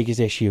think the biggest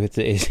issue with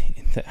it is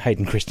that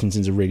Hayden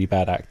Christensen's a really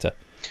bad actor.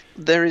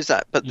 There is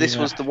that, but this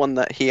was the one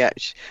that he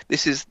actually.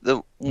 This is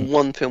the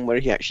one film where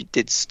he actually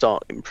did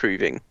start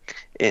improving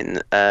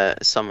in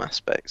some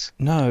aspects.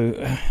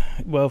 No,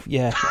 well,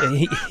 yeah,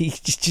 he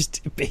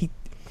just.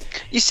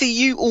 You see,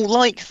 you all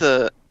like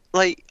the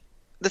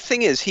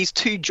thing is, he's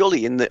too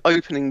jolly in the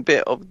opening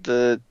bit of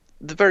the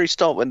very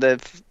start when they're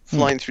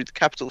flying through the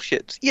capital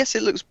ships. Yes,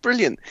 it looks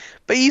brilliant,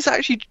 but he's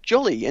actually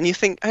jolly, and you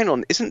think, hang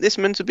on, isn't this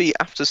meant to be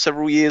after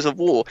several years of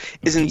war?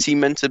 Isn't he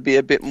meant to be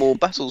a bit more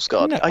battle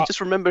scarred? I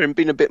just remember him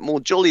being a bit more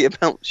jolly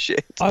about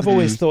shit. I've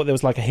always thought there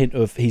was like a hint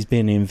of he's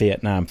been in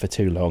Vietnam for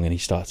too long and he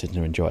started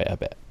to enjoy it a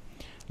bit.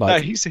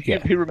 Like, no,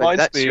 he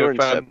reminds me of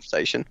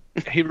interpretation.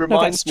 He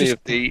reminds me of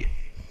the.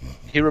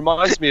 He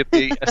reminds me of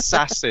the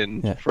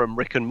assassin from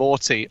Rick and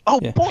Morty. Oh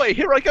boy,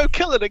 here I go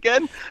killing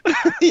again.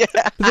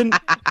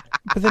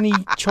 But then he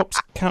chops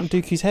Count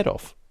Dooku's head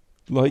off.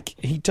 Like,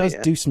 he does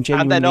do some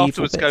genuinely and then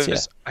afterwards evil bits,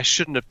 goes, I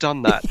shouldn't have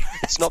done that.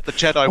 It's not the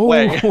Jedi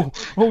way.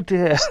 Oh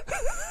dear.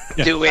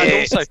 Do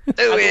it.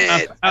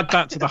 Add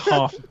that to the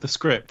half of the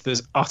script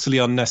that's utterly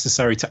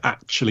unnecessary to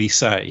actually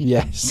say.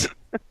 Yes.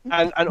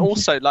 And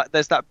also, like,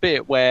 there's that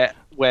bit where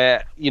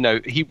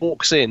he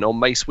walks in on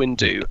Mace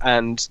Windu,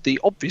 and the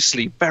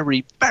obviously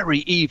very, very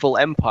evil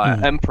emperor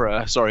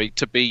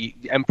to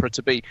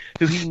be,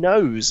 who he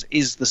knows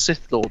is the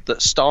Sith Lord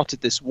that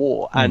started this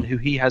war, and who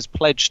he has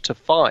pledged to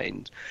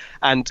find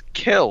and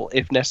kill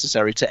if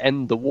necessary to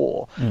end the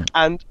war.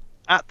 And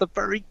at the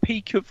very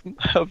peak of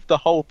the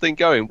whole thing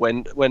going,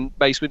 when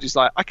Mace Windu's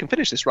like, I can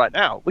finish this right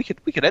now. We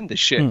could end this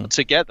shit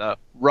together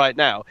right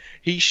now.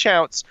 He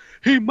shouts,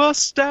 "He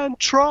must stand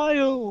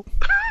trial!"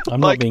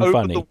 I'm not being over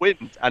funny. The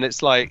wind, and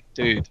it's like,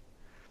 dude,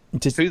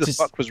 who the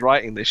fuck was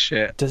writing this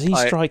shit? Does he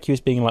strike you as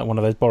being like one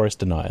of those Boris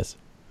deniers?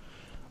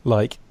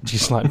 Like,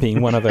 just like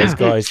being one of those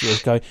guys who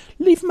was going,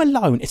 leave him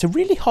alone. It's a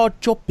really hard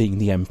job being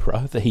the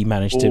emperor that he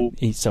managed to,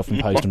 he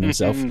self-imposed on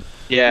himself.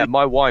 Yeah,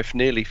 my wife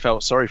nearly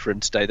felt sorry for him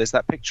today. There's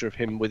that picture of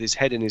him with his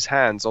head in his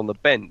hands on the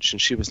bench,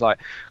 and she was like,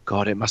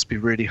 God, it must be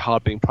really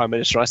hard being Prime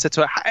Minister. I said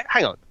to her,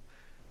 hang on.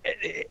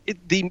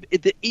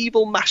 The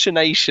evil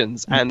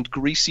machinations and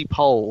greasy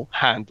pole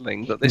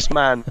handling that this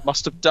man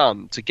must have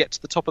done to get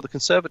to the top of the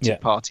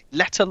Conservative Party,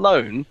 let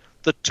alone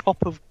the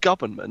top of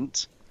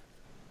government.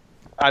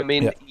 I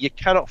mean, you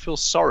cannot feel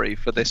sorry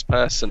for this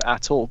person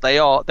at all. They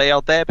are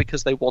there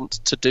because they want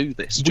to do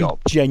this job.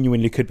 We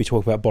genuinely could be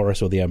talking about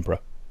Boris or the Emperor.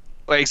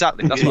 Well,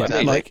 exactly. That's what I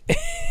mean. Like,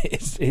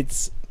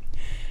 it's.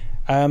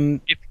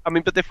 But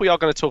if we are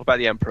going to talk about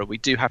the Emperor, we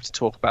do have to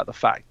talk about the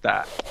fact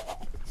that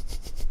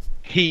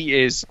he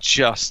is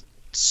just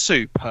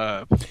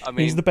superb. I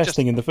mean, he's the best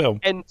thing in the film.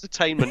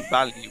 Entertainment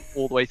value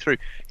all the way through.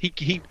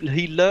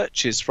 He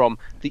lurches from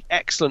the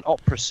excellent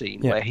opera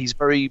scene where he's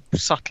very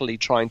subtly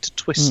trying to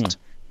twist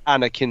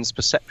Anakin's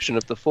perception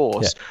of the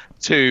Force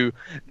to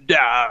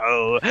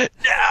no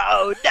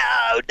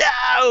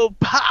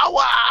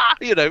power.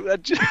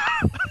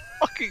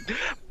 Fucking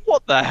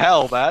what the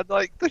hell, man?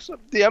 Like,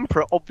 the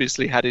Emperor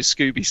obviously had his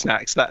Scooby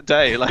snacks that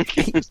day. Like,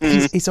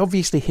 it's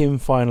obviously him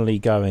finally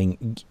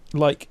going,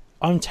 like,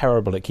 I'm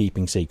terrible at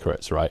keeping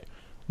secrets, right?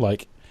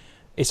 Like,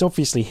 it's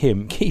obviously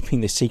him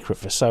keeping this secret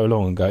for so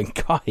long and going,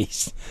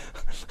 guys,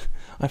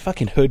 I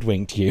fucking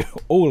hoodwinked you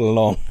all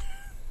along.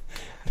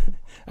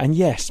 And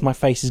yes, my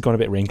face has gone a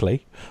bit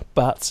wrinkly,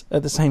 but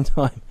at the same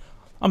time,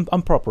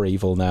 I'm proper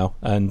evil now,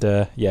 and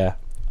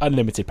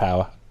unlimited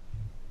power.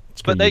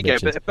 But there you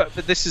go. But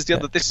this is the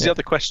other the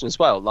other question as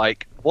well.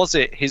 Like, was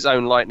it his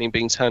own lightning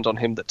being turned on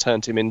him that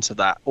turned him into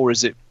that, or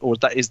is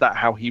that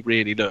how he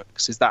really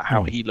looks? Is that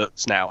how he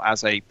looks now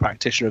as a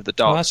practitioner of the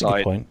dark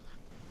side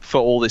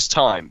for all this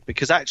time?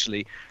 Because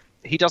actually,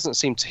 he doesn't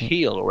seem to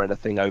heal or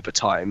anything over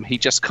time. He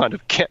just kind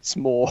of gets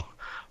more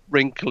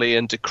wrinkly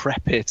and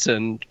decrepit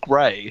and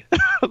grey.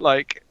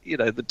 Like,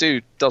 the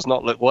dude does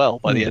not look well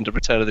by the end of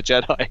Return of the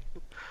Jedi.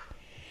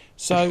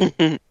 So,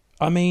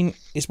 I mean,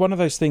 it's one of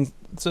those things.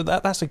 So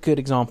that's a good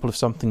example of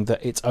something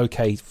that it's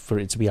okay for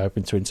it to be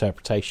open to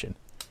interpretation.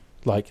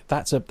 Like,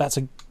 that's a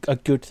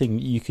good thing.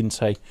 You can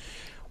say,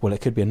 well,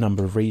 it could be a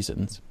number of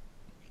reasons.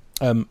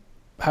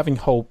 Having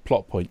whole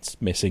plot points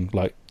missing,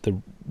 like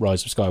the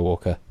Rise of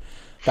Skywalker,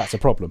 that's a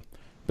problem.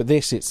 But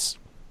this,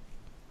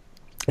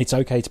 it's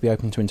okay to be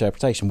open to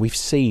interpretation. We've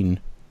seen,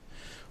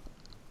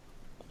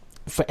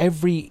 for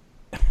every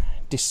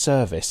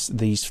disservice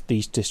this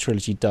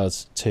trilogy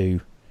does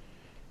to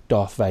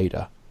Darth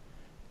Vader,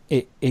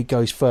 it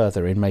goes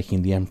further in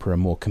making the Emperor a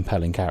more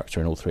compelling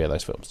character in all three of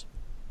those films.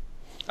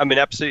 I mean,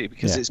 absolutely,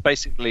 because it's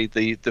basically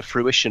the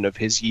fruition of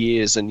his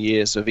years and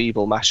years of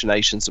evil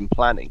machinations and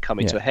planning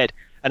coming to a head.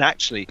 And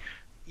actually,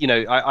 you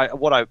know,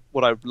 what I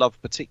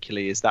love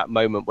particularly is that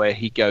moment where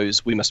he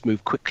goes, "We must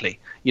move quickly."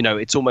 You know,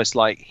 it's almost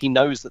like he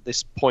knows that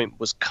this point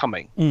was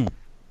coming.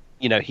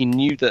 You know, he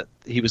knew that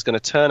he was going to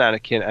turn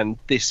Anakin, and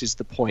this is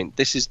the point.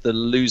 This is the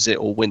lose it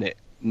or win it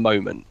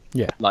moment.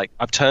 Yeah, like,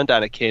 I've turned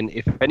Anakin.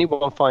 If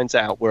anyone finds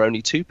out, we're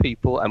only two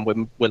people and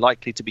we're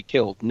likely to be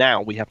killed.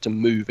 Now we have to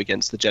move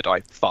against the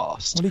Jedi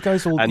fast. Well, he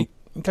goes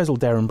all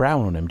Darren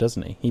Brown on him,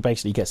 doesn't he? He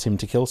basically gets him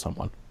to kill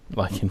someone,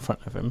 like, in front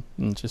of him,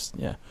 and just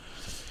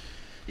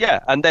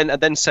yeah, and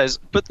then says,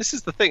 but this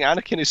is the thing.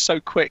 Anakin is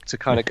so quick to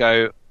kind of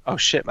go, "Oh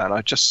shit, man!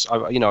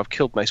 I've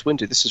killed Mace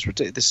Windu. This is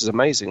ridiculous. This is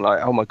amazing.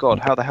 Like, oh my god,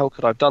 how the hell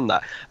could I have done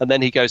that?" And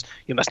then he goes,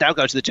 "You must now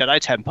go to the Jedi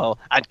Temple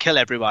and kill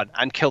everyone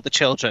and kill the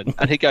children."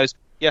 And he goes,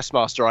 "Yes,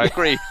 Master, I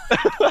agree."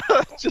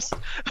 Just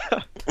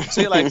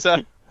see you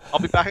later. I'll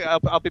be back.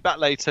 I'll be back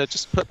later.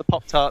 Just put the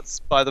Pop-Tarts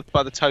by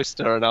the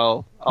toaster, and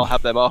I'll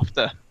have them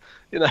after.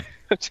 You know,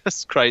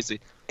 just crazy.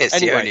 It's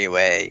the only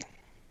way.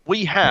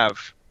 We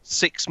have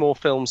 6 more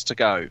films to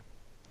go.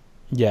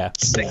 Yeah,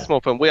 6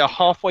 more films. We are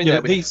halfway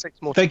there. With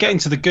 6 more. They're getting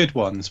to the good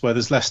ones where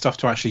there's less stuff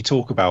to actually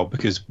talk about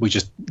because we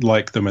just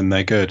like them and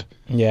they're good.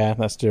 Yeah,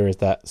 that's true. Is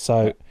that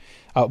so?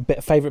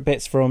 Favorite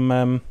bits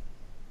from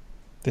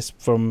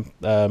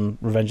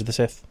Revenge of the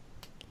Sith?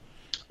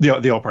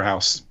 The Opera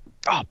House.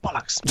 Oh,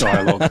 bollocks!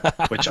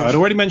 Dialogue, which I'd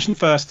already mentioned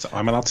first. So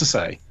I'm allowed to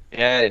say.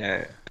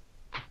 Yeah.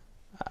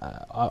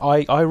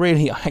 I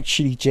really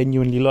actually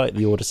genuinely like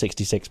the Order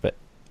 66 bit.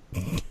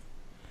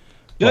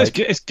 Yeah,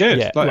 it's good.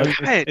 Yeah,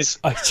 it's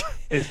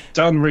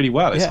done really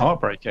well. It's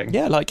heartbreaking.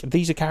 Yeah, like,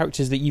 these are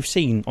characters that you've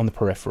seen on the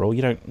peripheral.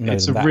 You don't know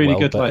it's them a that really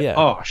well, good, but,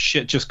 oh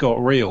shit, just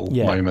got real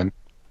moment.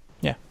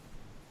 Yeah,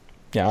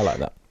 I like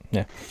that.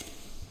 Yeah,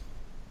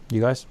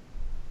 you guys?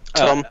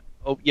 Tom?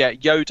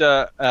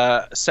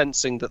 Yoda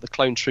sensing that the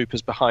clone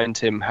troopers behind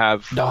him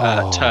have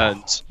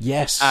turned.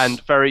 Yes. And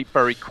very,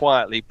 very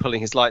quietly pulling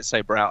his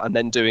lightsaber out and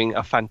then doing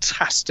a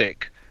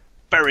fantastic,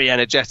 very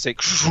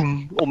energetic,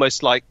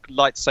 almost like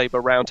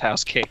lightsaber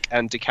roundhouse kick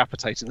and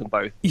decapitating them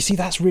both. You see,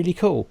 that's really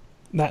cool.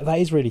 That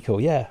is really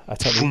cool. Yeah, I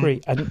totally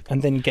agree.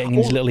 And then getting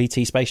his little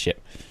ET spaceship.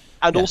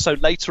 And also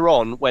later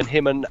on, when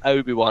him and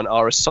Obi-Wan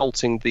are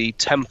assaulting the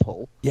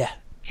temple,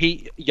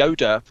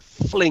 Yoda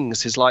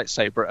flings his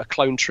lightsaber at a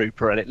clone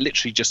trooper, and it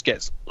literally just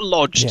gets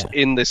lodged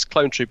in this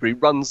clone trooper. He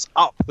runs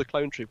up the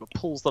clone trooper,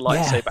 pulls the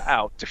lightsaber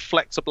out,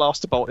 deflects a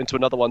blaster bolt into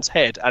another one's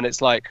head, and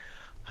it's like,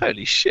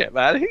 holy shit,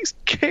 man, he's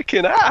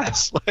kicking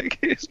ass. Like,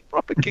 he's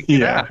proper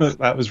kicking ass. Yeah,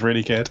 that was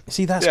really good.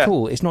 See, that's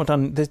cool. It's not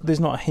done.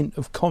 There's not a hint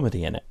of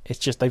comedy in it. It's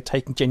just they've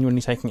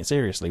genuinely taken it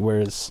seriously.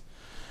 Whereas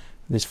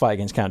this fight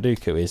against Count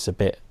Dooku is a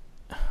bit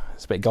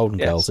Golden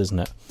Girls, isn't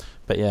it?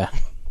 But yeah.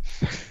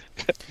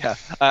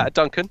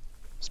 Duncan,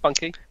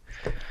 Spunky.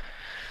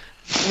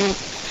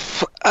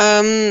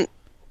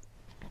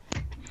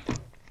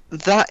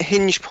 That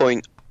hinge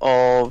point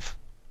of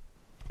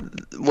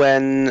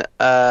when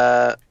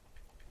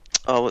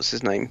what's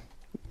his name?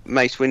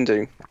 Mace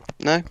Windu.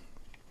 No?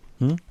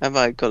 Have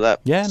I got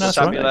that? Yeah, no,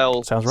 Samuel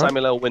L. Sounds right.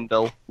 Samuel L.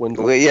 Windle.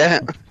 Well, yeah.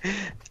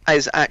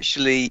 Is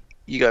actually,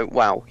 you go,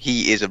 wow,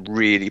 he is a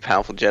really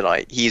powerful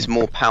Jedi. He is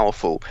more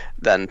powerful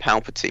than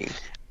Palpatine.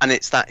 And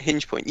it's that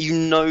hinge point. You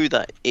know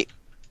that he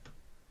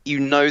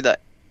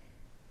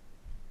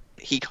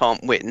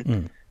can't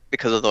win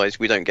because otherwise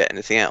we don't get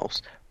anything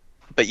else.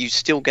 But you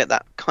still get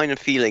that kind of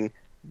feeling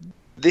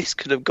this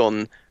could have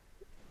gone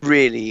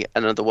really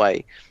another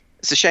way.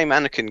 It's a shame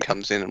Anakin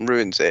comes in and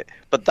ruins it,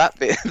 but that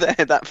bit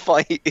there, that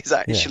fight is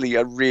actually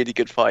a really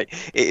good fight.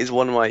 It is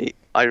one of my...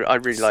 I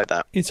really like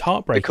that. It's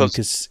heartbreaking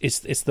because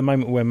it's the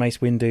moment where Mace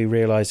Windu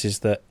realises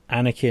that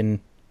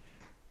Anakin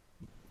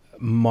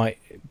might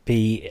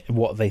be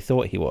what they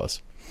thought he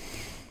was.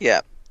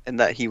 Yeah, and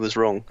that he was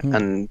wrong,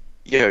 and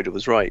Yoda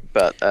was right.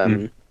 But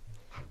I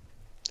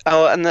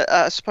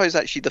suppose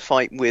actually the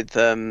fight with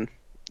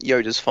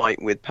Yoda's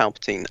fight with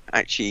Palpatine,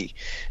 actually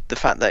the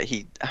fact that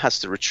he has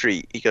to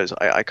retreat, he goes,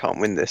 I can't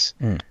win this,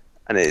 and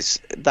it's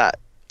that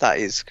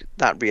is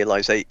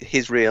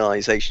his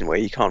realization where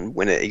he can't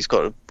win it. He's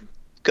got to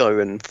go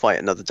and fight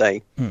another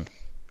day.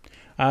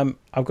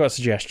 I've got a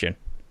suggestion.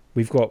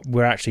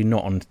 We're actually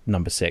not on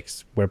number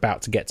 6. We're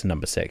about to get to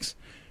number 6.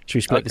 Should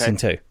we split this in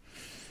 2?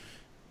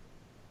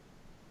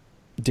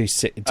 Do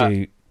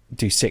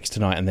 6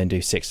 tonight and then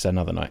do 6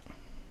 another night.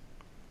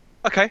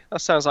 Okay, that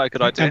sounds like a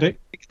good idea.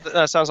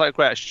 That sounds like a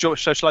great. So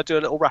shall I do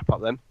a little wrap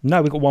up then?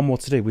 No, we've got one more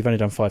to do. We've only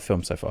done 5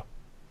 films so far.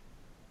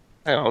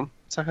 Hang on,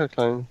 Attack of the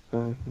Clones.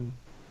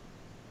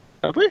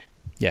 Have we?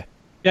 Yeah.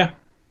 Yeah.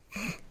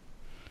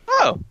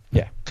 Oh.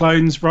 Yeah.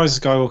 Clones, Rise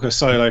of Skywalker,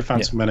 Solo,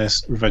 Phantom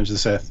Menace, Revenge of the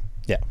Sith.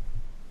 Yeah.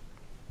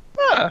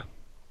 Ah.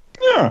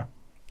 Yeah.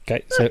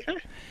 Okay.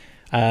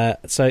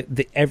 So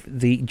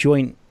the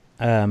joint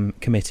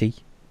committee,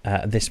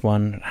 this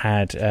one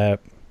had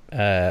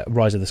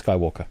Rise of the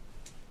Skywalker.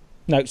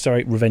 No,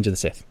 sorry, Revenge of the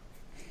Sith.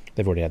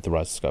 They've already had the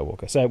Rise of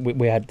Skywalker. So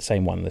we had the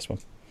same one, this one.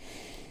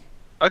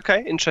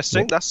 Okay,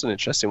 interesting. That's an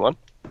interesting one.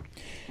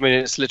 I mean,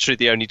 it's literally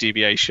the only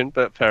deviation,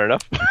 but fair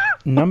enough.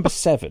 Number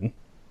 7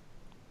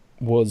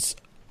 was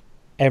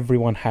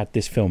everyone had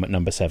this film at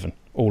number 7.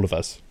 All of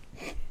us.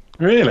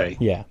 Really?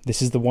 Yeah,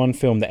 this is the one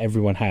film that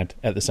everyone had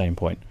at the same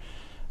point,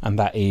 and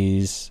that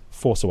is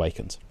Force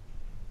Awakens.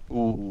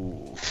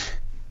 Ooh.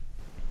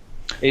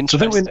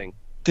 Interesting.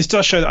 This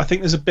does show that I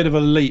think there's a bit of a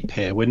leap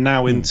here. We're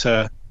now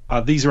into...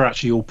 these are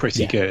actually all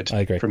pretty good I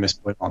agree. from this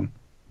point on.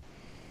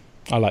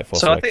 I like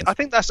Force Awakens. I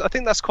think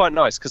that's quite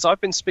nice, because I've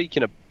been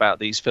speaking about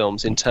these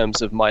films in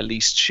terms of my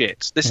least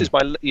shit. This is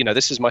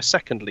my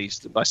second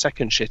least, my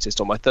second shittest,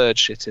 or my third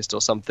shittest,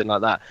 or something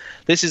like that.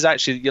 This is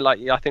actually,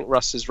 I think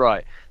Russ is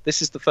right.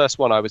 This is the first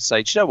one I would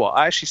say, do you know what?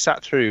 I actually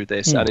sat through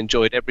this and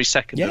enjoyed every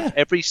second,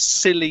 every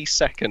silly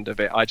second of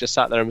it. I just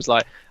sat there and was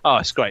like, oh,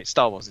 it's great.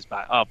 Star Wars is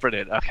back. Oh,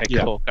 brilliant. Okay,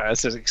 cool. Okay,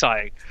 this is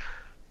exciting.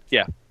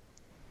 Yeah.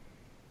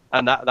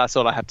 And that's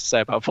all I have to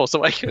say about Force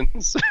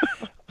Awakens.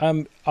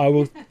 I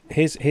will.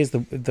 Here's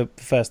the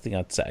first thing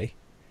I'd say.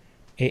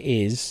 It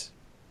is.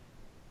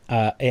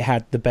 It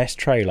had the best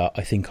trailer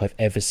I think I've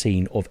ever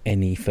seen of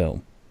any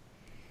film.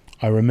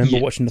 I remember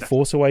watching the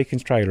Force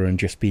Awakens trailer and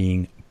just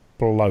being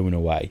blown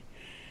away.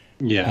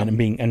 Yeah,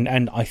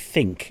 and I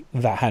think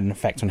that had an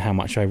effect on how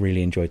much I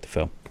really enjoyed the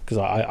film, because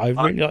I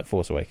really like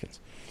Force Awakens.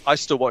 I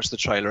still watch the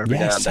trailer every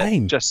now and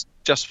then, just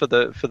for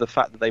the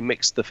fact that they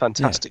mixed the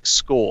fantastic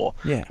score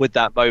with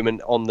that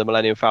moment on the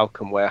Millennium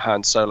Falcon where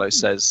Han Solo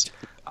says,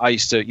 "I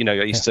used to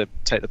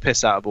take the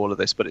piss out of all of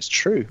this, but it's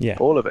true,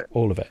 all of it,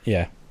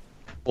 yeah,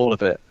 all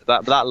of it."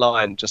 That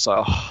line just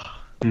like,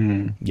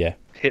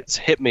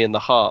 hit me in the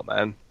heart,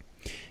 man.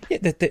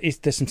 Yeah,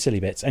 there's some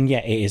silly bits, and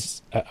it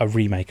is a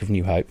remake of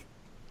New Hope.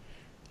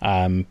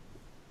 And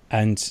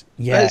it's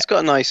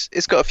got a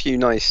few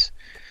nice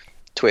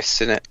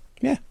twists in it.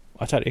 Yeah.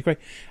 I totally agree,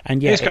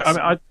 and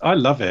I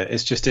love it.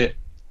 It's just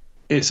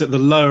it's at the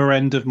lower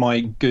end of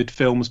my good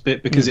films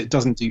bit, because it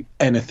doesn't do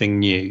anything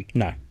new.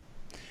 No,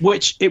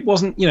 which it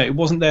wasn't. It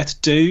wasn't there to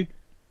do.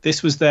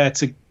 This was there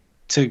to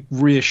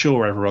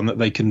reassure everyone that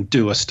they can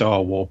do a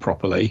Star Wars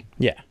properly.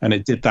 Yeah, and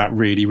it did that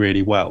really,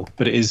 really well.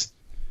 But it is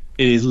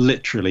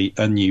literally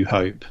A New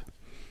Hope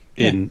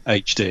in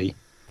HD.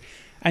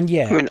 And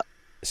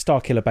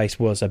Starkiller Base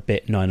was a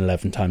bit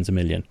 9/11 times a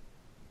million.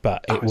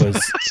 But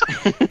it's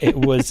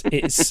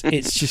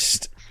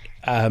just,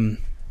 there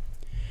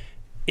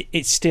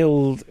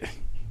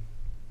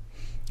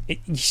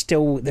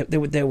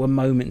were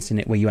moments in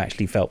it where you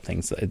actually felt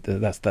things.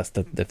 That's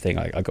the thing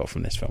I got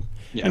from this film.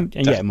 Yeah, and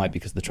it might be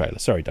because of the trailer.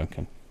 Sorry,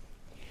 Duncan.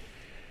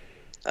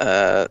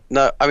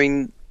 No, I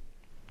mean,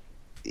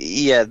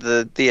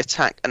 the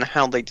attack and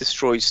how they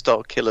destroyed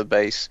Starkiller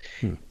Base,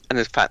 and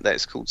the fact that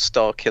it's called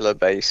Starkiller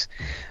Base,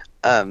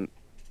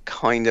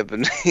 kind of,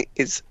 and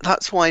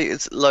that's why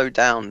it's low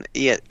down.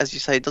 Yeah, as you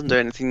say, it doesn't do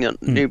anything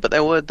new, but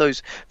there were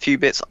those few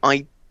bits.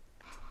 I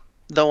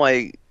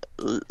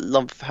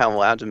love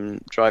how Adam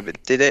Driver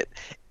did it.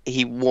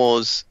 He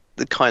was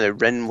the kind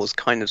of Ren was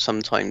kind of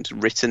sometimes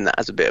written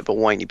as a bit of a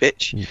whiny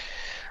bitch,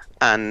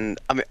 and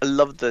I mean I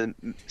love the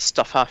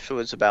stuff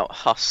afterwards about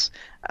Huss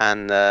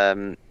and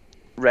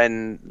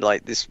Ren,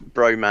 like this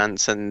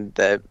bromance, and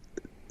they're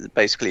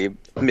basically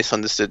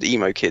misunderstood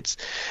emo kids.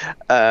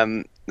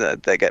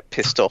 They get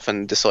pissed off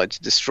and decide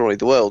to destroy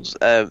the worlds,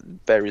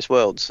 various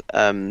worlds.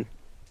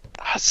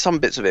 Some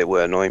bits of it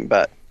were annoying,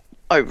 but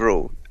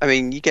overall, I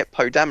mean, you get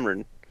Poe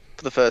Dameron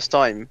for the first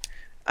time,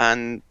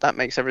 and that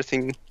makes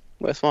everything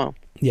worthwhile.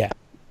 Yeah,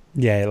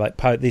 like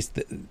Poe. The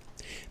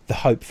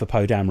hope for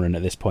Poe Dameron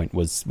at this point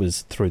was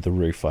through the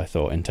roof. I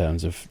thought, in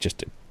terms of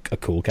just a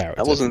cool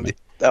character.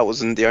 That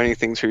wasn't the only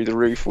thing through the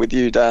roof with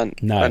you, Dan.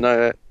 No, I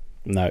know it.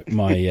 No,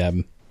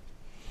 my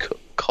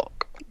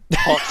cock.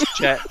 Hot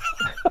jet.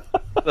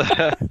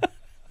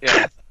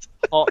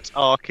 Hot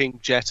arcing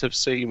jet of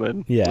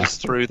semen was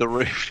through the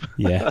roof.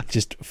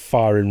 Just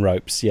firing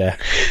ropes. Yeah.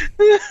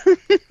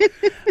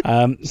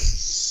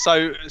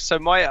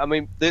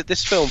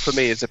 This film for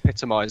me is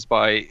epitomised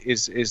by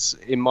is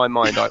in my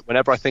mind.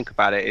 Whenever I think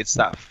about it, it's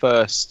that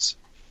first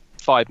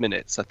 5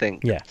 minutes. I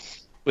think. Yeah.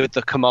 With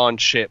the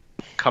command ship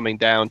coming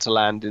down to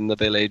land in the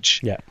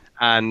village. Yeah.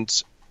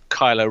 And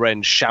Kylo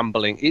Ren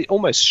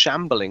almost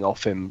shambling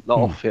off him,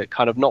 off it,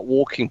 kind of not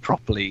walking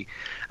properly,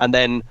 and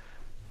then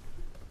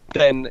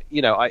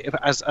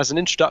as an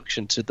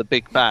introduction to the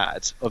big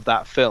bad of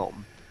that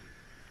film,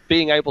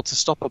 being able to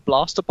stop a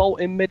blaster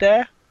bolt in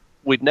midair,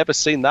 we'd never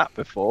seen that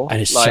before,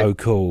 and it's so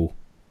cool.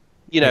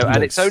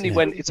 It's only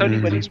when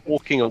he's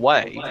walking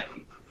away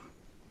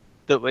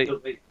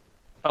that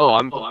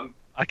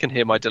I can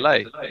hear my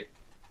delay.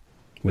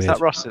 Weird. Is that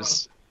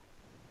Ross's?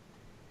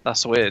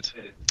 That's weird.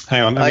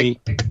 Hang on, let me.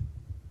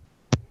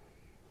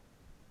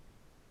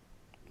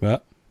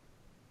 What?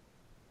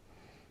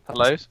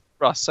 Hello,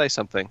 Ross. Say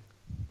something.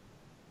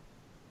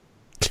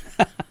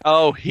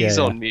 Oh, he's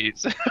on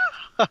mute.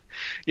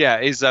 Yeah,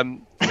 he's okay,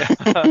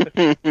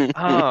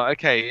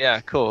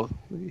 yeah, cool.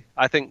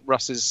 I think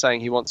Russ is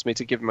saying he wants me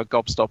to give him a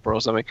gobstopper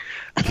or something.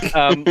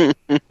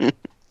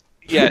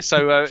 Yeah,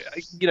 so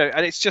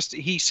and it's just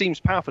he seems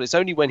powerful. It's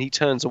only when he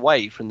turns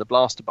away from the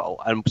blaster bolt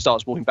and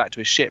starts walking back to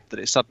his ship that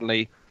it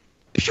suddenly,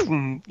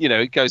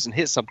 it goes and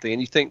hits something, and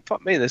you think,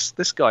 "Fuck me, this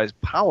guy is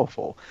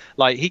powerful."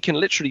 Like he can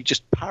literally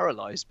just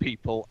paralyze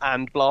people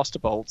and blaster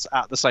bolts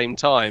at the same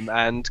time,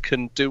 and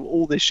can do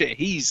all this shit.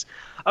 He's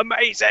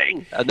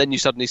amazing. And then you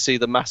suddenly see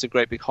the massive,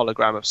 great big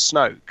hologram of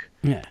Snoke.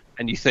 Yeah.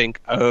 And you think,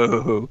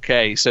 oh,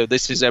 okay, so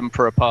this is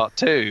Emperor Part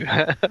 2.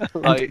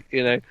 But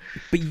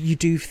you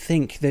do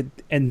think that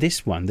in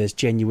this one, there's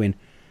genuine,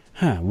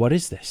 what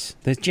is this?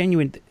 There's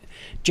genuine...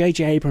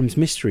 J.J. Abrams'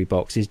 mystery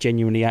box is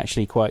genuinely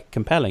actually quite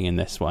compelling in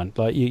this one.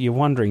 Like, you're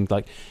wondering,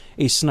 like,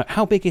 is Snoke...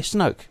 How big is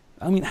Snoke?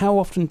 I mean,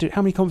 how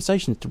many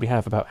conversations do we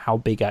have about how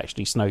big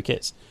actually Snoke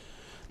is?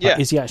 Like,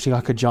 is he actually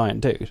like a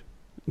giant dude?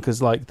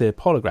 Because, like, the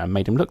hologram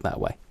made him look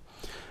that way.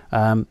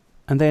 And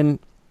then...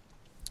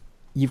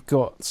 You've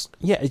got,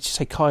 just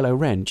say Kylo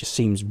Ren just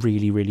seems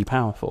really, really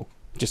powerful.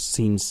 Just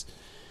seems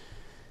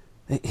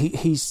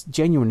he's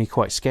genuinely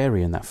quite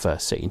scary in that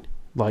first scene.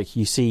 Like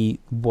you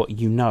see what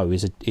you know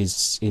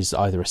is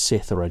either a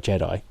Sith or a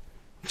Jedi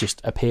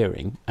just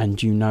appearing,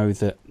 and you know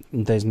that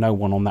there's no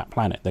one on that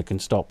planet that can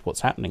stop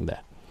what's happening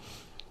there.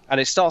 And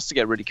it starts to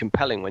get really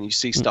compelling when you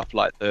see stuff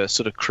like the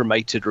sort of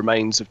cremated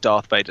remains of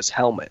Darth Vader's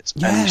helmet,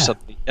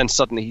 and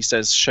suddenly he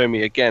says, "Show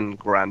me again,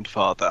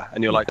 grandfather,"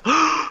 and you're like.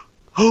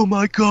 Oh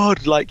my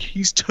god, like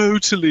he's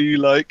totally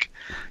like,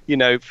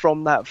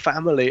 from that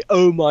family.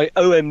 Oh my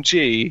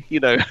OMG,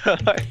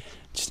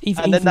 Just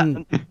even, and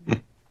then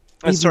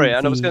I was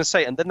going to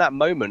say, and then that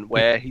moment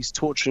where he's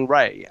torturing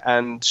Rey,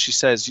 and she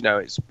says,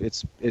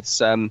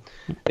 it's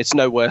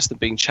no worse than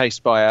being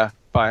chased by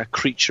a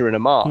creature in a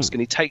mask, and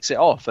he takes it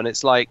off, and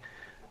it's like,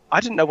 I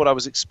didn't know what I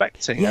was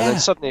expecting, and then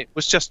suddenly it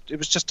was just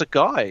a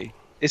guy.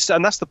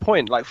 And that's the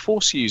point. Like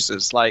Force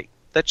users, like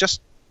they're just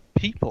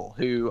people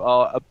who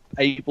are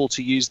able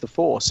to use the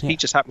Force. He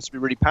just happens to be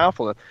really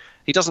powerful.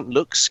 He doesn't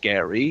look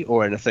scary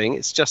or anything.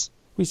 It's just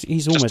he's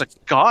just almost a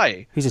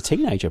guy. He's a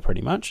teenager,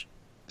 pretty much.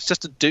 It's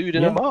just a dude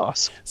in a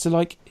mask. So,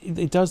 like,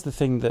 it does the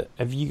thing that...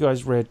 Have you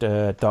guys read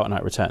Dark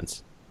Knight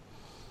Returns?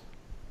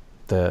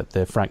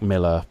 The Frank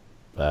Miller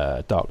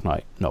Dark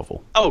Knight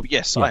novel. Oh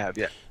yes, I have.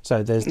 Yeah.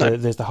 So there's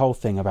the whole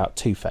thing about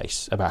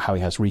Two-Face, about how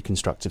he has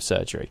reconstructive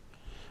surgery,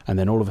 and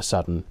then all of a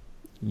sudden,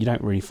 you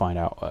don't really find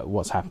out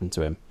what's happened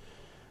to him.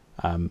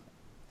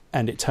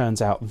 And it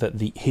turns out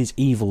that his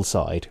evil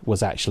side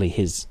was actually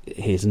his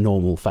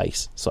normal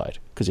face side,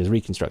 because he has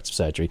reconstructive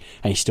surgery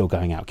and he's still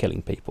going out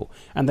killing people.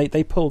 And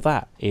they pull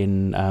that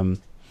in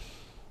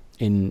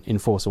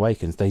Force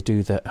Awakens. They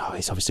do that. Oh,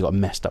 he's obviously got a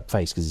messed up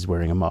face because he's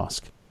wearing a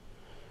mask,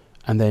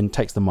 and then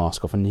takes the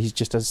mask off, and he's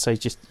just, as I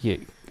say,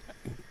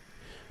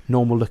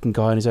 normal looking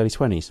guy in his early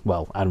 20s.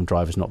 Well, Adam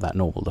Driver's not that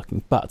normal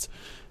looking, but.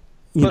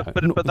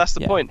 But that's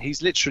the point.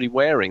 He's literally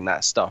wearing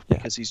that stuff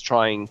because he's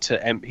trying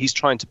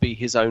to be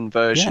his own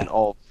version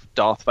of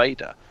Darth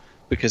Vader,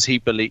 because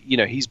he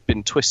he's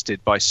been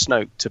twisted by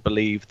Snoke to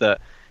believe that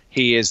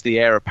he is the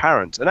heir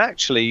apparent, and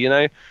actually,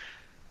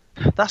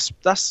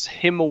 that's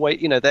him away.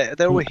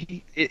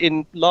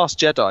 In Last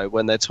Jedi,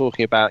 when they're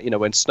talking about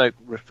when Snoke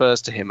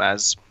refers to him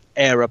as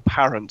heir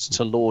apparent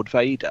to Lord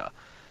Vader.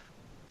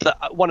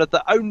 One of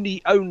the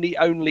only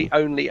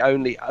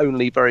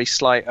very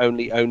slight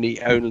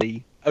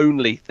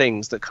only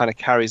things that kind of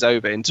carries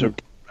over into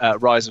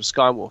Rise of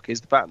Skywalker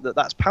is the fact that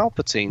that's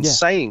Palpatine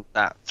saying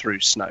that through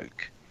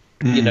Snoke.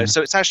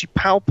 So it's actually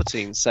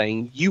Palpatine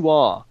saying you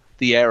are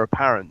the heir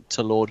apparent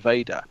to Lord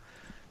Vader.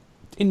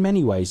 In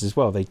many ways as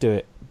well, they do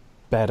it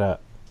better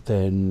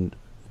than...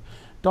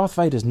 Darth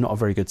Vader's not a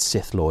very good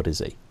Sith Lord, is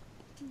he?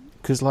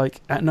 Because,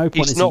 like, at no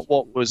point... He's not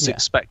what was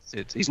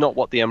expected. He's not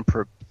what the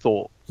Emperor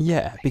thought.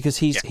 Yeah, because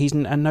he's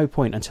at no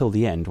point until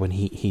the end, when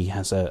he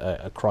has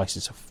a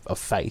crisis of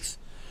faith,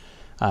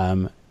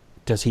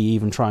 does he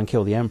even try and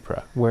kill the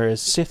Emperor?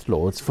 Whereas Sith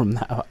Lords, from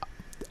that,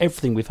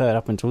 everything we've heard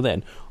up until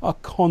then, are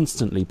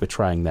constantly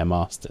betraying their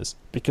masters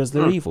because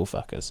they're evil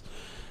fuckers.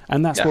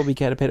 And that's what we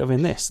get a bit of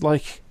in this.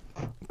 Like,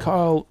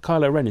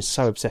 Kylo Ren is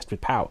so obsessed with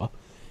power,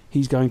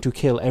 he's going to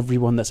kill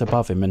everyone that's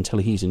above him until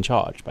he's in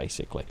charge,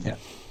 basically. Yeah.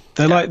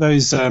 They're like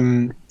those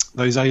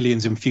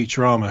aliens in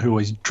Futurama who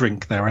always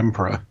drink their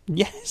Emperor.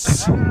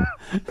 Yes.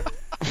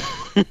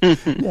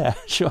 Yeah,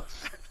 sure.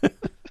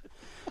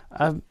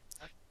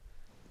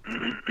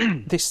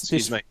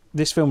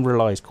 This film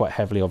relies quite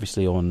heavily,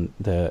 obviously, on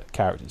the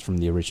characters from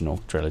the original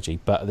trilogy,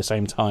 but at the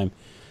same time,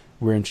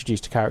 we're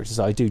introduced to characters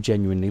that I do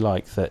genuinely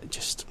like that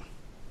just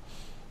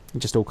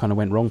all kind of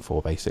went wrong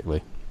for,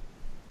 basically.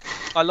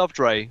 I loved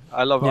Rey.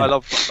 I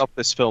love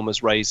this film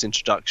as Rey's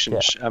introduction. Yeah.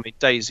 I mean,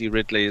 Daisy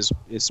Ridley is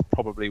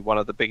probably one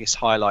of the biggest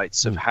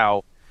highlights of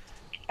how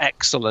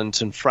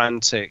excellent and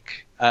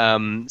frantic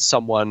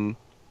someone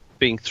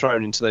being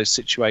thrown into those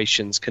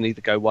situations can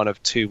either go one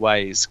of two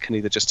ways. Can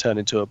either just turn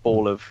into a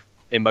ball of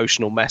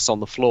emotional mess on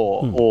the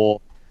floor,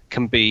 or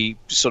can be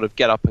sort of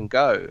get up and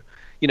go.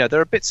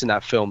 There are bits in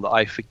that film that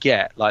I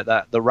forget, like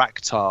that the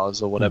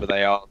Raktars or whatever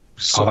they are.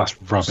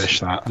 That's rubbish.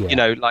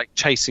 That like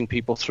chasing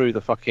people through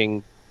the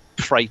fucking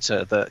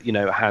freighter that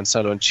Han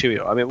Solo and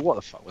Chewie. I mean, what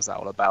the fuck was that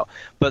all about?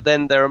 But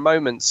then there are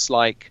moments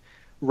like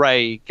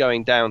Rey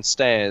going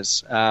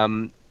downstairs,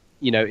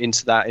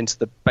 into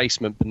the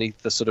basement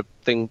beneath the sort of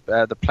thing,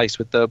 the place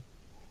with the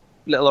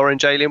little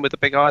orange alien with the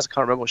big eyes. I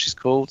can't remember what she's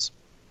called.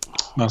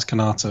 Maz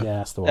Kanata. Yeah,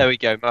 that's the one. There we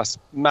go. Maz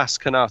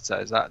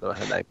Kanata, is that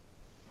her name?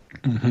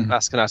 Mm-hmm.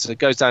 Maz Kanata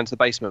goes down to the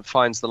basement,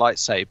 finds the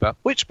lightsaber,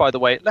 which, by the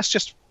way, let's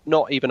just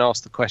not even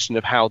ask the question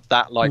of how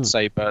that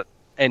lightsaber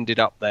ended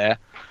up there,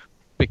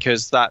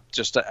 because that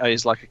just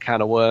is like a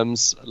can of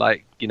worms.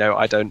 Like,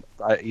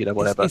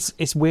 whatever.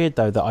 It's weird,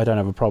 though, that I don't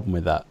have a problem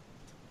with that.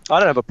 I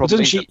don't have a problem.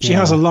 Doesn't she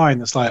has a line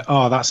that's like,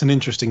 "Oh, that's an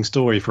interesting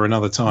story for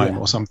another time,"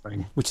 or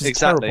something. Which is a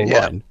terrible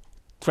line.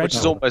 Which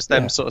is almost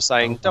them sort of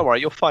saying, "Don't worry,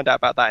 you'll find out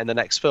about that in the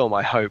next film."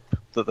 I hope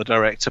that the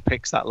director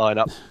picks that line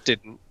up.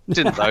 Didn't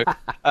though.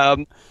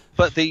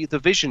 But the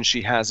vision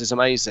she has is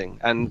amazing,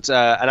 and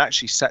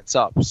actually sets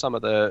up some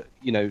of the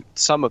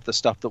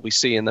stuff that we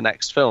see in the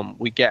next film.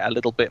 We get a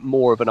little bit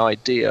more of an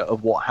idea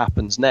of what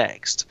happens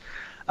next.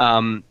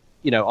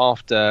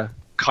 After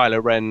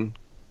Kylo Ren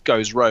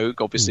goes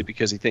rogue, obviously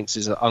because he thinks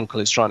his uncle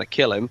is trying to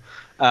kill him,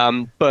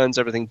 burns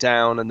everything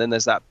down, and then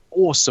there's that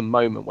awesome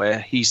moment where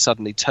he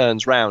suddenly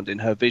turns round in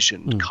her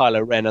vision,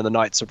 Kylo Ren and the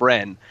Knights of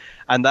Ren,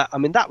 and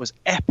that was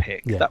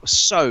epic. That was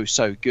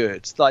so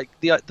good. Like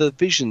the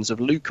visions of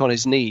Luke on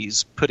his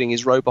knees putting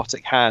his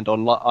robotic hand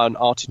on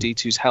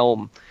R2-D2's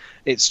helm.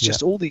 It's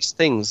just all these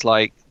things.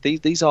 Like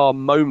these are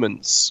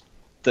moments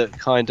that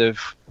kind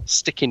of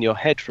stick in your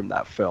head from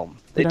that film.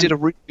 They did a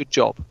really good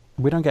job.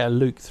 We don't get a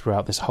Luke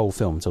throughout this whole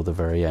film until the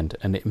very end,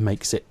 and it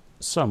makes it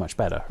so much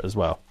better as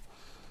well.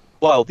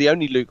 Well, the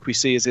only Luke we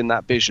see is in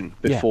that vision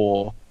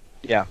before,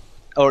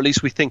 or at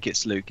least we think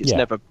it's Luke. It's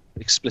never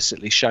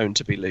explicitly shown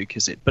to be Luke,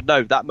 is it? But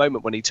no, that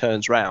moment when he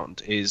turns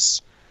round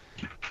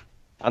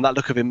and that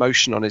look of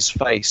emotion on his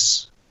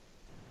face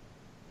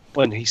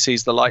when he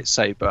sees the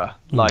lightsaber,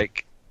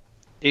 like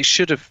it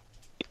should have,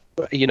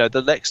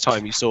 the next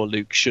time you saw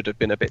Luke should have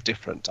been a bit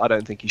different. I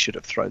don't think he should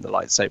have thrown the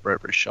lightsaber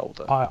over his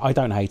shoulder. I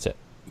don't hate it,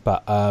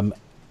 but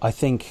I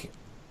think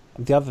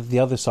the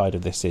other side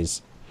of this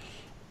is,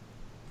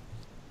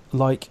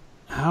 like,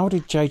 how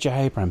did J.J.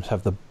 Abrams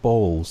have the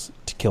balls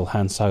to kill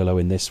Han Solo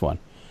in this one,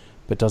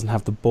 but doesn't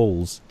have the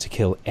balls to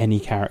kill any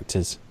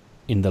characters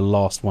in the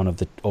last one of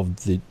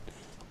the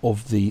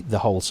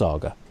whole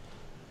saga?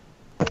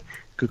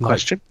 Good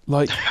question.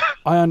 Like,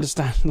 I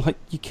understand. Like,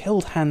 you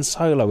killed Han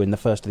Solo in the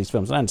first of these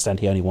films. I understand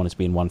he only wanted to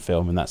be in one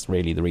film, and that's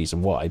really the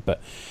reason why. But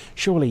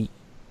surely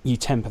you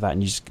temper that,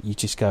 and you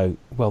just go,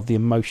 well, the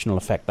emotional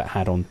effect that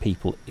had on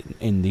people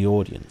in the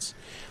audience.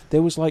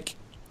 There was like,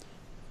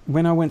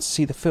 when I went to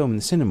see the film in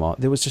the cinema,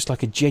 there was just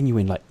like a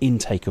genuine like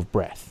intake of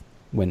breath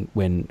when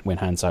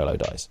Han Solo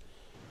dies.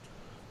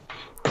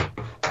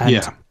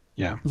 And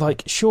yeah.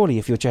 Like, surely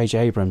if you're J.J.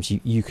 Abrams,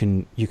 you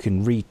can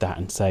read that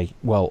and say,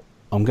 well,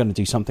 I'm going to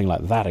do something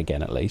like that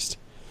again at least.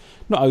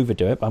 Not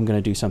overdo it, but I'm going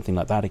to do something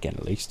like that again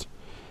at least.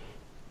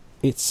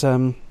 It's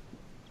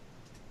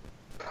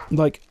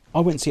like, I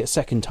went to see it a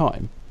second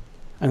time,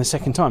 and the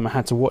second time I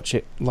had to watch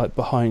it like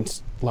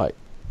behind like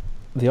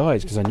the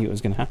eyes because I knew it was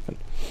going to happen.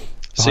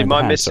 See,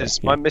 my missus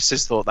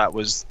thought that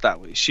was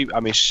she. I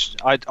mean,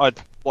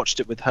 I'd watched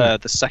it with her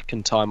the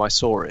second time I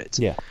saw it.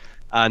 Yeah.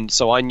 And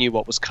so I knew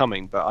what was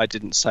coming, but I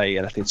didn't say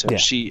anything to her.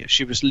 Yeah.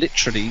 She was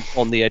literally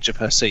on the edge of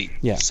her seat,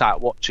 sat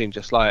watching,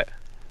 just like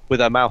with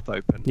her mouth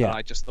open. Yeah. And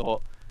I just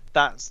thought,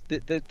 this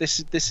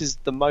is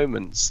the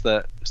moments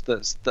that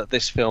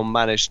this film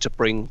managed to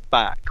bring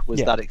back,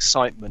 was that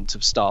excitement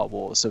of Star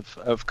Wars,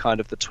 of kind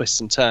of the twists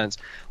and turns.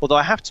 Although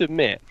I have to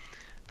admit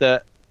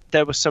that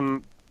there were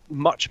some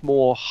much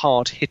more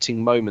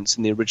hard-hitting moments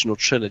in the original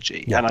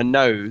trilogy, and I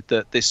know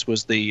that this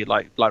was the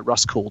like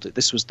Russ called it,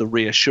 this was the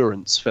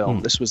reassurance film.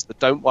 This was the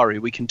don't worry,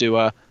 we can do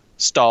a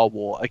Star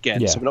War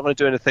again. So we're not going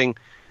to do anything.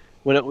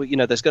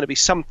 There's going to be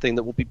something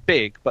that will be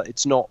big, but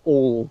it's not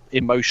all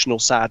emotional,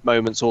 sad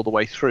moments all the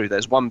way through.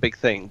 There's one big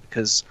thing,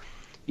 because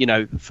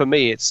for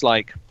me it's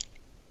like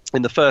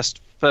in the first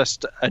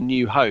A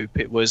New Hope,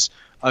 it was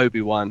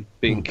Obi-Wan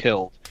being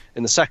killed.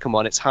 In the second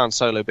one, it's Han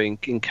Solo being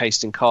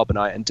encased in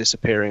carbonite and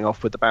disappearing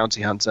off with the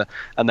bounty hunter.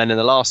 And then in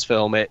the last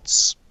film,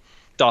 it's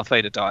Darth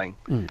Vader dying.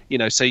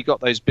 So you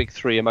got those big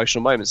three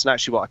emotional moments. And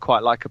actually what I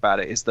quite like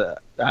about it is that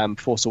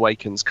Force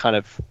Awakens kind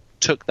of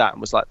took that and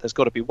was like, there's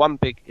got to be one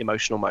big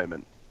emotional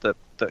moment that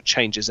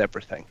changes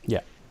everything. Yeah.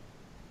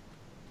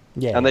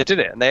 And they did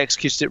it, and they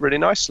executed it really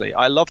nicely.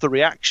 I love the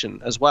reaction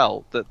as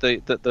well, that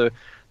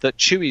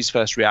Chewie's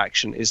first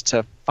reaction is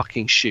to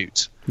fucking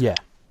shoot. Yeah.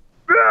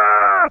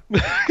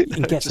 He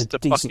gets a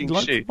decent,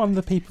 like, one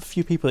of the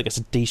few people that gets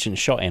a decent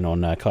shot in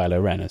on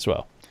Kylo Ren as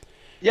well.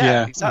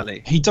 Yeah,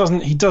 exactly. He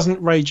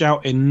doesn't rage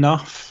out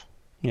enough.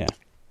 Yeah,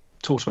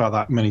 talked about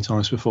that many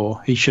times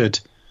before. He should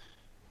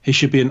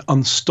be an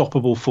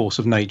unstoppable force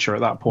of nature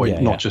at that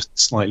point, not just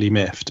slightly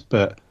miffed.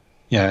 But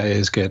yeah, it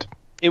is good.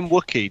 In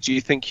Wookiee, do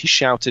you think he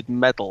shouted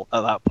medal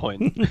at that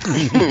point?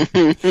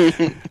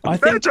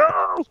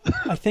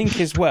 I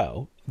think as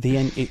well the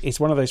end. It's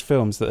one of those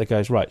films that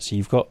goes, right, so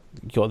you've got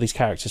these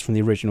characters from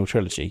the original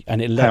trilogy,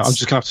 and it I'm lets...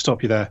 just going to have to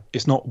stop you there.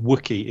 It's not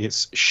Wookiee,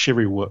 it's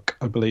Shiriwook,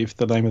 I believe,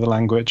 the name of the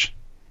language.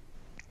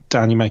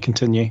 Dan, you may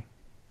continue.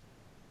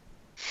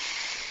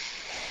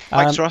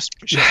 Thanks, Russ.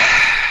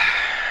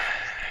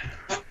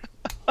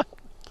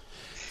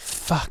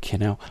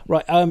 Fucking hell.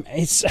 Right,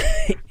 it's...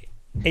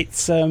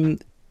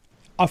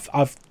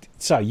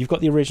 So you've got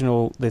the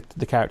original,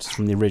 the characters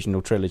from the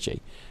original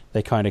trilogy.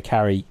 They kind of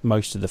carry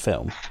most of the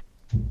film,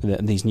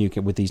 with these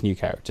new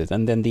characters,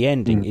 and then the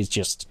ending is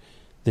just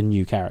the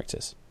new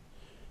characters.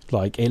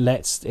 Like it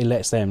lets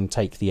them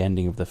take the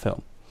ending of the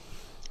film.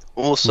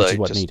 Also, which is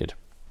what needed.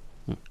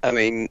 I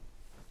mean,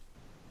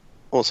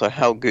 also,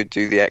 how good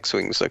do the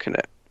X-wings look in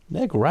it?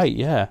 They're great,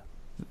 yeah.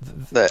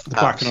 The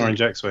black and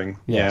orange X-wing,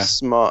 yeah.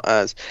 Smart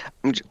as.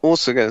 I'm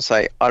also going to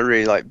say I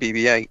really like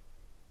BB-8.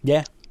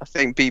 Yeah. I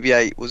think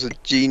BB-8 was a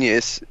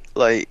genius.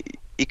 Like,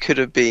 it could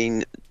have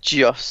been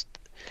just,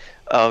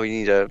 we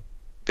need a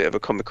bit of a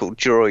comical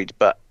droid,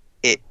 but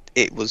it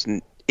was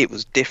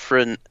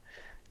different.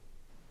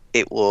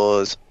 It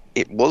was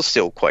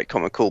still quite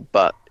comical,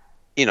 but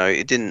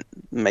it didn't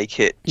make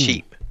it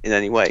cheap in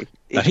any way.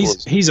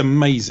 He's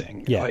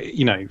amazing. Yeah.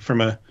 From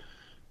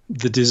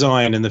the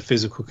design and the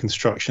physical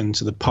construction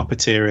to the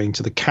puppeteering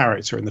to the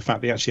character and the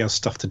fact that he actually has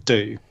stuff to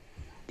do.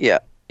 Yeah.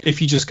 If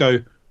you just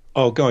go,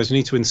 oh, guys, we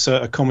need to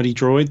insert a comedy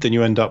droid, then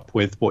you end up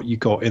with what you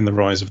got in The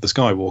Rise of the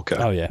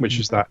Skywalker, which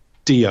is that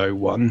Dio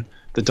one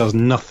that does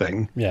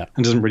nothing and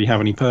doesn't really have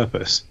any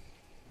purpose.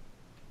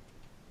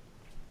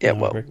 Yeah,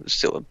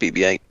 still a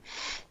BB-8.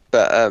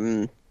 But,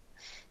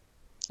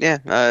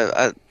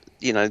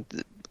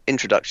 the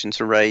introduction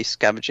to Rey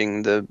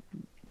scavenging the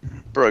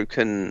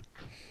broken,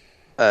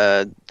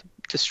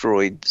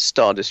 destroyed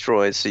Star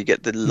Destroyers, so you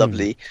get the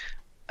lovely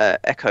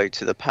echo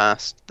to the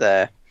past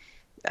there,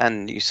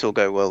 and you still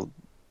go, well,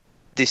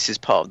 this is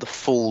part of the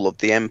fall of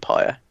the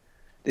Empire.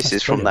 That's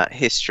is brilliant. From that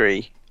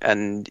history,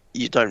 and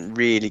you don't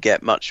really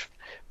get much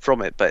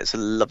from it, but it's a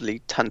lovely,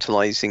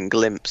 tantalizing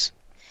glimpse.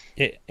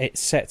 It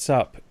sets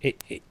up.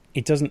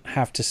 It doesn't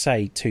have to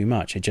say too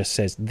much. It just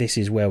says this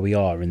is where we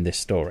are in this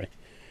story.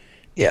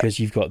 Because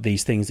you've got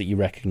these things that you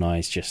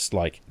recognise, just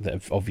like that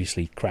have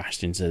obviously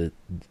crashed into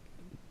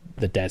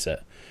the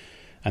desert,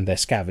 and they're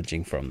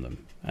scavenging from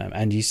them.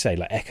 And you say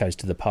like echoes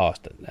to the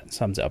past. That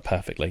sums it up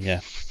perfectly.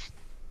 Yeah.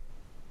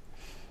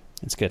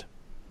 It's good.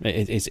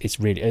 It's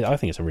really. I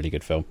think it's a really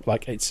good film.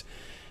 Like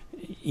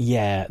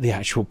the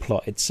actual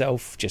plot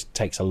itself just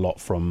takes a lot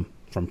from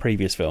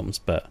previous films,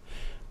 but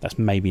that's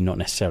maybe not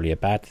necessarily a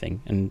bad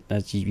thing. And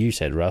as you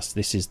said, Russ,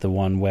 this is the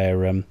one where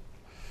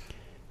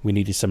we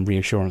needed some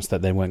reassurance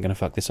that they weren't going to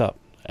fuck this up,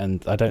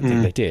 and I don't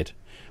think they did.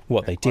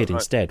 What they did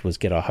instead was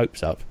get our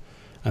hopes up,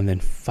 and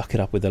then fuck it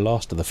up with the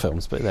last of the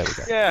films. But there we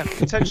go. Yeah,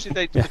 potentially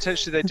they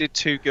did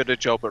too good a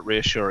job at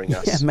reassuring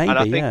us. Yeah, maybe. And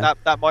I think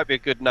that might be a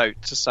good note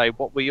to say.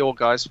 What were your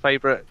guys'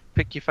 favourite?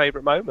 Pick your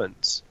favourite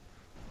moments.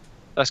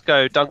 Let's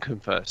go, Duncan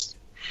first.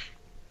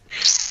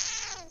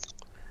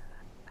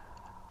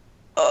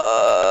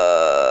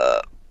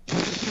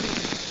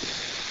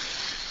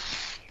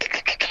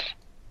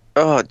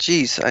 Oh,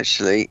 geez,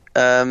 actually,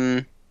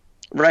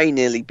 Rey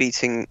nearly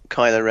beating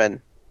Kylo Ren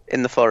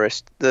in the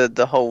forest.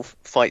 The whole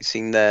fight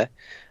scene there.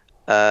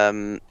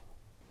 That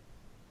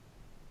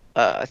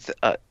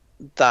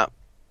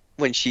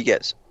when she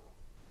gets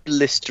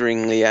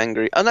blisteringly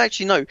angry, and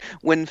actually no,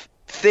 when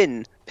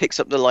Finn picks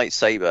up the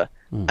lightsaber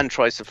and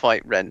tries to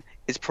fight Ren,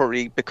 it's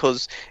probably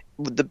because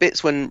the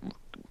bits when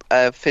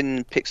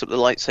Finn picks up the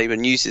lightsaber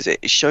and uses it,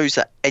 it shows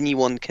that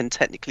anyone can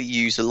technically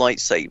use a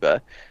lightsaber.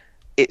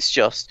 It's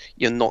just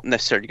you're not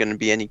necessarily going to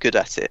be any good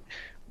at it,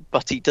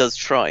 but he does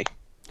try.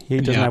 He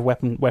doesn't have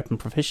weapon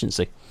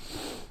proficiency.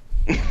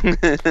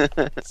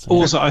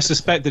 Also, I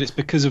suspect that it's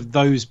because of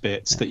those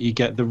bits that you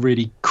get the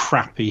really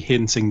crappy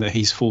hinting that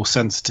he's force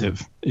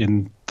sensitive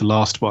in the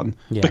last one,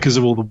 because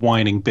of all the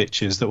whining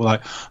bitches that were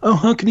like, "Oh,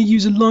 how can he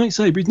use a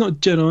lightsaber? He's not a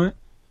Jedi."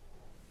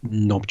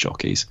 Knob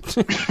jockeys.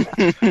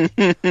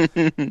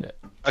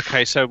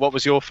 Okay, so what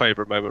was your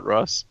favourite moment,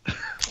 Russ?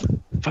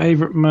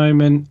 Favourite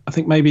moment? I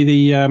think maybe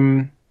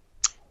the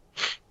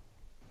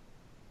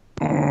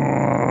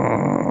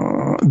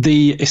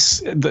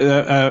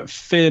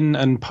Finn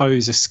and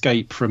Poe's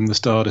escape from the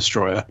Star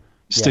Destroyer,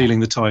 stealing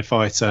the TIE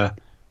fighter,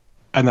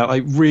 and that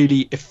like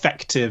really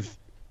effective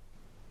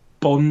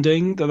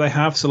bonding that they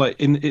have. So like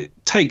it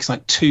takes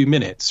like 2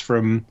 minutes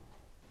from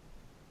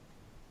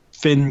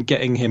Finn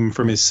getting him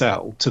from his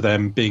cell to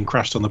them being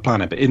crashed on the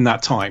planet, but in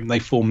that time they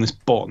form this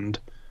bond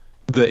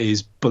that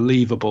is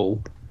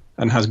believable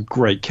and has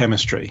great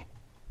chemistry.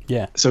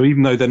 Yeah. So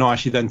even though they're not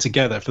actually then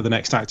together for the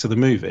next act of the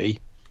movie,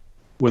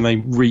 when they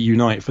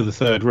reunite for the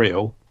third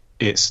reel,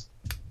 it's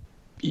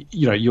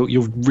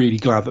you're really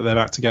glad that they're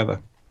back together.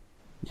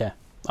 Yeah,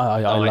 I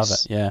love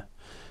it. Yeah,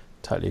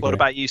 totally agree. What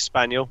about you,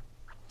 Spaniel?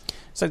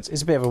 So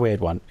it's a bit of a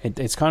weird one.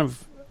 It's kind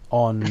of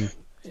on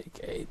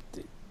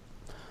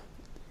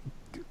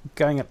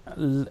going.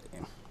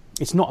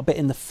 It's not a bit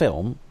in the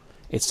film.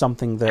 It's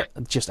something that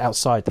just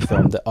outside the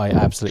film that I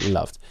absolutely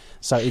loved.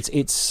 So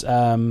it's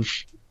to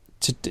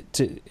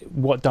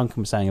what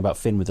Duncan was saying about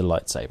Finn with the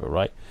lightsaber,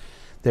 right?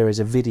 There is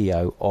a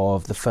video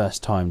of the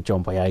first time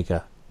John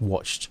Boyega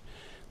watched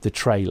the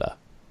trailer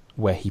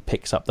where he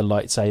picks up the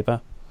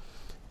lightsaber,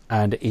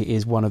 and it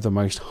is one of the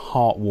most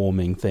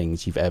heartwarming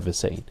things you've ever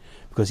seen,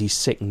 because he's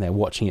sitting there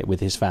watching it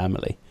with his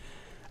family,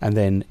 and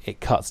then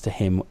it cuts to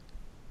him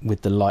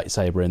with the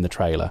lightsaber in the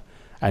trailer,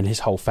 and his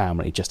whole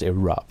family just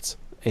erupts.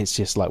 It's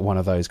just like one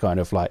of those kind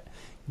of like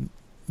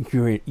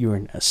you're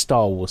in a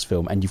Star Wars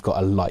film and you've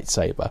got a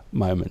lightsaber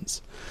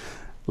moments.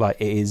 Like,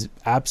 it is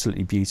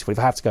absolutely beautiful. If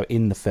I have to go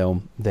in the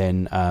film,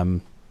 then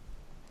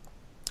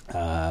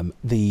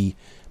the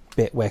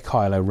bit where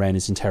Kylo Ren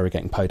is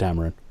interrogating Poe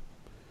Dameron,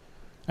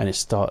 and it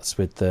starts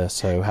with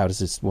so how does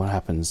this, what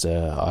happens,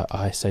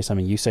 I say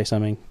something, you say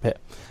something bit,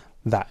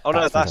 that's on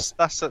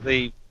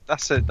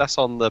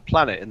the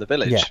planet in the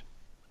village. Yeah.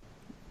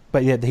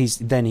 But yeah, he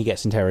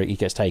gets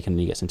taken and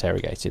he gets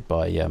interrogated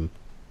by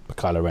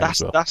Kylo Ren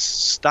as well.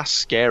 That's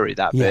scary,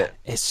 that bit.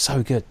 It's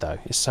so good though.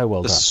 It's so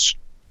well done.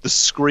 The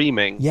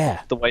screaming,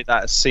 the way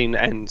that scene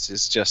ends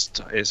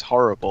is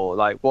horrible.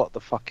 Like, what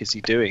the fuck is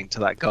he doing to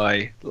that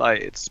guy?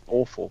 Like, it's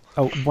awful.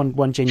 Oh,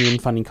 one genuine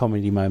funny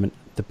comedy moment: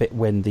 the bit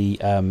when the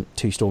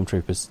two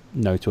stormtroopers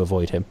know to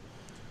avoid him,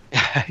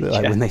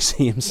 like when they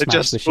see him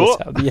smash the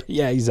shit out.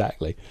 Yeah,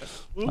 exactly.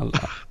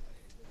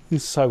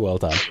 It's so well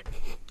done.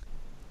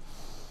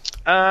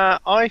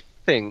 I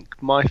think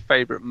my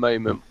favourite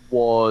moment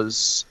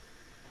was,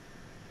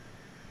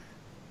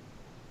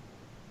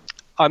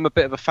 I'm a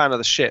bit of a fan of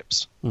the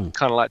ships, kind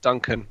of like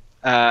Duncan,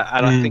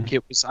 and I think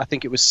it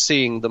was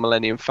seeing the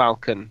Millennium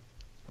Falcon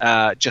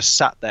just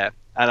sat there,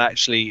 and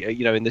actually,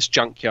 in this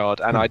junkyard,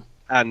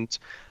 and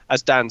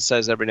as Dan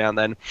says every now and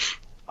then,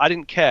 I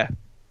didn't care.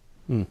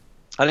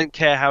 I didn't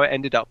care how it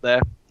ended up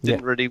there.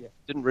 Didn't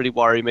really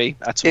worry me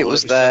at all. It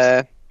was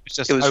there.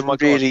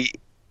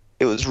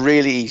 It was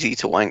really easy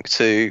to wank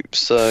to,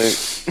 so...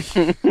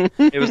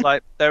 It was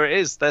like, there it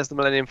is, there's the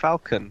Millennium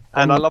Falcon.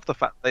 And I love the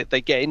fact that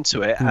they get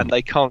into it and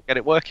they can't get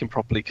it working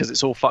properly because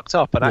it's all fucked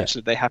up. And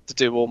actually they have to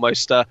do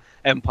almost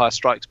Empire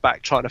Strikes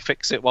Back, trying to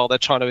fix it while they're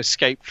trying to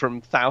escape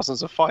from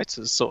thousands of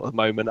fighters sort of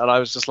moment. And I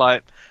was just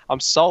like, I'm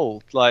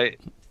sold. Like,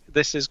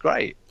 this is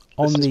great.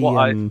 This is what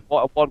I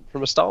want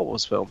from a Star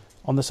Wars film.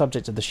 On the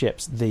subject of the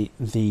ships, the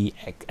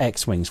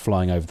X-Wings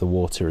flying over the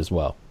water as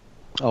well.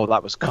 Oh,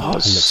 that was cool. Oh,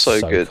 so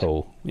good.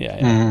 Cool.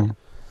 Yeah.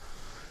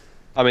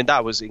 I mean,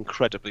 that was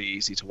incredibly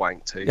easy to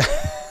wank to.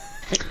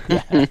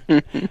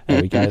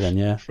 There we go then,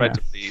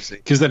 Incredibly easy.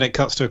 Because then it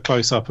cuts to a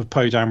close-up of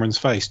Poe Dameron's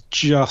face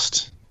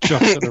just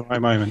at the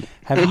right moment.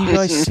 Have you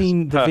guys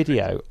seen the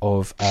video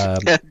of...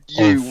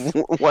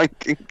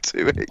 wanking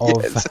to it,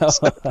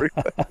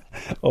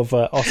 of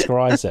Oscar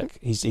Isaac?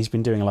 He's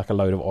been doing like a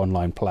load of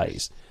online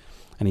plays,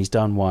 and he's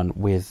done one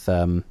with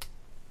Marissa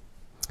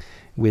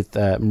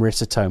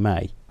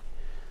Tomei.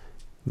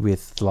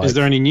 Is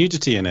there any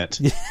nudity in it?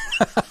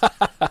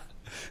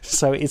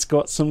 So it's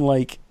got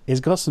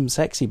some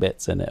sexy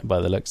bits in it by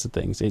the looks of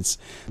things.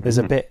 There's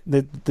a bit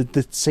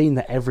the scene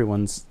that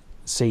everyone's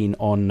seen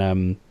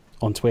on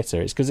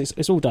Twitter. It's because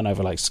it's all done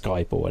over like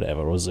Skype or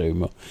whatever, or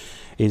Zoom.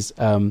 Is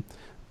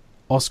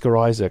Oscar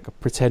Isaac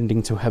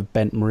pretending to have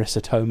bent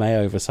Marissa Tomei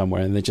over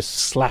somewhere, and they're just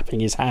slapping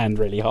his hand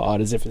really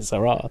hard as if it's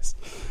her ass,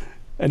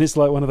 and it's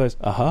like one of those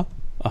I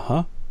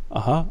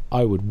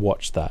would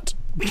watch that.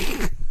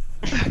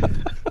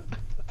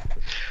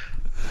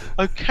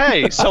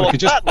 Okay, so on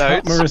just that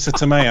note, cut Marissa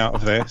Tomei out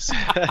of this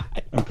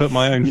and put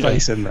my own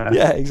face in there.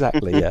 Yeah,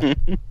 exactly.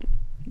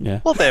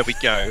 Yeah. Well, there we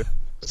go.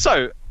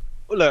 So,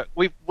 look,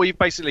 we've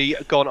basically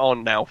gone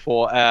on now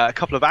for a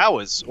couple of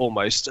hours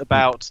almost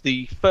about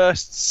the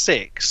first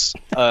six,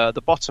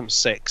 the bottom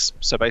six.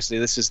 So basically,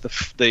 this is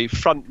the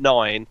front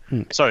nine.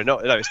 Sorry, no,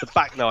 it's the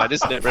back nine,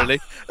 isn't it? Really,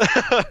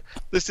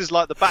 this is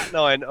like the back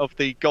nine of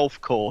the golf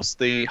course,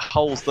 the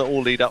holes that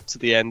all lead up to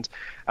the end.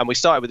 And we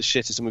started with the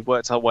shitters, and we've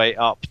worked our way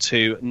up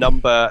to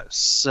number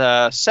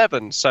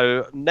 7.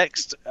 So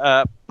next,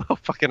 oh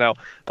fucking hell!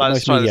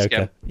 Let's try this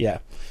again. Yeah,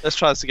 let's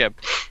try this again.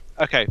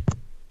 Okay.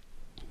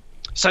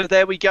 So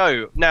there we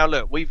go. Now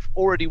look, we've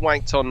already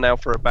wanked on now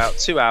for about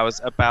 2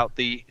 hours about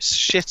the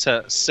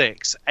shitter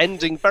 6,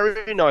 ending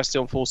very nicely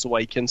on Force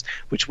Awakens,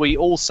 which we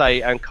all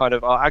say, and kind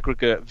of our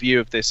aggregate view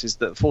of this is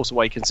that Force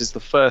Awakens is the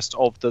first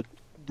of the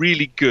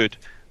really good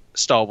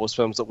Star Wars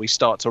films that we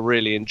start to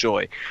really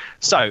enjoy.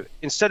 So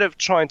instead of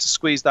trying to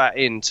squeeze that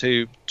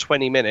into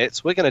 20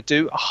 minutes, we're going to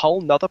do a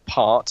whole nother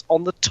part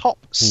on the top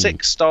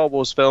 6 Star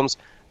Wars films,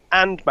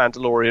 and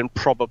Mandalorian,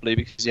 probably,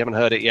 because you haven't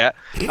heard it yet.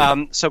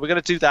 So we're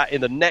going to do that in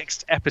the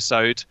next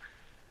episode.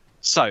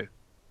 So,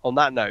 on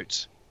that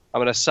note, I'm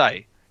going to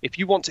say, if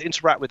you want to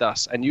interact with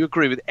us and you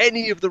agree with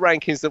any of the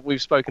rankings that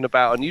we've spoken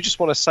about, and you just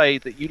want to say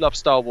that you love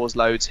Star Wars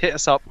loads, hit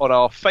us up on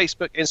our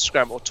Facebook,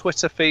 Instagram, or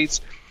Twitter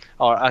feeds.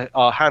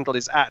 Our handle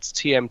is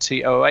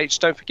 @TMTOOH.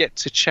 Don't forget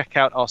to check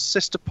out our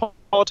sister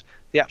pod,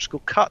 Theatrical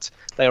Cut.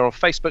 They are on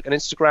Facebook and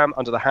Instagram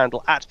under the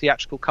handle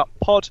 @Theatrical Cut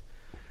Pod.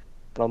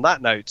 And on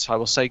that note, I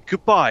will say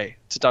goodbye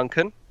to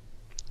Duncan.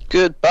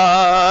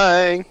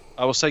 Goodbye.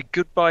 I will say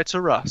goodbye to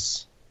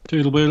Russ.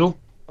 Toodle boodle.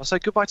 I'll say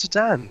goodbye to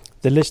Dan.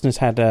 The listeners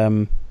had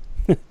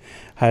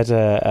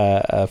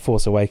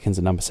Force Awakens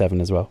at number 7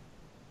 as well.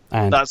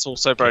 And that's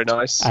also very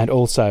nice. And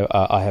also,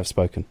 I have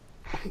spoken.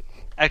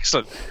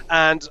 Excellent.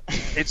 And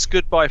it's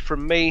goodbye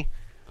from me.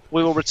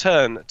 We will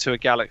return to a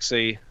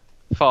galaxy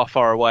far,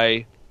 far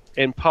away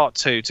in part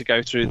 2 to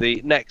go through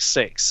the next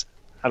 6.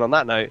 And on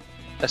that note,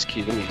 let's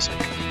cue the music.